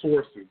top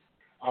sources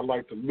I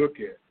like to look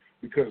at,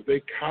 because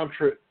they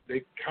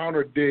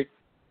contradict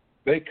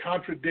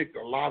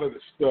a lot of the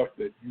stuff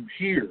that you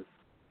hear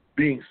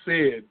being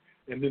said,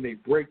 and then they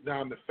break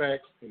down the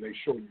facts and they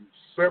show you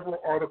several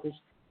articles,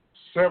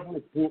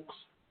 several books,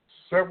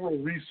 several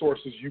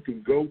resources you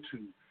can go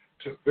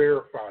to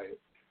verify it.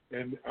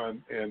 And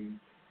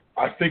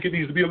I think it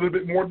needs to be a little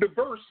bit more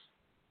diverse,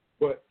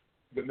 but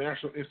the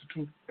National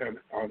Institute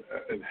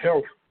and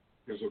Health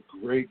is a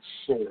great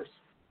source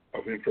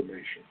of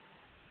information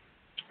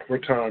for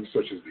times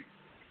such as these.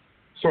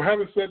 So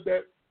having said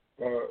that,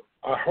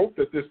 I hope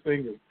that this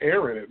thing is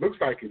airing. It looks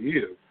like it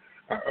is.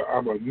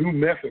 I'm a new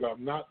method.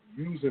 I'm not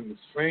using the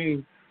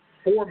same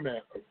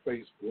format of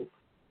Facebook.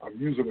 I'm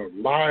using a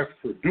live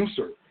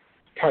producer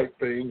type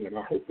thing, and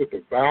I hope that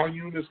the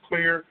volume is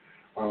clear.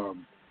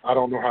 I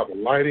don't know how the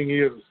lighting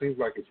is. It seems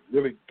like it's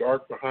really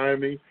dark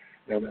behind me,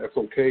 and that's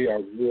okay.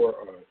 I wore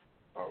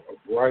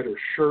a brighter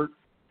shirt,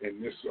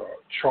 and this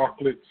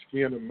chocolate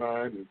skin of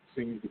mine, it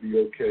seems to be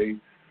okay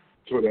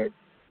to that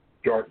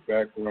dark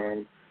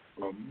background.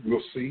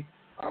 We'll see.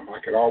 I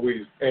could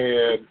always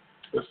add,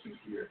 let's see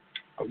here,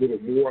 a little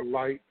more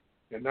light,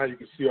 and now you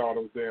can see all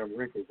those damn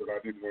wrinkles that I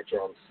didn't want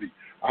y'all to see.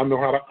 I know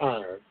how to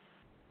iron,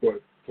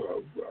 but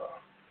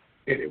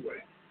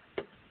anyway.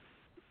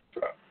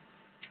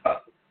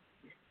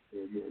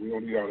 We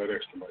don't need all that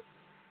extra light.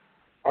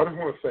 I just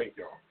want to thank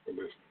y'all for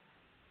listening.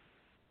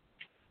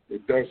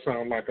 It does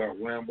sound like I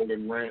ramble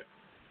and rant,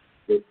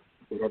 but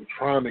I'm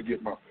trying to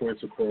get my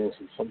points across,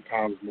 and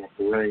sometimes my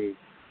brain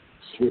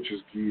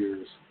switches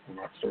gears when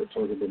I start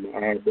talking about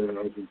my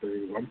eyebrows and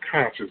things. I'm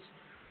conscious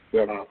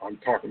that I'm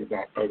talking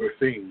about other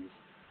things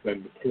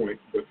than the point,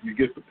 but you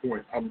get the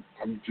point. I'm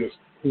just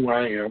who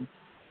I am,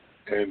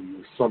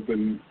 and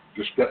something.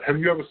 Have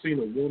you ever seen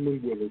a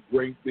woman with a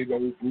great big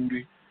old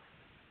booty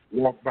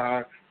walk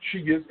by?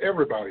 She gets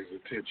everybody's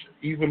attention,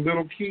 even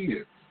little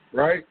kids,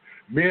 right?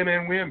 Men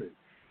and women.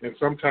 And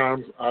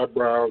sometimes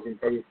eyebrows and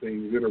other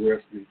things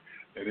interest me,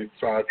 and it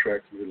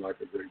sidetracks me like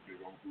a great big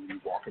old booty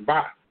walking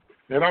by.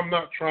 And I'm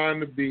not trying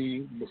to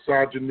be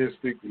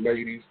misogynistic,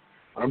 ladies.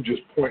 I'm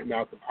just pointing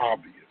out the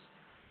obvious,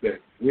 that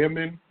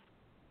women,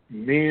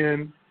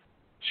 men,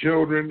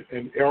 children,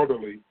 and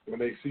elderly, when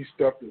they see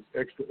stuff that's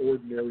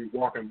extraordinary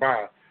walking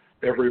by,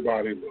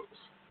 everybody looks.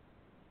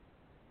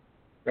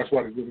 That's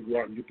why they really go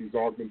out and get these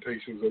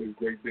augmentations of these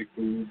great big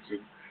boobs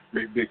and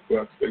great big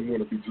butts. They want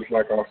to be just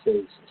like our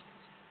soul sisters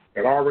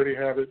that already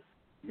have it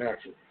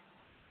naturally.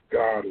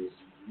 God is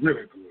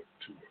really good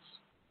to us.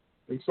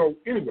 And so,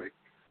 anyway,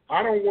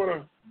 I don't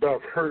want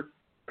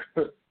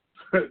to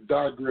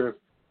digress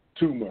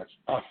too much.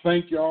 I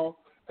thank y'all.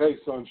 Hey,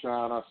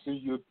 Sunshine, I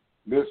see you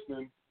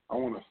listening. I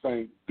want to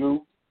thank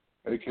Duke,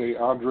 a.k.a.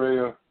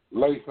 Andrea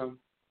Latham,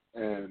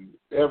 and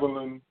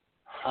Evelyn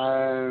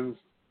Hines,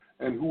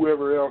 and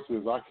whoever else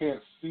is. I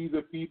can't see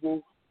the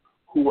people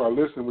who are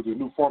listening with the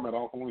new format.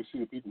 I can only see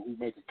the people who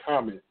make a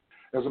comment.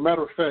 As a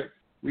matter of fact,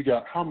 we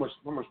got how much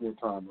more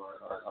time?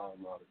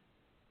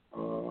 I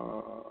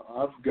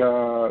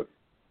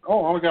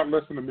only got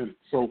less than a minute.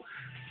 So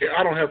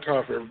I don't have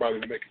time for everybody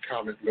to make a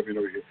comment. Let me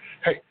know here.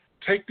 Hey,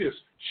 take this.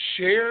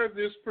 Share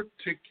this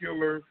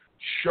particular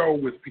show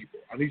with people.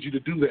 I need you to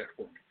do that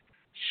for me.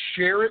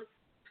 Share it.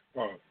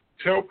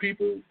 Tell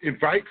people.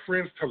 Invite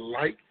friends to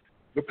like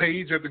the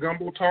page at the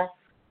Gumbo Talk.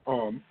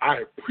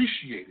 I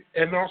appreciate it.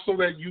 And also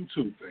that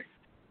YouTube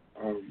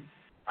thing.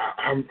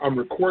 I'm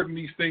recording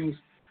these things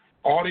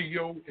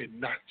audio and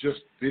not just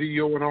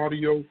video and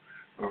audio,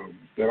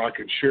 that I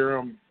can share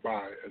them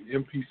by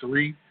an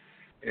MP3.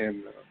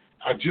 And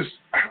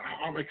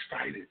I'm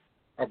excited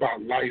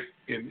about life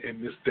in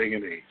this day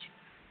and age.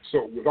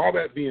 So with all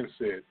that being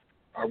said,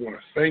 I want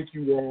to thank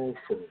you all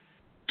for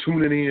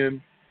tuning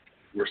in.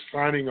 We're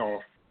signing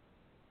off.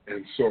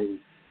 And so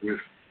with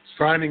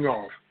signing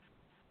off,